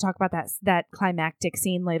 we have to talk about that climactic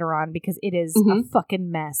scene later on because it is a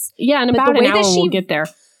fucking mess. Yeah, in about an hour we'll get there.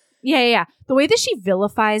 Yeah. The way that she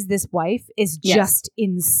vilifies this wife is just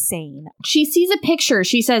insane. She sees a picture.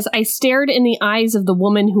 She says, I stared in the eyes of the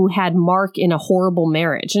woman who had Mark in a horrible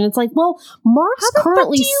marriage. And it's like, well, Mark's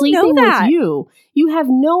currently sleeping with you. You have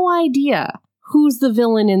no idea who's the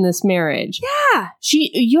villain in this marriage. Yeah.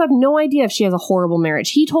 You have no idea if she has a horrible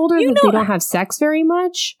marriage. He told her that they don't have sex very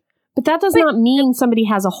much. But that does not mean somebody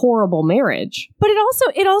has a horrible marriage. But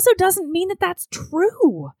it also doesn't mean that that's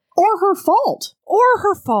true. Or her fault.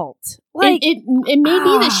 Like it may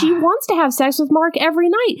be that she wants to have sex with Mark every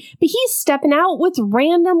night, but he's stepping out with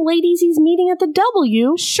random ladies he's meeting at the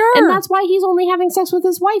W. Sure. And that's why he's only having sex with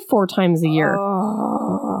his wife 4 times a year.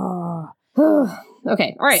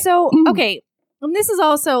 Okay. All right. So, okay. And this is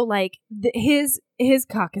also like his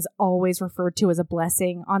cock is always referred to as a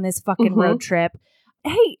blessing on this fucking road trip.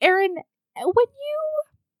 Hey, Erin, when you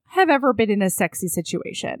have ever been in a sexy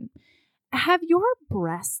situation, have your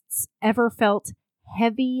breasts ever felt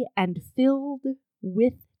heavy and filled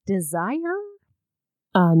with desire?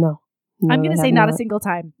 No. I'm going to say not a single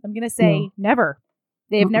time. I'm going to say never.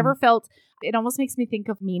 They have never felt. It almost makes me think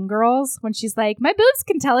of Mean Girls when she's like, my boobs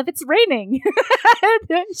can tell if it's raining.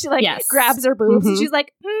 She grabs her boobs and she's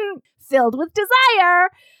like, filled with desire.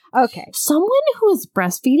 Okay. Someone who is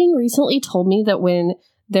breastfeeding recently told me that when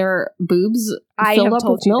their boobs filled up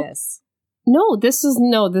with milk. No, this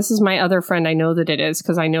is my other friend. I know that it is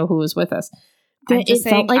because I know who was with us. I'm just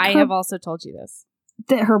saying, I have also told you this.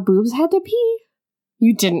 That her boobs had to pee?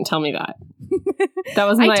 You didn't tell me that. That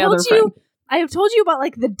was my other friend. I have told you about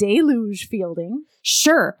like the deluge feeling.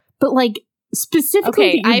 Sure, but like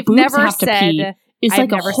specifically, I've never have to pee. It's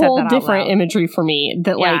like a whole different imagery for me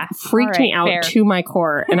that like freaked me out to my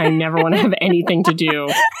core, and I never want to have anything to do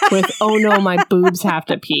with, oh no, my boobs have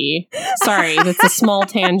to pee. Sorry, that's a small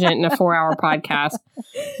tangent in a 4-hour podcast.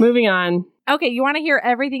 Moving on. Okay, you want to hear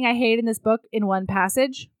everything I hate in this book in one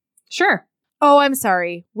passage? Sure. Oh, I'm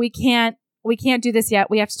sorry. We can't do this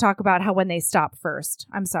yet. We have to talk about how when they stop first.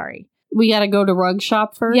 I'm sorry. We got to go to Rug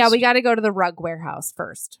Shop first? Yeah, we got to go to the Rug Warehouse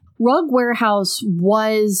first. Rug Warehouse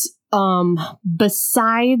was,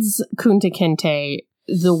 besides Kunta Kinte,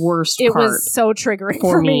 the worst it part. It was so triggering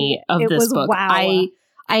for me of this book. Wow.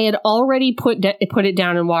 I had already put it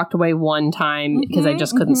down and walked away one time because I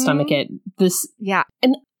just couldn't stomach it.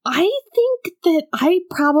 And I think that I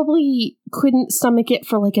probably couldn't stomach it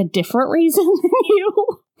for like a different reason than you.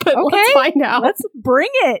 But let's find out. Let's bring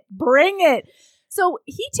it. Bring it. So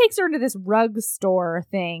he takes her into this rug store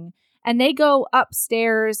thing, and they go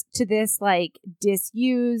upstairs to this like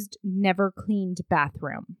disused, never cleaned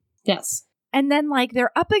bathroom. Yes. And then like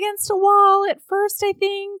they're up against a wall at first, I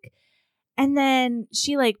think. And then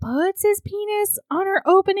she like puts his penis on her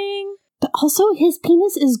opening. But also his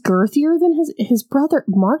penis is girthier than his brother.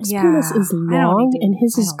 Mark's penis is long and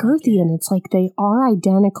his is girthy. And it's like they are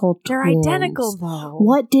identical twins. They're identical though.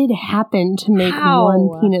 What did happen to make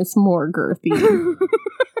one penis more girthy?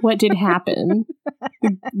 What did happen?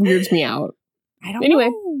 It weirds me out. I don't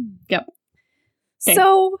know. Yep.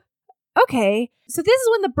 Okay. So this is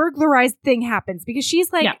when the burglarized thing happens because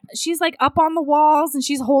she's like up on the walls and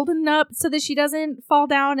she's holding up so that she doesn't fall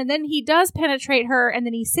down. And then he does penetrate her and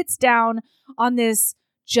then he sits down on this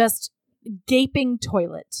just gaping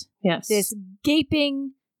toilet. Yes. This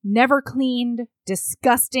gaping, never cleaned,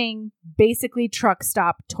 disgusting, basically truck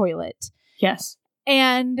stop toilet. Yes.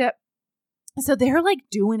 And so they're like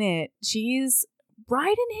doing it. She's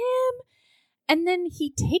riding him. And then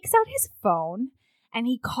he takes out his phone and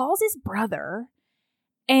he calls his brother.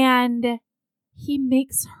 And he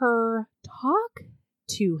makes her talk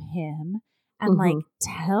to him and like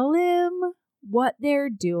tell him what they're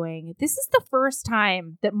doing. This is the first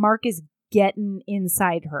time that Mark is getting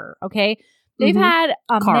inside her. Okay. They've had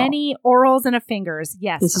many orals and a fingers.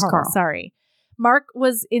 Yes. This is Carl. Sorry. Mark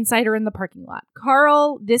was inside her in the parking lot.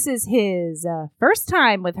 Carl, this is his first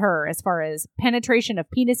time with her as far as penetration of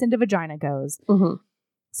penis into vagina goes.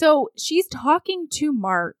 So she's talking to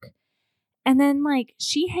Mark. And then, like,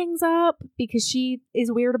 she hangs up because she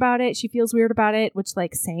is weird about it. She feels weird about it, which,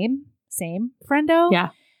 like, same, friendo.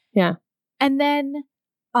 Yeah. And then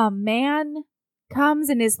a man comes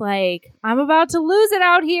and is like, I'm about to lose it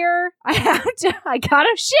out here. I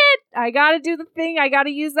gotta shit. I gotta do the thing. I gotta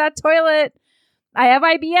use that toilet. I have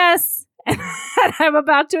IBS. And I'm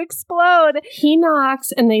about to explode. He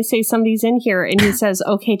knocks and they say somebody's in here. And he says,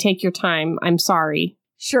 okay, take your time. I'm sorry.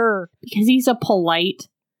 Sure. Because he's a polite...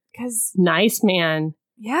 nice man.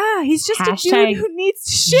 Yeah, he's just a dude who needs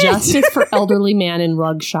to shit. Justice for elderly man in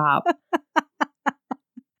Rug Shop.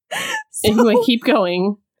 Anyway, keep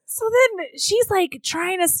going. So then she's like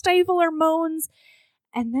trying to stifle her moans.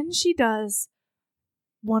 And then she does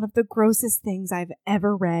one of the grossest things I've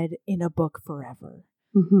ever read in a book forever.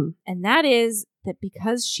 And that is that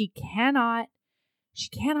because she cannot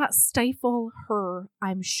stifle her,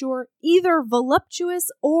 I'm sure, either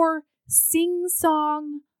voluptuous or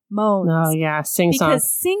sing-song moans. Oh, yeah, sing-song.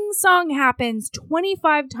 Because sing-song happens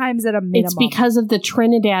 25 times at a minimum. It's because of the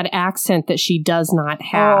Trinidad accent that she does not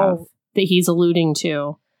have that he's alluding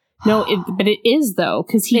to. No, but it is, though,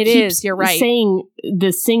 because he keeps saying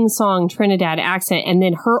the sing-song Trinidad accent, and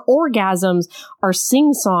then her orgasms are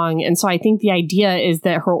sing-song, and so I think the idea is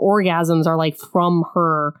that her orgasms are, like, from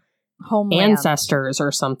her homeland. Ancestors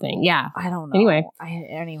or something. Yeah. I don't know. Anyway.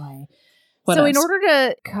 What else? In order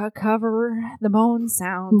to cover the moan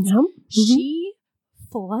sounds, she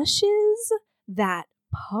flushes that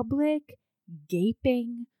public,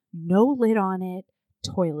 gaping, no lid on it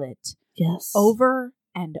toilet. Yes. Over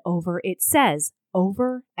and over. It says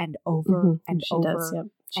over and over and she over. Does, yep.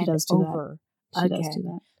 She does do over that. She again. does do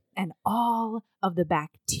that. And all of the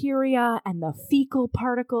bacteria and the fecal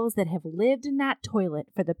particles that have lived in that toilet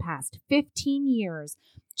for the past 15 years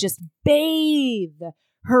just bathe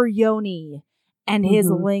her yoni and his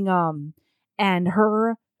lingam, and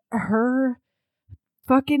her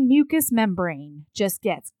fucking mucous membrane just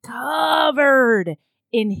gets covered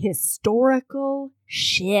in historical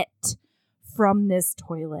shit from this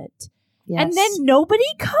toilet. Yes. And then nobody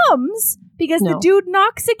comes because the dude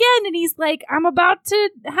knocks again and he's like, I'm about to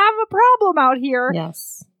have a problem out here.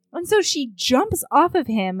 Yes. And so she jumps off of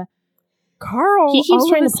him. Carl, he keeps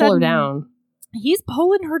trying to pull her down. He's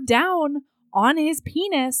pulling her down on his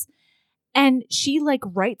penis, and she like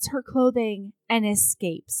rights her clothing and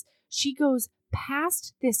escapes. She goes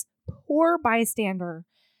past this poor bystander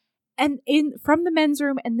and from the men's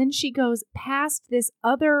room, and then she goes past this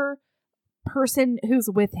other person who's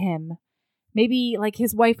with him. Maybe like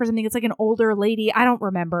his wife or something. It's like an older lady. I don't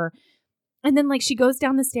remember. And then like she goes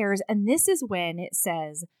down the stairs, and this is when it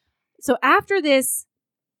says, so after this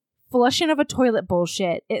flushing of a toilet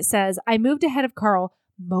bullshit, it says, I moved ahead of Carl,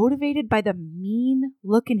 motivated by the mean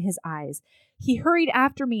look in his eyes. He hurried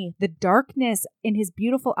after me, the darkness in his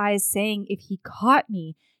beautiful eyes saying if he caught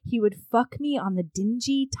me, he would fuck me on the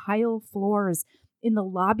dingy tile floors in the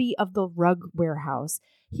lobby of the rug warehouse.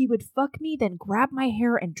 He would fuck me, then grab my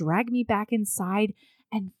hair and drag me back inside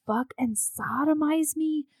and fuck and sodomize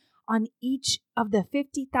me on each of the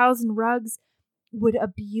 50,000 rugs, would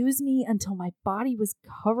abuse me until my body was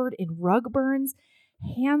covered in rug burns,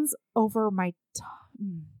 hands over my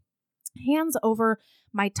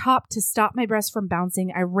top to stop my breasts from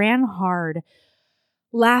bouncing. I ran hard,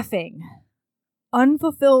 laughing.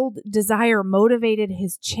 Unfulfilled desire motivated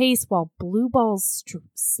his chase while blue balls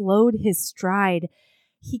slowed his stride.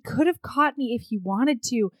 He could have caught me if he wanted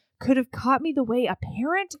to, could have caught me the way a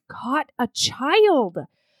parent caught a child.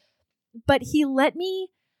 But he let me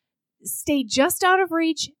stay just out of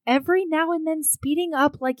reach, every now and then speeding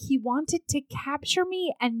up like he wanted to capture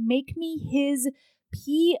me and make me his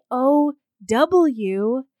POW.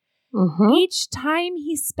 Each time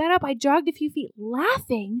he sped up, I jogged a few feet,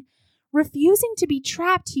 laughing, refusing to be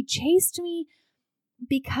trapped. He chased me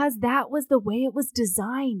because that was the way it was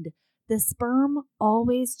designed. The sperm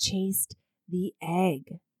always chased the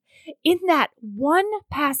egg. In that one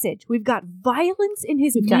passage, we've got violence in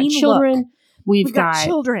his mean children. look. We've got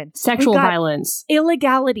children. Sexual We've got violence.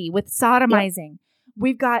 Illegality with sodomizing. Yep.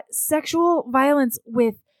 We've got sexual violence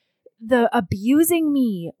with the abusing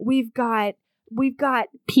me. We've got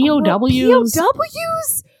POWs.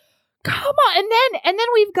 Come on. And then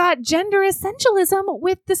we've got gender essentialism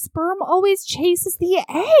with the sperm always chases the egg.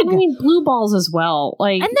 I mean, blue balls as well.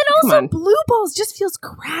 Like, and then also blue balls just feels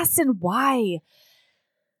crass and why.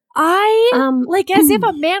 As if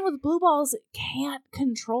a man with blue balls can't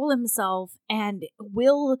control himself and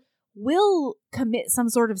will commit some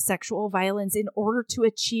sort of sexual violence in order to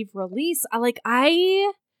achieve release.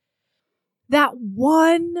 That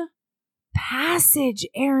one passage,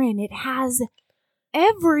 Aaron, it has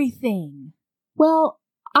everything. Well,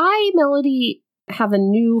 Melody, have a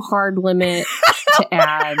new hard limit to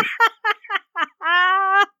add.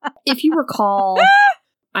 If you recall,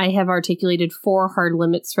 I have articulated 4 hard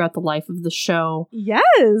limits throughout the life of the show.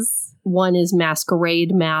 Yes. One is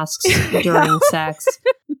masquerade masks during sex.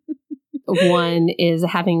 One is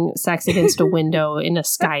having sex against a window in a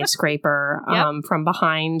skyscraper from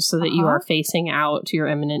behind so that you are facing out to your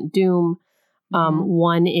imminent doom.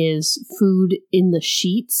 One is food in the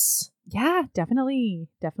sheets. Yeah, definitely.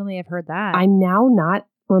 Definitely, I've heard that. I'm now not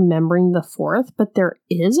remembering the 4th, but there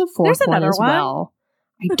is a 4th one as well.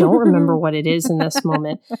 I don't remember what it is in this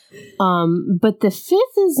moment. But the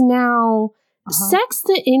 5th is now sex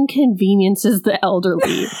that inconveniences the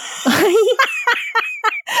elderly.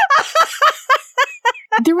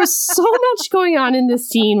 There was so much going on in this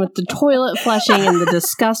scene with the toilet flushing and the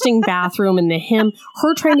disgusting bathroom and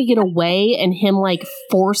her trying to get away and him like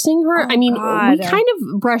forcing her. We kind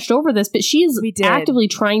of brushed over this, but she is actively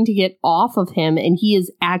trying to get off of him and he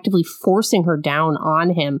is actively forcing her down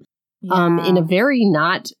on him. In a very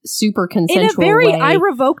not super consensual way. I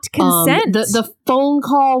revoked consent. The phone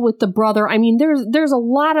call with the brother. I mean, there's a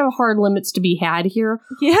lot of hard limits to be had here.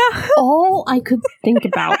 Yeah. All I could think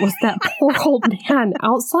about was that poor old man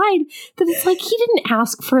outside. That it's like he didn't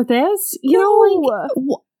ask for this. You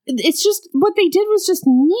know, it's just what they did was just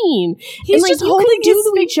mean. He's just holding his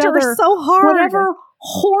sphincter so hard. Whatever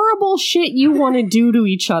horrible shit you want to do to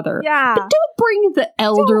each other. Yeah. But don't bring the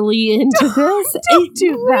elderly into this. Don't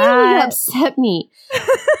do that. Really upset me.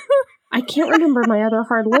 I can't remember my other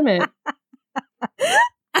hard limit.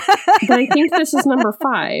 But I think this is number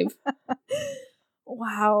 5.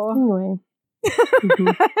 Wow. Anyway.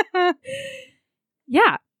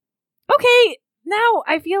 Yeah. Okay. Now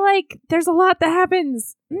I feel like there's a lot that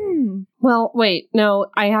happens. Well, wait. No,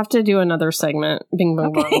 I have to do another segment. Bing,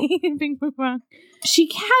 bong, bong. Bing, bong, bong. She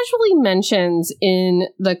casually mentions in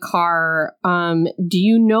the car, do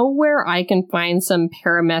you know where I can find some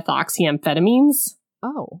paramethoxyamphetamines?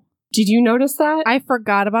 Oh. Did you notice that? I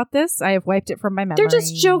forgot about this. I have wiped it from my memory. They're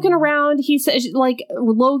just joking around. He says, like,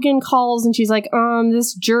 Logan calls and she's like,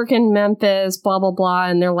 this jerk in Memphis, blah, blah, blah.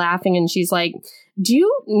 And they're laughing. And she's like, do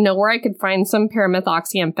you know where I could find some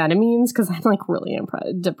paramethoxyamphetamines? Because I'm like really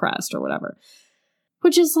depressed or whatever.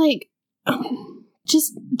 Which is like,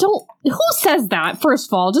 just don't. Who says that? First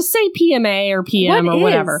of all, just say PMA or PM or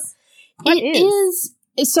whatever. It is.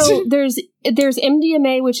 So there's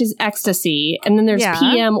MDMA, which is ecstasy, and then there's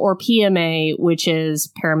PM or PMA, which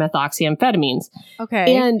is paramethoxyamphetamines.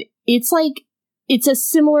 Okay. And it's like, it's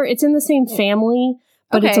in the same family,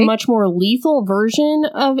 but it's a much more lethal version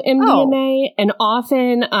of MDMA. And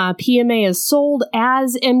often PMA is sold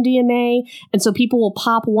as MDMA. And so people will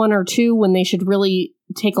pop 1 or 2 when they should really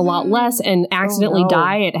take a lot less and accidentally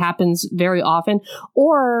die. It happens very often.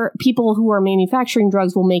 Or people who are manufacturing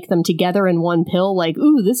drugs will make them together in one pill, like,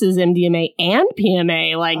 ooh, this is MDMA and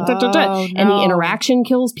PMA, like, and the interaction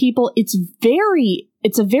kills people. It's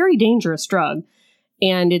a very dangerous drug.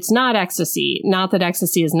 And it's not ecstasy. Not that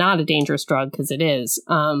ecstasy is not a dangerous drug, because it is.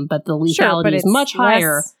 But the lethality is much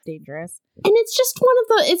higher. Dangerous. And it's just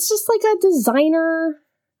it's just like a designer.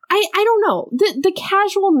 I don't know. The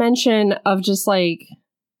casual mention of just like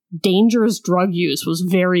dangerous drug use was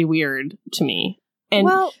very weird to me. And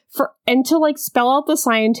to like spell out the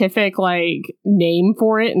scientific like name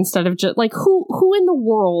for it instead of just like who in the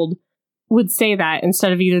world would say that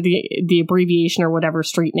instead of either the abbreviation or whatever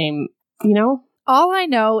street name, you know? All I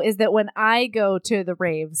know is that when I go to the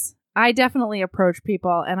raves, I definitely approach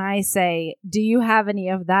people and I say, do you have any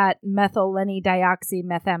of that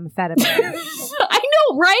methyllenedioxymethamphetamine? I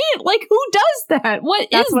know, right? Like, who does that?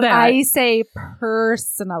 That's what I say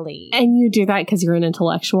personally. And you do that because you're an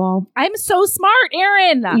intellectual? I'm so smart,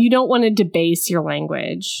 Erin! You don't want to debase your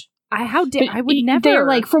language. I would never. They're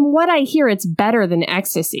like, from what I hear, it's better than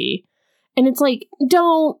ecstasy. And it's like,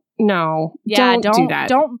 don't do that.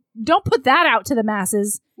 Don't put that out to the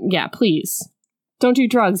masses. Yeah, please. Don't do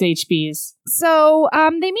drugs, HBs. So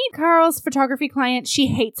they meet Carl's photography client. She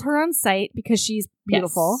hates her on site because she's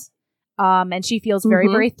beautiful. Yes. And she feels very,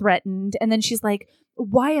 very threatened. And then she's like,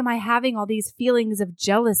 why am I having all these feelings of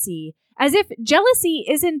jealousy? As if jealousy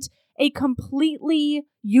isn't a completely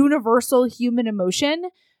universal human emotion.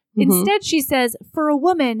 Instead, she says, for a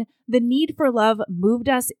woman, the need for love moved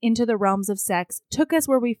us into the realms of sex, took us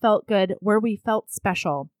where we felt good, where we felt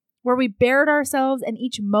special, where we bared ourselves, and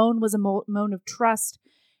each moan was a moan of trust.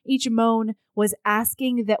 Each moan was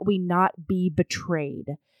asking that we not be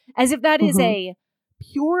betrayed. As if that is a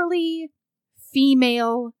purely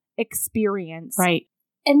female experience. Right.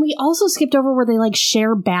 And we also skipped over where they like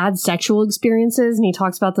share bad sexual experiences. And he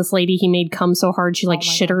talks about this lady he made come so hard she like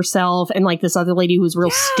shit herself. And like this other lady who was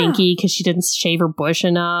real stinky because she didn't shave her bush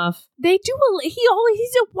enough. They do.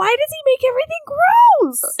 Why does he make everything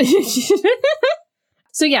gross?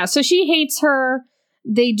 So she hates her.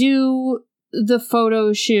 They do the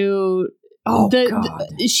photo shoot.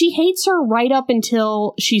 God. She hates her right up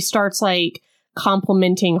until she starts like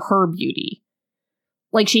complimenting her beauty.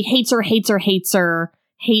 Like she hates her,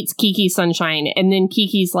 hates Kiki Sunshine. And then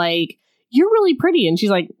Kiki's like, you're really pretty. And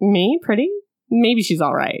she's like, me? Pretty? Maybe she's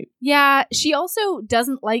all right. Yeah, she also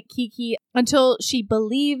doesn't like Kiki until she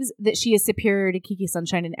believes that she is superior to Kiki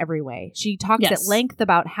Sunshine in every way. She talks at length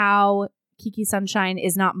about how Kiki Sunshine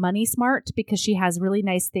is not money smart because she has really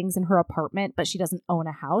nice things in her apartment, but she doesn't own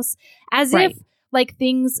a house. As if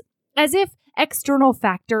external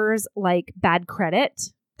factors like bad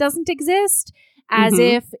credit doesn't exist. As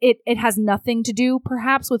if it has nothing to do,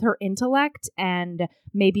 perhaps, with her intellect and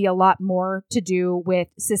maybe a lot more to do with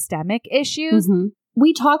systemic issues.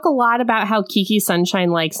 We talk a lot about how Kiki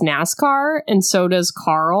Sunshine likes NASCAR, and so does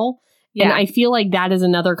Carl. Yeah. And I feel like that is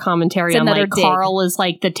another commentary on like dig. Carl is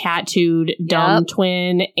like the tattooed dumb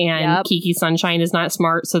twin, and Kiki Sunshine is not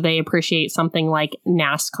smart, so they appreciate something like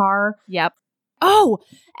NASCAR. Yep. Oh,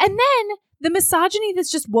 and then the misogyny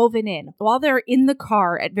that's just woven in while they're in the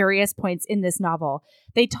car at various points in this novel.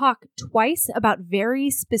 They talk twice about very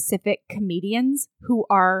specific comedians who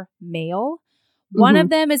are male. One of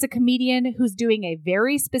them is a comedian who's doing a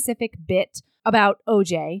very specific bit about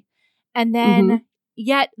OJ. And then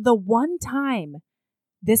yet the one time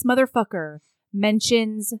this motherfucker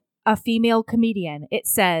mentions a female comedian, it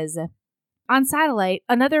says, on Satellite,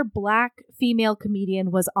 another black female comedian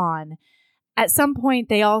was on. At some point,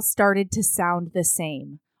 they all started to sound the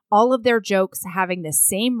same. All of their jokes having the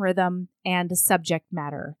same rhythm and subject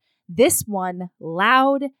matter. This one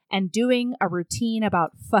loud and doing a routine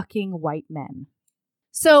about fucking white men.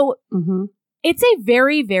 So it's a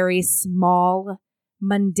very, very small,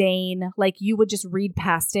 mundane, like you would just read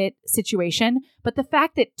past it situation. But the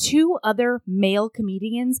fact that two other male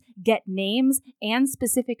comedians get names and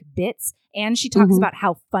specific bits, and she talks about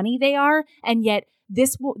how funny they are, and yet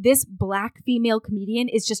this black female comedian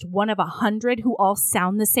is just one of 100 who all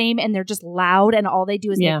sound the same, and they're just loud, and all they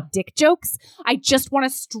do is make dick jokes. I just want to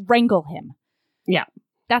strangle him. Yeah.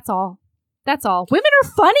 That's all. Women are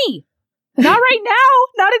funny. Not right now.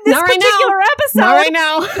 Not in this particular episode. Not right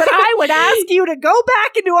now. But I would ask you to go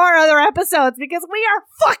back into our other episodes because we are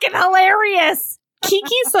fucking hilarious.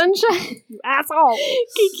 Kiki Sunshine. You asshole.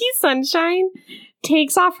 Kiki Sunshine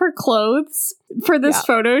takes off her clothes for this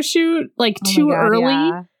photo shoot like too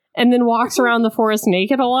early and then walks around the forest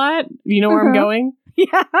naked a lot. You know where I'm going?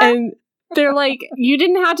 Yeah. And They're like, you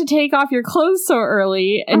didn't have to take off your clothes so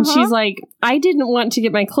early. And she's like, I didn't want to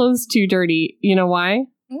get my clothes too dirty. You know why?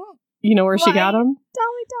 You know where she got them? Tell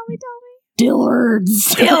me.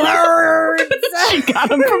 Dillard's. Dillard's. She got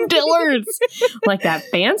them from Dillard's. Like that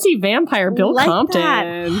fancy vampire Bill Compton.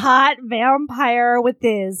 That hot vampire with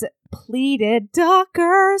his pleated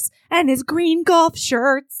dockers and his green golf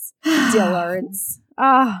shirts. Dillard's.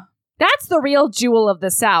 That's the real jewel of the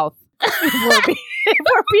South. If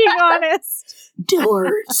we're being honest.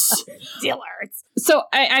 Dillard's. So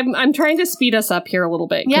I'm trying to speed us up here a little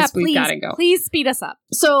bit because we've got to go. Please speed us up.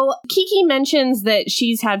 So Kiki mentions that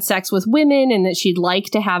she's had sex with women and that she'd like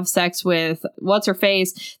to have sex with what's her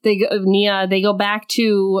face. Nia. They go back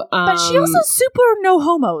to, but she also super no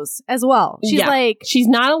homos as well. She's she's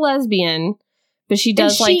not a lesbian. But she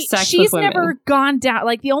does like sex with women. She's never gone down.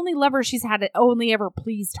 Like, the only lover she's had only ever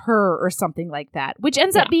pleased her or something like that. Which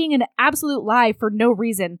ends up being an absolute lie for no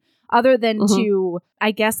reason other than to,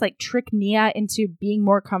 I guess, like, trick Nia into being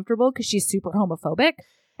more comfortable because she's super homophobic.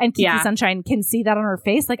 And Kiki Sunshine can see that on her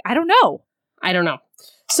face. Like, I don't know.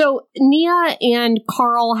 So Nia and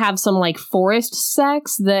Carl have some like forest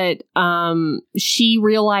sex that she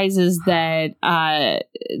realizes that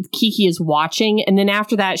Kiki is watching. And then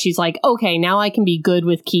after that, she's like, okay, now I can be good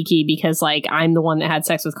with Kiki because like I'm the one that had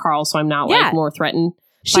sex with Carl. So I'm not like more threatened.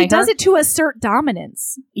 She does it to assert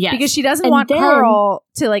dominance. Yes. Because she doesn't want Carl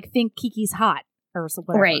to like think Kiki's hot or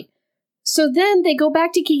whatever. Right. So then they go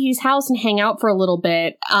back to Kiki's house and hang out for a little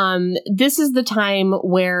bit. This is the time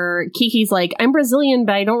where Kiki's like, I'm Brazilian,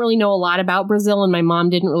 but I don't really know a lot about Brazil. And my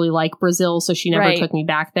mom didn't really like Brazil, so she never took me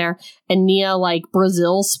back there. And Nia, like,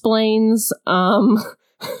 Brazil-splains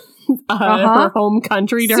her home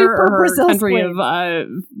country to her, or her country of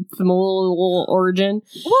familial origin.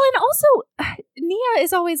 Well, and also, Nia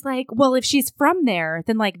is always like, well, if she's from there,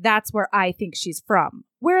 then, like, that's where I think she's from.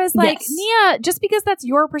 Whereas, like, Nia, just because that's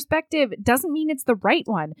your perspective doesn't mean it's the right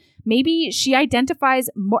one. Maybe she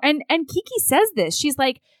identifies more, and Kiki says this. She's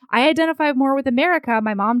like, I identify more with America.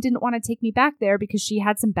 My mom didn't want to take me back there because she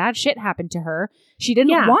had some bad shit happen to her. She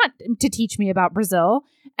didn't want to teach me about Brazil.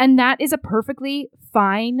 And that is a perfectly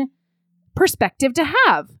fine perspective to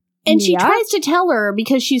have. And Nia. She tries to tell her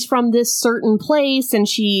because she's from this certain place and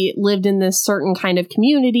she lived in this certain kind of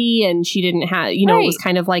community and she didn't have, it was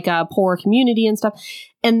kind of like a poor community and stuff.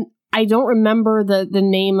 And I don't remember the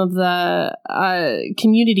name of the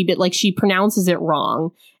community, but like she pronounces it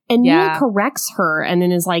wrong. And Nia corrects her and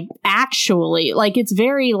then is like, actually, like it's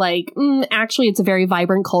very like, actually, it's a very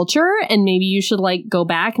vibrant culture and maybe you should like go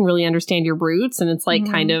back and really understand your roots. And it's like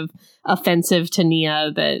kind of offensive to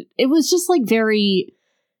Nia that it was just like very...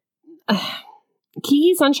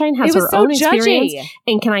 Kiki Sunshine has her own experience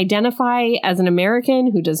and can identify as an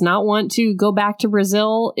American who does not want to go back to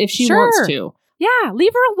Brazil if she wants to. Yeah,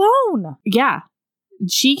 leave her alone. Yeah.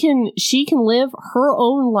 She can live her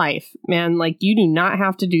own life, man. Like, you do not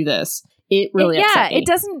have to do this. It really upset me.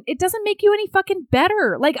 It doesn't make you any fucking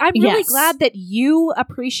better. Like, I'm really glad that you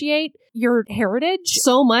appreciate your heritage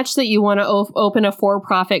so much that you want to open a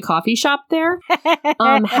for-profit coffee shop there.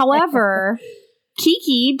 However,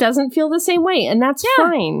 Kiki doesn't feel the same way, and that's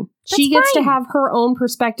fine. She gets to have her own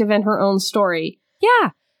perspective and her own story. Yeah.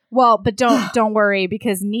 Well, but don't worry,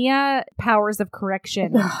 because Nia powers of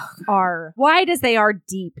correction are wide as they are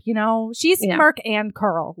deep, She's Mark and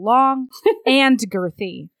Carl, long and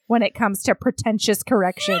girthy when it comes to pretentious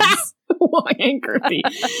corrections. Long and girthy.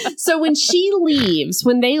 So when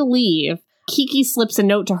they leave, Kiki slips a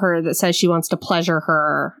note to her that says she wants to pleasure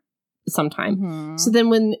her sometime. Mm-hmm. So then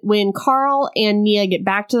when Carl and Nia get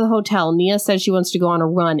back to the hotel, Nia says she wants to go on a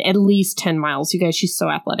run, at least 10 miles. You guys, she's so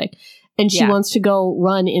athletic. And she wants to go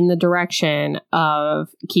run in the direction of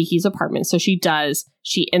Kiki's apartment. So she does.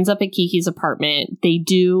 She ends up at Kiki's apartment. They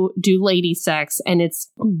do lady sex, and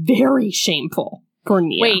it's very shameful for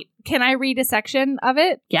Nia. Wait, can I read a section of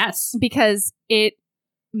it? Yes. Because it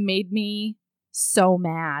made me so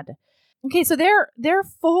mad. Okay, so they're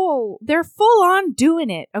full on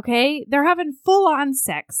doing it, okay? They're having full on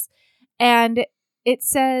sex. And it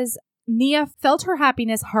says, Nia felt her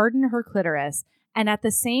happiness harden her clitoris, and at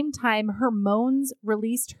the same time, her moans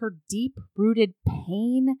released her deep-rooted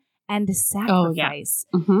pain and sacrifice.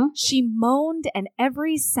 Oh, yeah. Mm-hmm. She moaned, and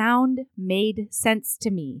every sound made sense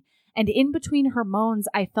to me. And in between her moans,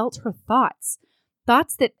 I felt her thoughts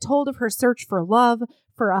that told of her search for love,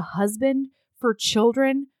 for a husband, for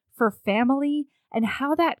children, for family, and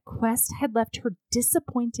how that quest had left her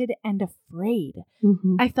disappointed and afraid.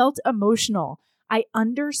 Mm-hmm. I felt emotional. I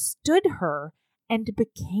understood her and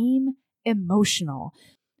became emotional.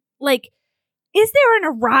 Like, is there an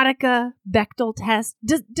erotica Bechdel test?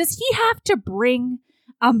 Does he have to bring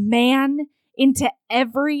a man into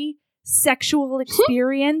every sexual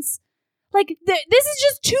experience. Like, this is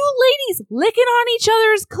just two ladies licking on each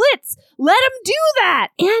other's clits. Let them do that.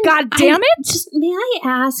 And God damn it. May I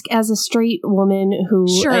ask, as a straight woman who,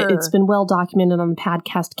 Sure. It's been well documented on the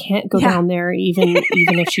podcast, can't go down there even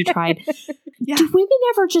if she tried. Yeah. Do women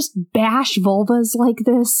ever just bash vulvas like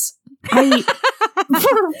this? For part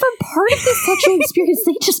of the sexual experience,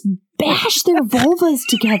 they just bash their vulvas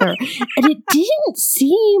together. And it didn't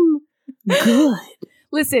seem good.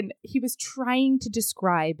 Listen, he was trying to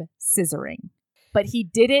describe scissoring, but he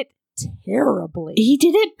did it terribly. He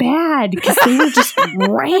did it bad because they were just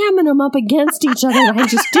ramming them up against each other. And I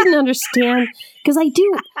just didn't understand, because I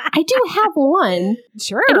do have one.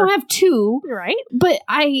 Sure. I don't have two. Right? But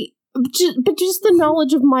just the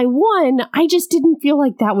knowledge of my one, I just didn't feel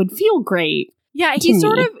like that would feel great. Yeah, he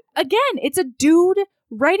sort of, again, it's a dude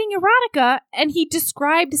writing erotica, and he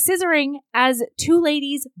described scissoring as two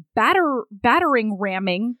ladies battery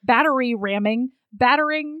ramming. I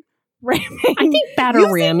think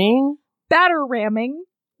batter ramming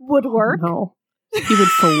would work. No. He would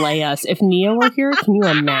fillet us. If Nia were here, can you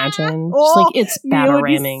imagine? Oh, Just like, it's batter Nia would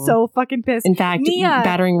ramming. Be so fucking pissed. In fact, Nia.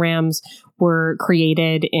 battering rams were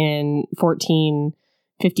created in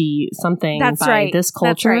 1450 something by this culture.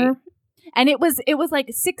 That's right. And it was like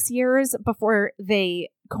 6 years before they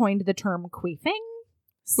coined the term queefing.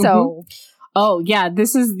 So, oh yeah,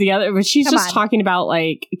 this is the other. But she's just talking about,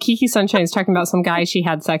 like, Kiki Sunshine is talking about some guy she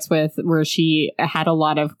had sex with, where she had a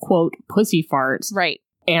lot of, quote, pussy farts. Right.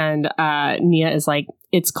 And Nia is like,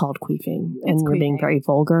 it's called queefing, and you're being very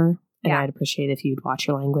vulgar. And I'd appreciate if you'd watch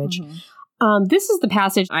your language. This is the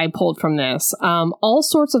passage I pulled from this. All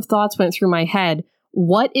sorts of thoughts went through my head.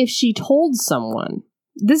 What if she told someone?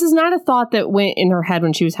 This is not a thought that went in her head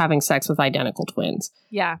when she was having sex with identical twins.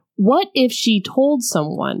 Yeah. What if she told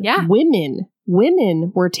someone? Yeah.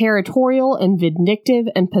 Women were territorial and vindictive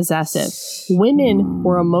and possessive. Women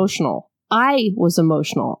were emotional. I was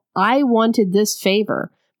emotional. I wanted this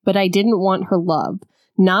favor, but I didn't want her love.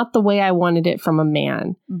 Not the way I wanted it from a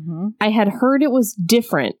man. I had heard it was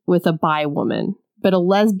different with a bi woman, but a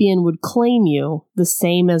lesbian would claim you the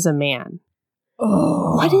same as a man.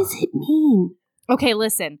 Oh. What does it mean? Okay,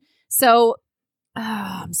 listen. So,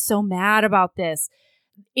 I'm so mad about this.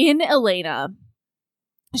 In Elena,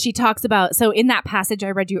 she talks about, so in that passage I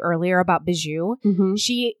read you earlier about Bijou,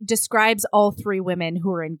 she describes all three women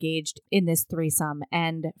who are engaged in this threesome.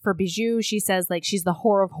 And for Bijou, she says, like, she's the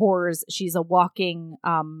whore of whores. She's a walking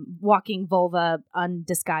vulva,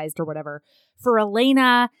 undisguised or whatever. For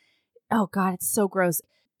Elena, oh God, it's so gross.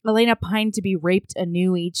 Elena pined to be raped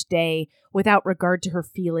anew each day without regard to her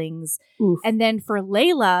feelings. Oof. And then for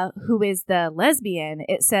Layla, who is the lesbian,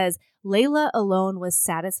 it says, Layla alone was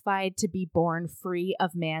satisfied to be born free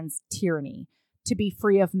of man's tyranny, to be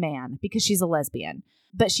free of man, because she's a lesbian.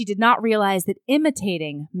 But she did not realize that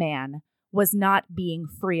imitating man was not being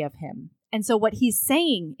free of him. And so what he's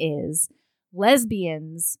saying is,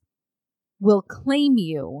 lesbians will claim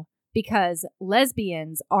you because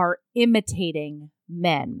lesbians are imitating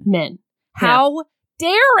men. How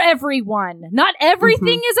dare everyone? Not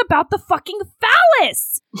everything is about the fucking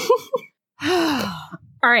phallus.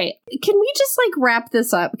 All right. Can we just, like, wrap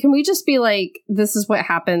this up? Can we just be like, this is what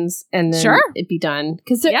happens, and then it be done?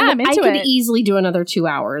 Because I could easily do another 2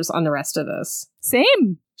 hours on the rest of this.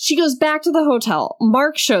 Same. She goes back to the hotel.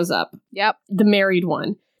 Mark shows up. Yep. The married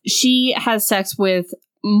one. She has sex with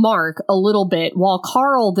Mark a little bit, while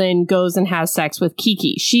Carl then goes and has sex with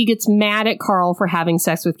Kiki. She gets mad at Carl for having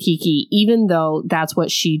sex with Kiki, even though that's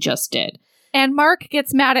what she just did. And Mark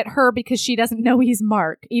gets mad at her because she doesn't know he's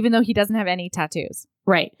Mark, even though he doesn't have any tattoos.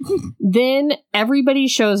 Right. Then everybody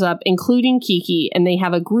shows up, including Kiki, and they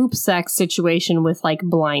have a group sex situation with, like,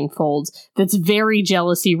 blindfolds that's very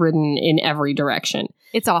jealousy-ridden in every direction.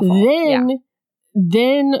 It's awful.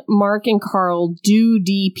 Then Mark and Carl do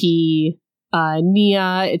DP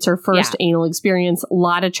Nia. It's her first anal experience. A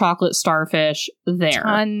lot of chocolate starfish there.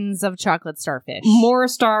 Tons of chocolate starfish. More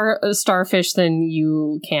starfish than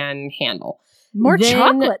you can handle. More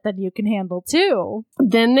chocolate than you can handle, too.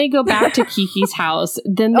 Then they go back to Kiki's house.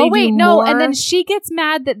 Then they and then she gets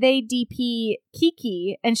mad that they DP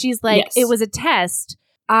Kiki, and she's like, it was a test.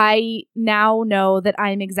 I now know that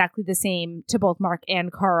I'm exactly the same to both Mark and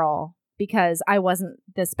Carl, because I wasn't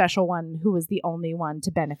the special one who was the only one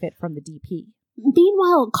to benefit from the DP.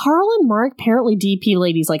 Meanwhile, Carl and Mark apparently DP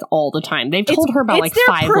ladies, like, all the time. They've told her about, like,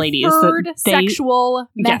 5 ladies. It's their preferred sexual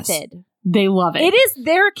method. Yes, they love it. It is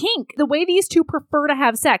their kink. The way these two prefer to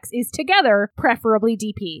have sex is together, preferably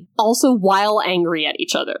DP. Also while angry at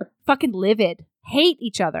each other. Fucking livid. hate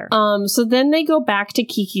each other. So then they go back to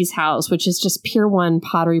Kiki's house, which is just Pier 1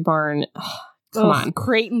 Pottery Barn. Come on.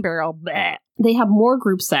 Crate and Barrel. Bleh. They have more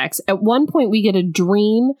group sex. At one point, we get a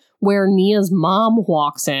dream where Nia's mom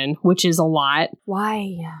walks in, which is a lot.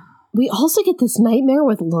 Why? We also get this nightmare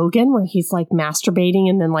with Logan where he's like masturbating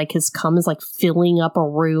and then like his cum is like filling up a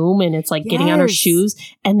room and it's like getting on her shoes.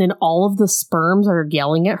 And then all of the sperms are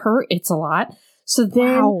yelling at her. It's a lot. So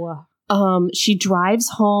then she drives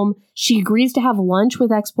home. She agrees to have lunch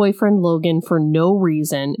with ex-boyfriend Logan for no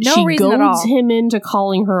reason. She goads him into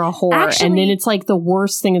calling her a whore. Actually, and then it's like the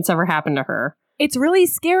worst thing that's ever happened to her. It's really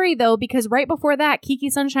scary, though, because right before that, Kiki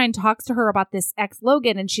Sunshine talks to her about this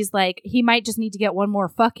ex-Logan, and she's like, he might just need to get one more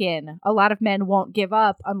fuck in. A lot of men won't give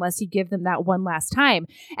up unless you give them that one last time.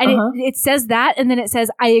 And it says that, and then it says,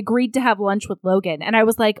 I agreed to have lunch with Logan. And I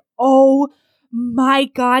was like, oh my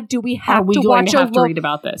God, do we have to watch to read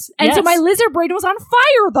about this? And so my lizard brain was on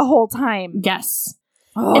fire the whole time. Yes.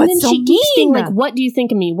 Oh, and then she keeps being like, what do you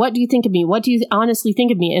think of me? What do you think of me? What do you honestly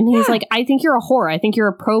think of me? And he's like, I think you're a whore. I think you're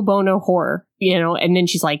a pro bono whore. You know? And then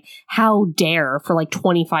she's like, how dare, for like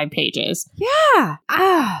 25 pages. Yeah.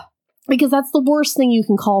 Because that's the worst thing you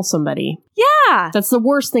can call somebody. Yeah. That's the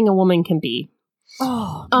worst thing a woman can be.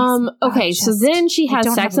 Oh. Okay, so then she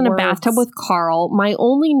has sex in a bathtub with Carl. My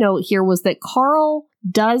only note here was that Carl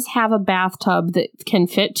does have a bathtub that can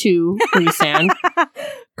fit two Rhysand.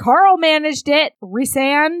 Carl managed it.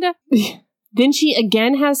 Rhysand. Then she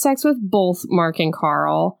again has sex with both Mark and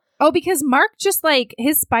Carl. Oh, because Mark just like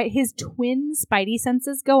his twin spidey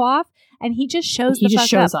senses go off, and he just shows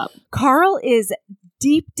up. Carl is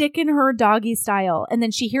deep dick in her doggy style, and then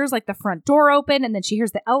she hears like the front door open, and then she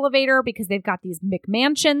hears the elevator because they've got these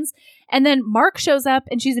McMansions, and then Mark shows up,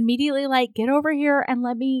 and she's immediately like, "Get over here and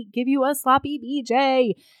let me give you a sloppy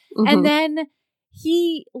BJ," and then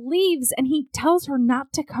he leaves, and he tells her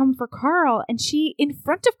not to come for Carl, and she, in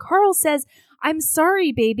front of Carl, says, "I'm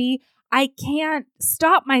sorry, baby. I can't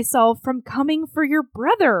stop myself from coming for your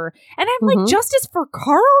brother." And I'm like, justice for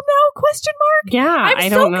Carl now? ? Yeah, I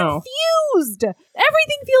don't know. Confused.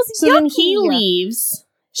 Everything feels so yucky. Then he leaves.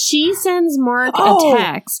 She sends Mark a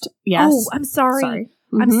text. Yes. Oh, I'm sorry.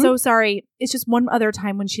 I'm so sorry. It's just one other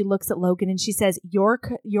time when she looks at Logan and she says,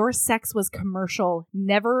 your sex was commercial,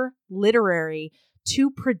 never literary,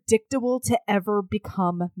 too predictable to ever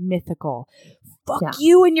become mythical. Fuck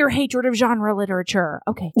you and your hatred of genre literature.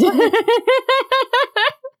 Okay.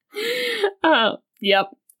 Oh, yep.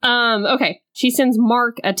 Okay. She sends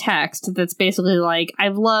Mark a text that's basically like,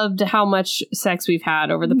 I've loved how much sex we've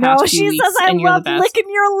had over the past few weeks. She says, I love licking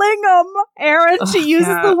your lingam, Aaron. She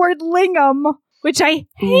uses the word lingam, which I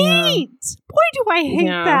hate. Boy, do I hate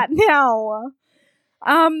that now.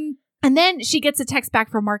 And then she gets a text back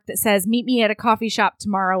from Mark that says, meet me at a coffee shop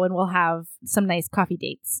tomorrow and we'll have some nice coffee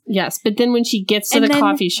dates. Yes, but then when she gets to the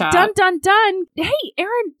coffee shop... Dun. Hey,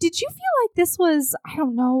 Aaron, did you feel like this was, I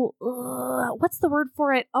don't know, what's the word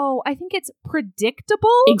for it? Oh, I think it's predictable?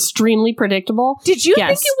 Extremely predictable. Did you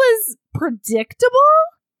think it was predictable?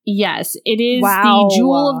 Yes, it is the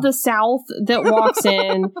Jewel of the South that walks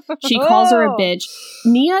in. She calls her a bitch.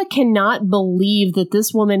 Nia cannot believe that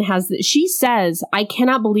this woman has... She says, I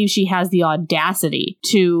cannot believe she has the audacity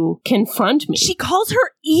to confront me. She calls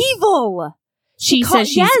her evil. She says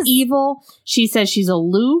she's evil. She says she's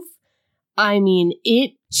aloof. I mean,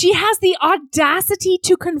 She has the audacity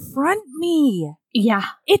to confront me. Yeah.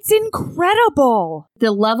 It's incredible.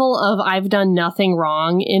 The level of I've done nothing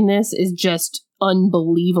wrong in this is just...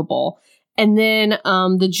 unbelievable. And then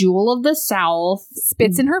the Jewel of the South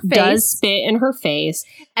spits in her face. Does spit in her face.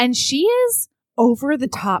 And she is over the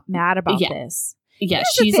top mad about this. Yeah,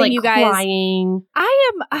 she's like crying.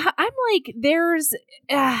 I'm like, there's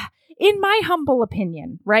in my humble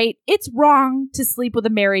opinion, right? It's wrong to sleep with a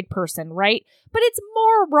married person, right? But it's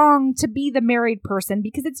more wrong to be the married person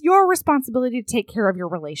because it's your responsibility to take care of your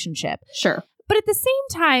relationship. Sure. But at the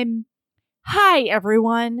same time, hi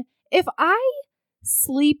everyone. If I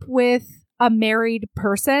sleep with a married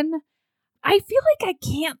person, I feel like I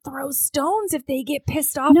can't throw stones if they get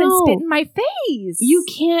pissed off and spit in my face. You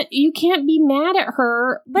can't be mad at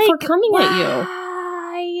her for coming at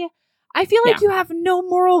you. I feel like you have no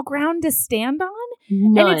moral ground to stand on.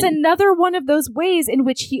 None. And it's another one of those ways in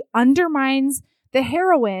which he undermines the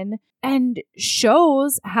heroine and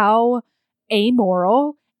shows how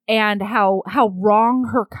amoral and how wrong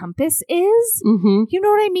her compass is. Mm-hmm. You know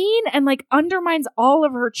what I mean? And like undermines all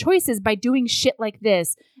of her choices by doing shit like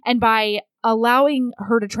this and by allowing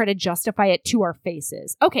her to try to justify it to our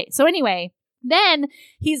faces. Okay, so anyway, then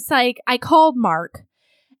he's like, I called Mark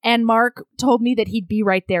And Mark told me that he'd be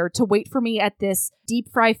right there to wait for me at this deep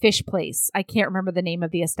fry fish place. I can't remember the name of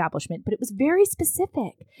the establishment, but it was very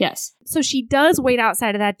specific. Yes. So she does wait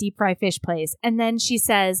outside of that deep fry fish place. And then she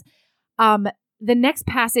says, the next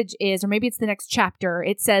passage is, or maybe it's the next chapter,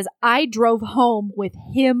 it says, I drove home with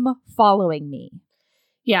him following me.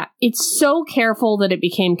 Yeah, it's so careful that it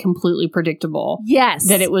became completely predictable. Yes.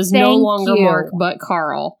 That it was no longer Mark, but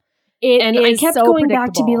Carl. I kept going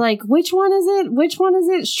back to be like, which one is it? Which one is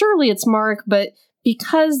it? Surely it's Mark, but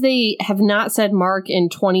because they have not said Mark in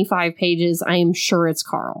 25 pages, I am sure it's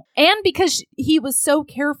Carl. And because he was so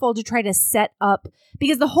careful to try to set up,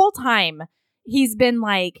 because the whole time he's been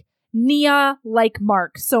like, Nia like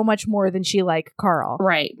Mark so much more than she like Carl.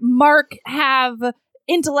 Right. Mark have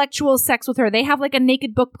intellectual sex with her. They have like a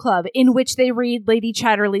naked book club in which they read Lady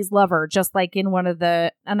Chatterley's Lover, just like in one of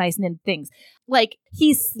the A Nice Knit Things. Like,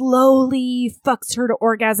 he slowly fucks her to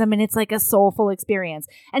orgasm, and it's like a soulful experience.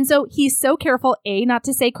 And so he's so careful, A, not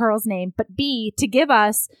to say Carl's name, but B, to give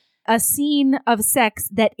us a scene of sex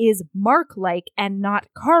that is Mark-like and not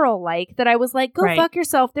Carl-like, that I was like, go fuck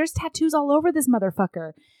yourself. There's tattoos all over this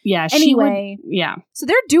motherfucker. Yeah. Anyway. Yeah. So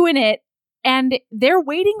they're doing it, and they're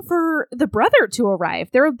waiting for the brother to arrive.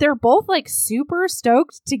 They're both like super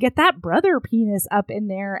stoked to get that brother penis up in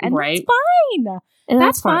there, and that's fine. And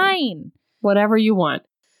that's fine. Whatever you want.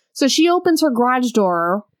 So she opens her garage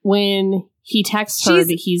door when he texts her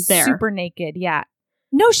that he's there. Super naked, yeah.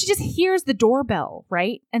 No, she just hears the doorbell,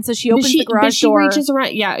 right? And so she opens the garage door. She reaches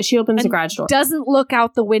around. Yeah, she opens the garage door. Doesn't look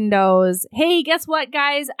out the windows. Hey, guess what,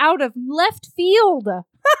 guys? Out of left field.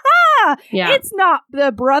 Yeah. It's not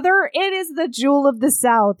the brother. It is the Jewel of the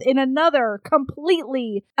South in another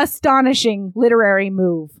completely astonishing literary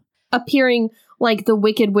move. Appearing like the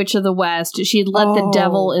Wicked Witch of the West. She had let the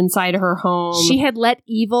devil inside her home. She had let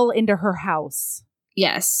evil into her house.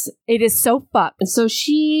 Yes. It is so fucked. So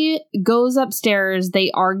she goes upstairs. They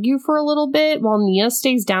argue for a little bit while Nia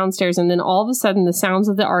stays downstairs. And then all of a sudden the sounds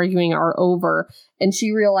of the arguing are over. And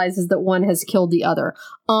she realizes that one has killed the other.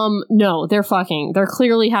 No, they're fucking. They're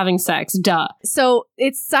clearly having sex. Duh. So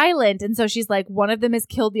it's silent. And so she's like, one of them has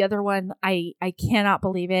killed the other one. I cannot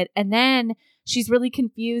believe it. And then she's really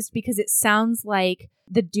confused because it sounds like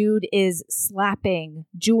the dude is slapping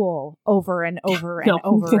Jewel over and over and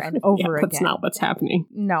over and over again. That's not what's happening.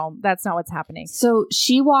 No, that's not what's happening. So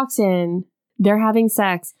she walks in. They're having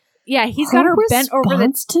sex. Yeah, he's got her bent over. The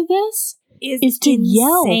response to this is to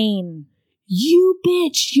yell, insane. You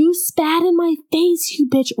bitch, you spat in my face, you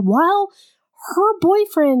bitch. While her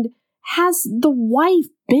boyfriend has the wife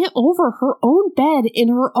bent over her own bed in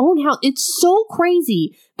her own house. It's so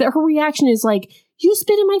crazy that her reaction is like, you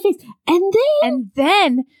spit in my face. And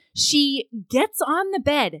then she gets on the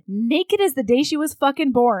bed, naked as the day she was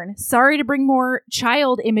fucking born. Sorry to bring more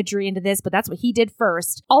child imagery into this, but that's what he did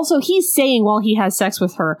first. Also, he's saying while he has sex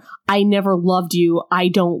with her, I never loved you. I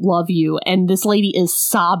don't love you. And this lady is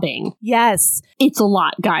sobbing. Yes. It's a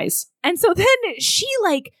lot, guys. And so then she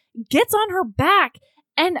like gets on her back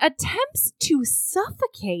and attempts to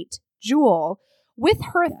suffocate Jewel with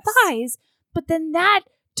her thighs, but then that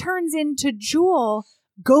turns into Jewel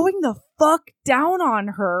going the fuck down on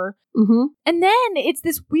her. Mm-hmm. And then it's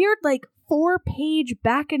this weird, like, 4-page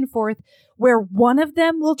back and forth where one of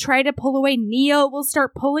them will try to pull away, Nia will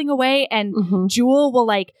start pulling away, and Jewel will,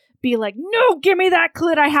 like, be like, no, give me that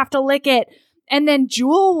clit, I have to lick it. And then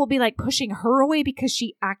Jewel will be like pushing her away because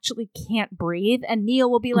she actually can't breathe. And Nia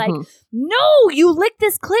will be like, no, you lick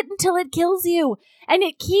this clit until it kills you. And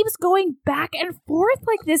it keeps going back and forth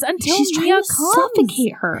like this until she's Nia trying to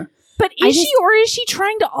suffocate her. But is she, or is she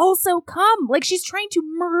trying to also come? Like, she's trying to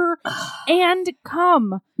murder and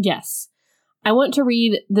come. Yes. I want to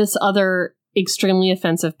read this other extremely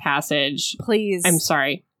offensive passage. Please. I'm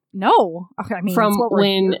sorry. No. I mean, from that's what we're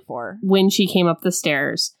here for. When she came up the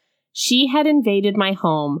stairs. She had invaded my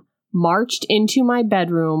home, marched into my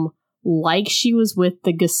bedroom like she was with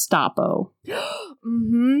the Gestapo.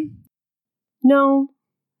 No,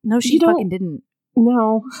 she fucking didn't.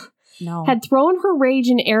 No. No. Had thrown her rage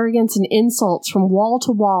and arrogance and insults from wall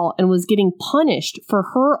to wall and was getting punished for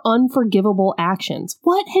her unforgivable actions.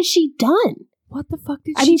 What has she done? What the fuck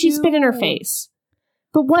did she do? I mean, she spit in her face.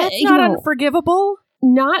 But what? That's not unforgivable.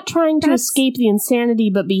 Not trying to escape the insanity,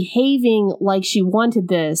 but behaving like she wanted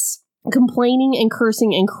this. Complaining and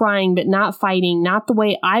cursing and crying, but not fighting. Not the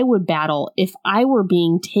way I would battle if I were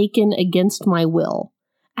being taken against my will.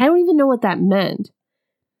 I don't even know what that meant.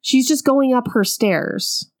 She's just going up her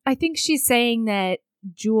stairs. I think she's saying that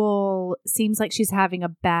Jewel seems like she's having a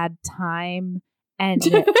bad time. And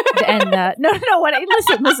listen, and that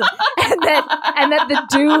the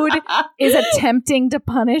dude is attempting to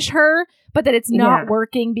punish her, but that it's not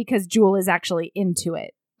working because Jewel is actually into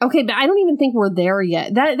it. Okay, but I don't even think we're there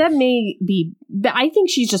yet. That may be... I think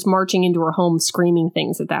she's just marching into her home screaming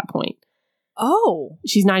things at that point. Oh.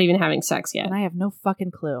 She's not even having sex yet. And I have no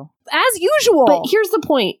fucking clue. As usual. But here's the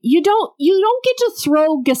point. You don't get to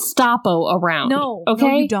throw Gestapo around. No. Okay?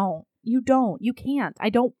 No, you don't. You don't. You can't. I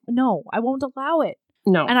don't know. I won't allow it.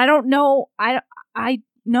 No. And I don't know. I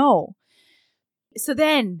know. So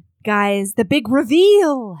then, guys, the big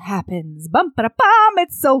reveal happens. Bum-ba-da-bum.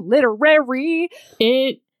 It's so literary.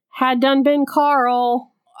 It had done been Carl.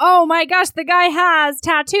 Oh my gosh, the guy has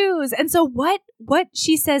tattoos. And so what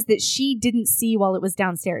she says that she didn't see while it was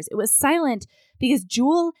downstairs, it was silent because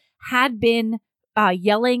Jewel had been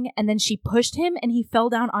yelling, and then she pushed him and he fell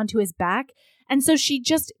down onto his back. And so she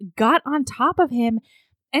just got on top of him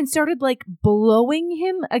and started like blowing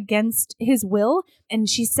him against his will. And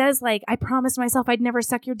she says like, I promised myself I'd never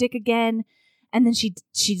suck your dick again. And then she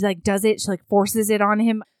like does it. She like forces it on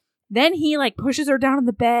him. Then he like pushes her down on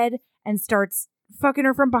the bed and starts fucking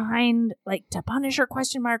her from behind, like to punish her, ?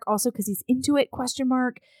 Also because he's into it, ?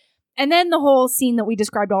 And then the whole scene that we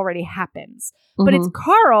described already happens. Mm-hmm. But it's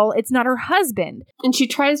Carl, it's not her husband. And she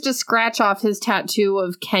tries to scratch off his tattoo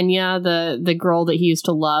of Kenya, the girl that he used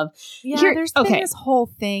to love. Yeah, there's been this whole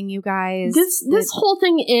thing, you guys. This whole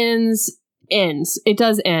thing ends. It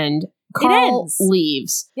does end. Carl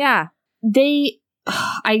leaves. Yeah.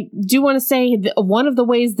 I do want to say that one of the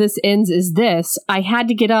ways this ends is this. I had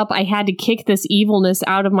to get up. I had to kick this evilness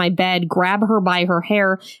out of my bed, grab her by her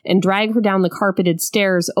hair, and drag her down the carpeted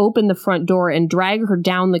stairs, open the front door, and drag her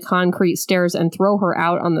down the concrete stairs and throw her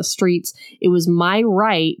out on the streets. It was my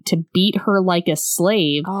right to beat her like a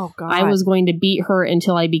slave. Oh, God. I was going to beat her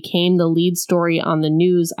until I became the lead story on the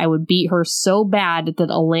news. I would beat her so bad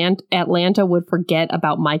that Atlanta would forget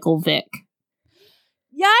about Michael Vick.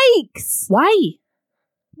 Yikes! Why?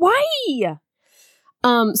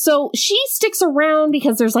 So she sticks around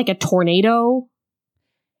because there's like a tornado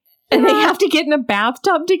and they have to get in a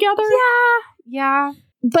bathtub together. Yeah.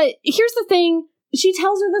 But here's the thing. She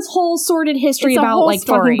tells her this whole sordid history about like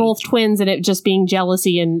fucking both twins and it just being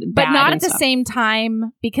jealousy and bad. But not at the same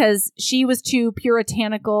time because she was too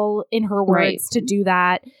puritanical in her words to do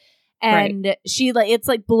that. And she it's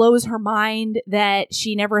like blows her mind that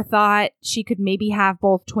she never thought she could maybe have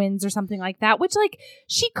both twins or something like that, which like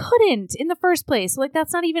she couldn't in the first place. Like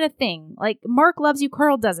that's not even a thing. Like Mark loves you,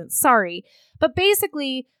 Carl doesn't. Sorry. But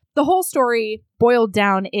basically the whole story boiled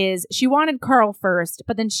down is she wanted Carl first,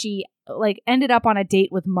 but then she like ended up on a date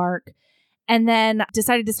with Mark and then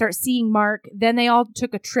decided to start seeing Mark. Then they all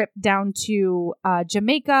took a trip down to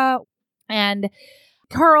Jamaica, and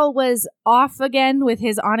Carl was off again with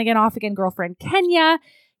his on-again, off-again girlfriend, Kenya.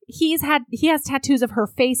 He has tattoos of her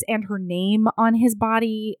face and her name on his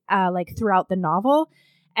body, like throughout the novel.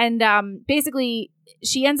 And basically,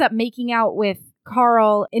 she ends up making out with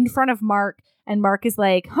Carl in front of Mark. And Mark is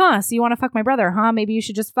like, so you want to fuck my brother, huh? Maybe you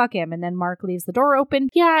should just fuck him. And then Mark leaves the door open.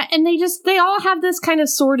 Yeah, and they all have this kind of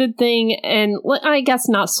sordid thing. And I guess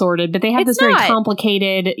not sordid, but they have this very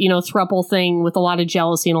complicated, throuple thing with a lot of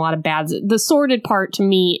jealousy and a lot of bad. The sordid part to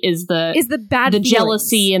me is the bad feelings.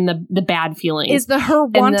 Jealousy and the bad feelings. Is her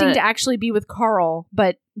wanting to actually be with Carl,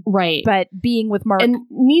 but being with Mark. And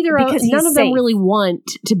none of them really want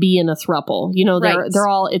to be in a throuple.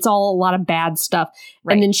 It's all a lot of bad stuff.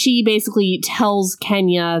 Right. And then she basically tells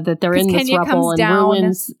Kenya that they're in this throuple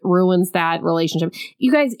and ruins that relationship.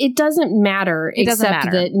 You guys, it doesn't matter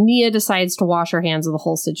except that Nia decides to wash her hands of the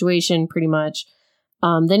whole situation pretty much.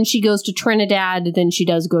 Then she goes to Trinidad. Then she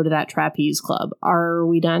does go to that trapeze club. Are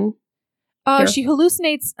we done? She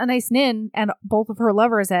hallucinates a nice nin and both of her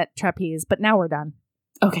lovers at trapeze, but now we're done.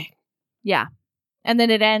 Okay. Yeah. And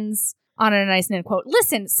then it ends on a nice nin quote.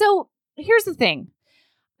 Listen, so here's the thing.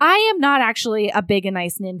 I am not actually a big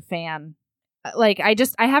Anais Nin fan. Like, I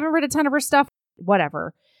haven't read a ton of her stuff,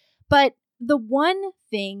 whatever. But the one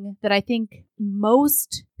thing that I think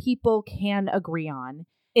most people can agree on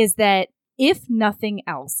is that if nothing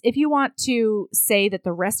else, if you want to say that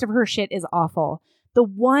the rest of her shit is awful, the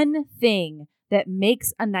one thing that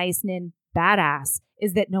makes Anais Nin badass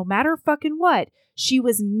is that no matter fucking what, she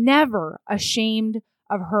was never ashamed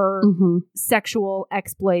of her sexual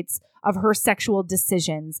exploits, of her sexual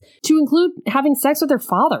decisions. To include having sex with her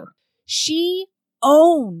father. She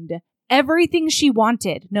owned everything she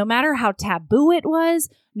wanted, no matter how taboo it was,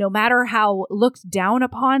 no matter how looked down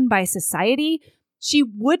upon by society. She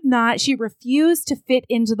refused to fit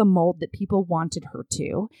into the mold that people wanted her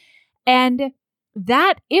to. And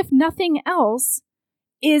that, if nothing else,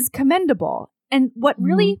 is commendable. And what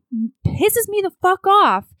really pisses me the fuck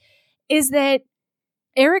off is that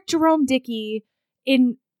Eric Jerome Dickey,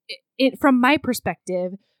 in it, from my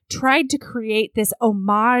perspective, tried to create this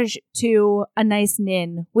homage to Anais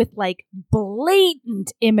Nin with like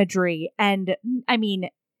blatant imagery. And I mean,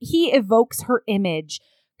 he evokes her image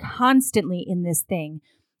constantly in this thing.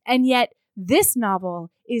 And yet this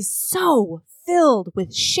novel is so filled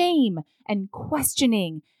with shame and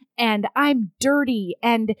questioning, and I'm dirty,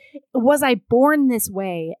 and was I born this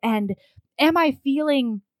way? And am I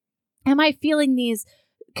feeling these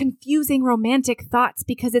confusing romantic thoughts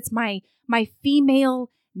because it's my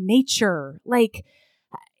female nature? Like,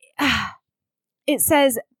 it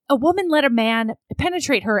says, a woman let a man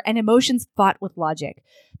penetrate her and emotions fought with logic.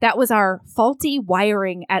 That was our faulty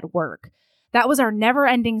wiring at work. That was our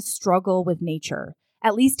never-ending struggle with nature.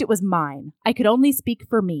 At least it was mine. I could only speak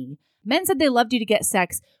for me. Men said they loved you to get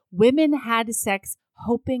sex. Women had sex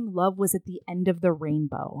hoping love was at the end of the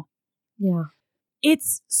rainbow. Yeah.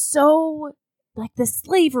 It's so like the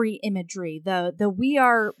slavery imagery, the we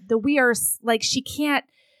are like she can't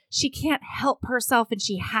help herself and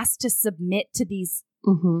she has to submit to these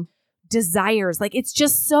desires. Like it's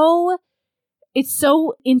so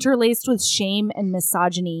interlaced with shame and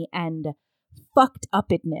misogyny and fucked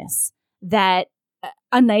upness that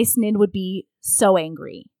Anais Nin would be so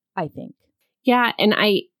angry, I think. Yeah, and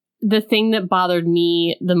the thing that bothered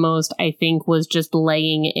me the most, I think, was just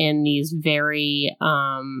laying in these very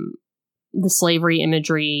the slavery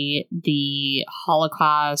imagery, the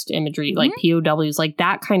Holocaust imagery, like POWs, like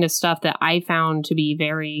that kind of stuff that I found to be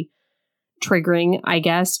very triggering, I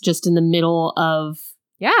guess, just in the middle of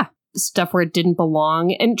stuff where it didn't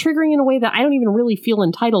belong, and triggering in a way that I don't even really feel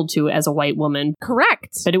entitled to as a white woman.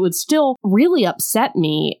 Correct. But it would still really upset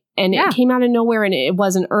me. And it came out of nowhere and it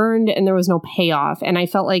wasn't earned and there was no payoff. And I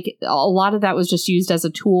felt like a lot of that was just used as a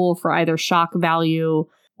tool for either shock value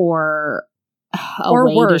or a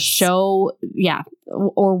way to show,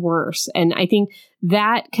 or worse. And I think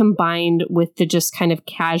that combined with the just kind of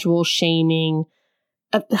casual shaming,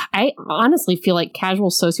 I honestly feel like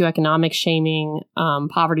casual socioeconomic shaming,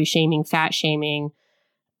 poverty shaming, fat shaming,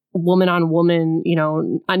 woman on woman,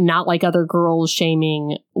 not like other girls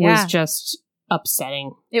shaming was just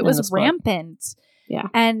upsetting. It was rampant. Yeah.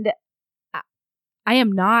 And I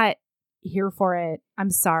am not here for it. I'm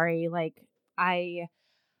sorry. Like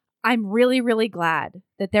I'm really, really glad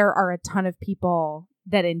that there are a ton of people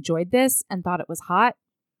that enjoyed this and thought it was hot.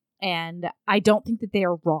 And I don't think that they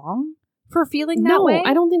are wrong for feeling that way. No,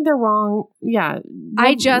 I don't think they're wrong. Yeah.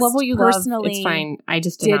 I just love what you personally love. It's fine. I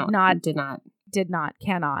just cannot,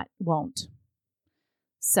 won't.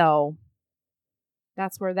 So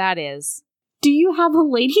that's where that is. Do you have a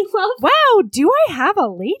lady love? Wow, do I have a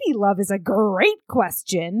lady love is a great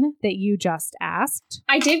question that you just asked.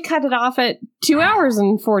 I did cut it off at 2 hours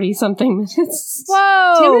and 40 something minutes.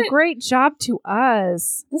 Whoa, great job to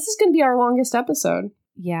us. This is going to be our longest episode.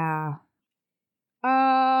 Yeah.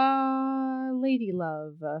 Lady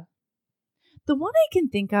love. The one I can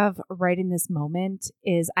think of right in this moment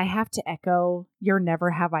is I have to echo your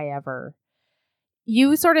Never Have I Ever.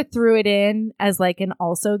 You sort of threw it in as like an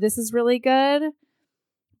also this is really good,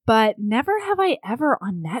 but Never Have I Ever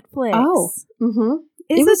on Netflix. Oh,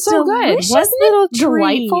 it was so good. Wasn't it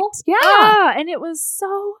delightful? Yeah, and it was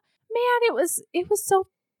so it was so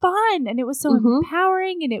fun and it was so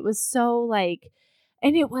empowering and it was so like,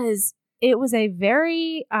 and it was a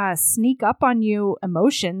very sneak up on you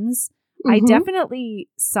emotions. I definitely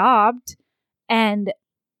sobbed, and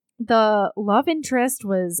the love interest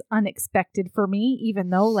was unexpected for me,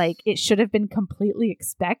 even though like it should have been completely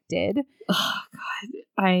expected. Oh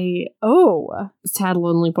God. Sad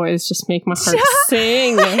Lonely Boys just make my heart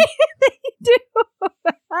sing. They do.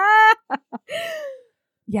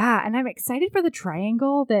 Yeah, and I'm excited for the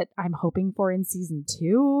triangle that I'm hoping for in season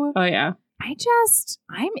 2. Oh yeah. I'm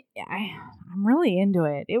really into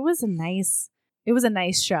it. It was a nice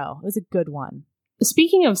show. It was a good one.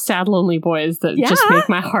 Speaking of sad, lonely boys that just make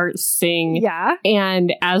my heart sing. Yeah.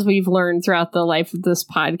 And as we've learned throughout the life of this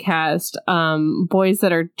podcast, boys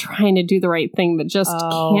that are trying to do the right thing but just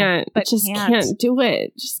can't do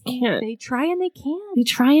it. Just can't. They try and they can't. They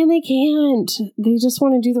try and they can't. They just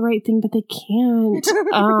want to do the right thing, but they can't.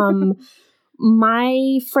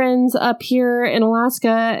 My friends up here in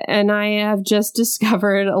Alaska and I have just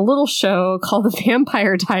discovered a little show called The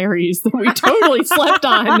Vampire Diaries that we totally slept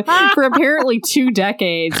on for apparently 2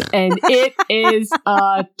 decades. And it is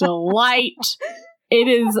a delight. It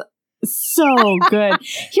is so good.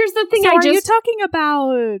 Here's the thing. So are you talking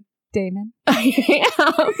about Damon? I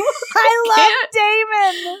am. I love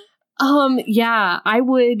Damon. Yeah, I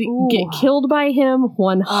would get killed by him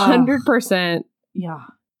 100%. Yeah.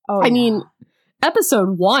 Oh, I mean,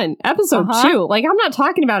 episode 1, episode 2. Like, I'm not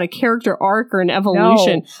talking about a character arc or an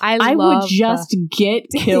evolution. No, I would just get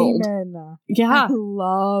killed. Damon. Yeah. I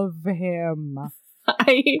love him.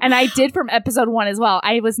 I And I did from episode 1 as well.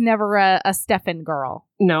 I was never a Stefan girl.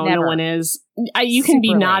 No Never. one is. You can be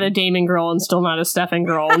Super not lame. a Damon girl and still not a Stefan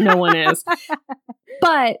girl. No one is.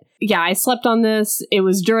 But yeah, I slept on this.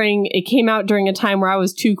 It came out during a time where I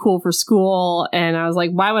was too cool for school. And I was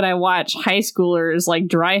like, why would I watch high schoolers like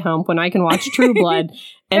Dry Hump when I can watch True Blood?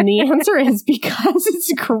 And the answer is because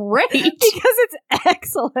it's great. Because it's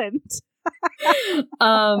excellent.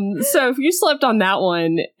 So if you slept on that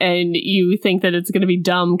one and you think that it's going to be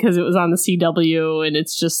dumb because it was on the CW and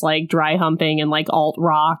it's just like dry humping and like alt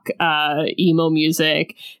rock, emo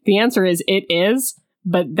music, the answer is it is.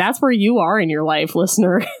 But that's where you are in your life,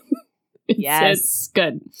 listener. It's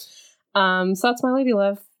good. So that's my lady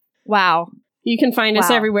love. Wow. You can find us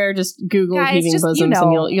everywhere. Just Google Guys, Heaving just, Bosoms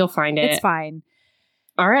and you'll find it. It's fine.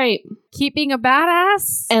 All right. Keep being a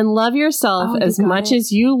badass. And love yourself as much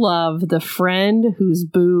as you love the friend whose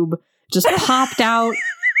boob just popped out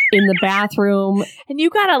in the bathroom. And you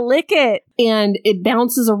gotta lick it. And it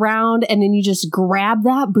bounces around and then you just grab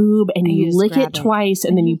that boob and you lick it twice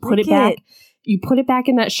and then you put it back. You put it back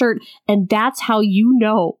in that shirt. And that's how you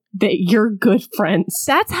know that you're good friends.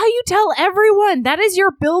 That's how you tell everyone. That is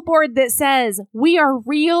your billboard that says, we are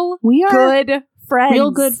good friends.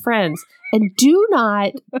 Real good friends. And do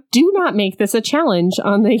not make this a challenge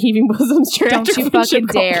on the Heaving Bosoms Geriatric Don't you fucking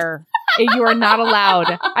dare. You are not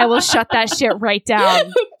allowed. I will shut that shit right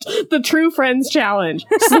down. The True Friends Challenge.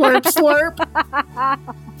 Slurp, slurp.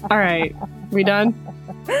 All right. We done?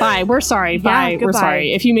 Bye. We're sorry. Bye. Goodbye. We're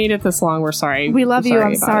sorry. If you made it this long, we're sorry. We love you.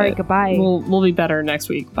 I'm sorry. It. Goodbye. We'll be better next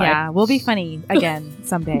week. Bye. Yeah, we'll be funny again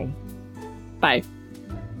someday. Bye.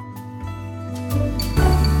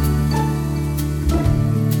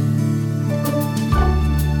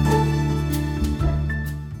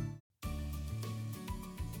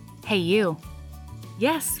 Hey, you.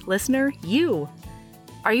 Yes, listener, you.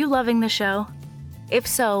 Are you loving the show? If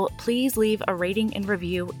so, please leave a rating and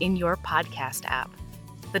review in your podcast app.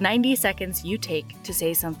 The 90 seconds you take to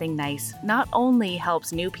say something nice not only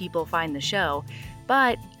helps new people find the show,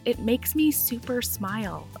 but it makes me super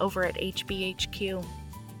smile over at HBHQ.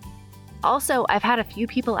 Also, I've had a few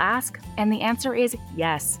people ask, and the answer is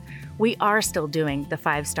yes. We are still doing the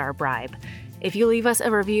 5-star bribe. If you leave us a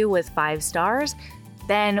review with 5 stars,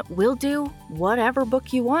 then we'll do whatever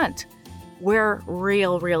book you want. We're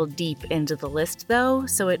real deep into the list, though,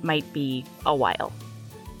 so it might be a while.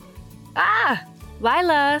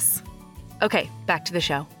 Lilas! Okay, back to the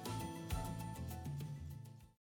show.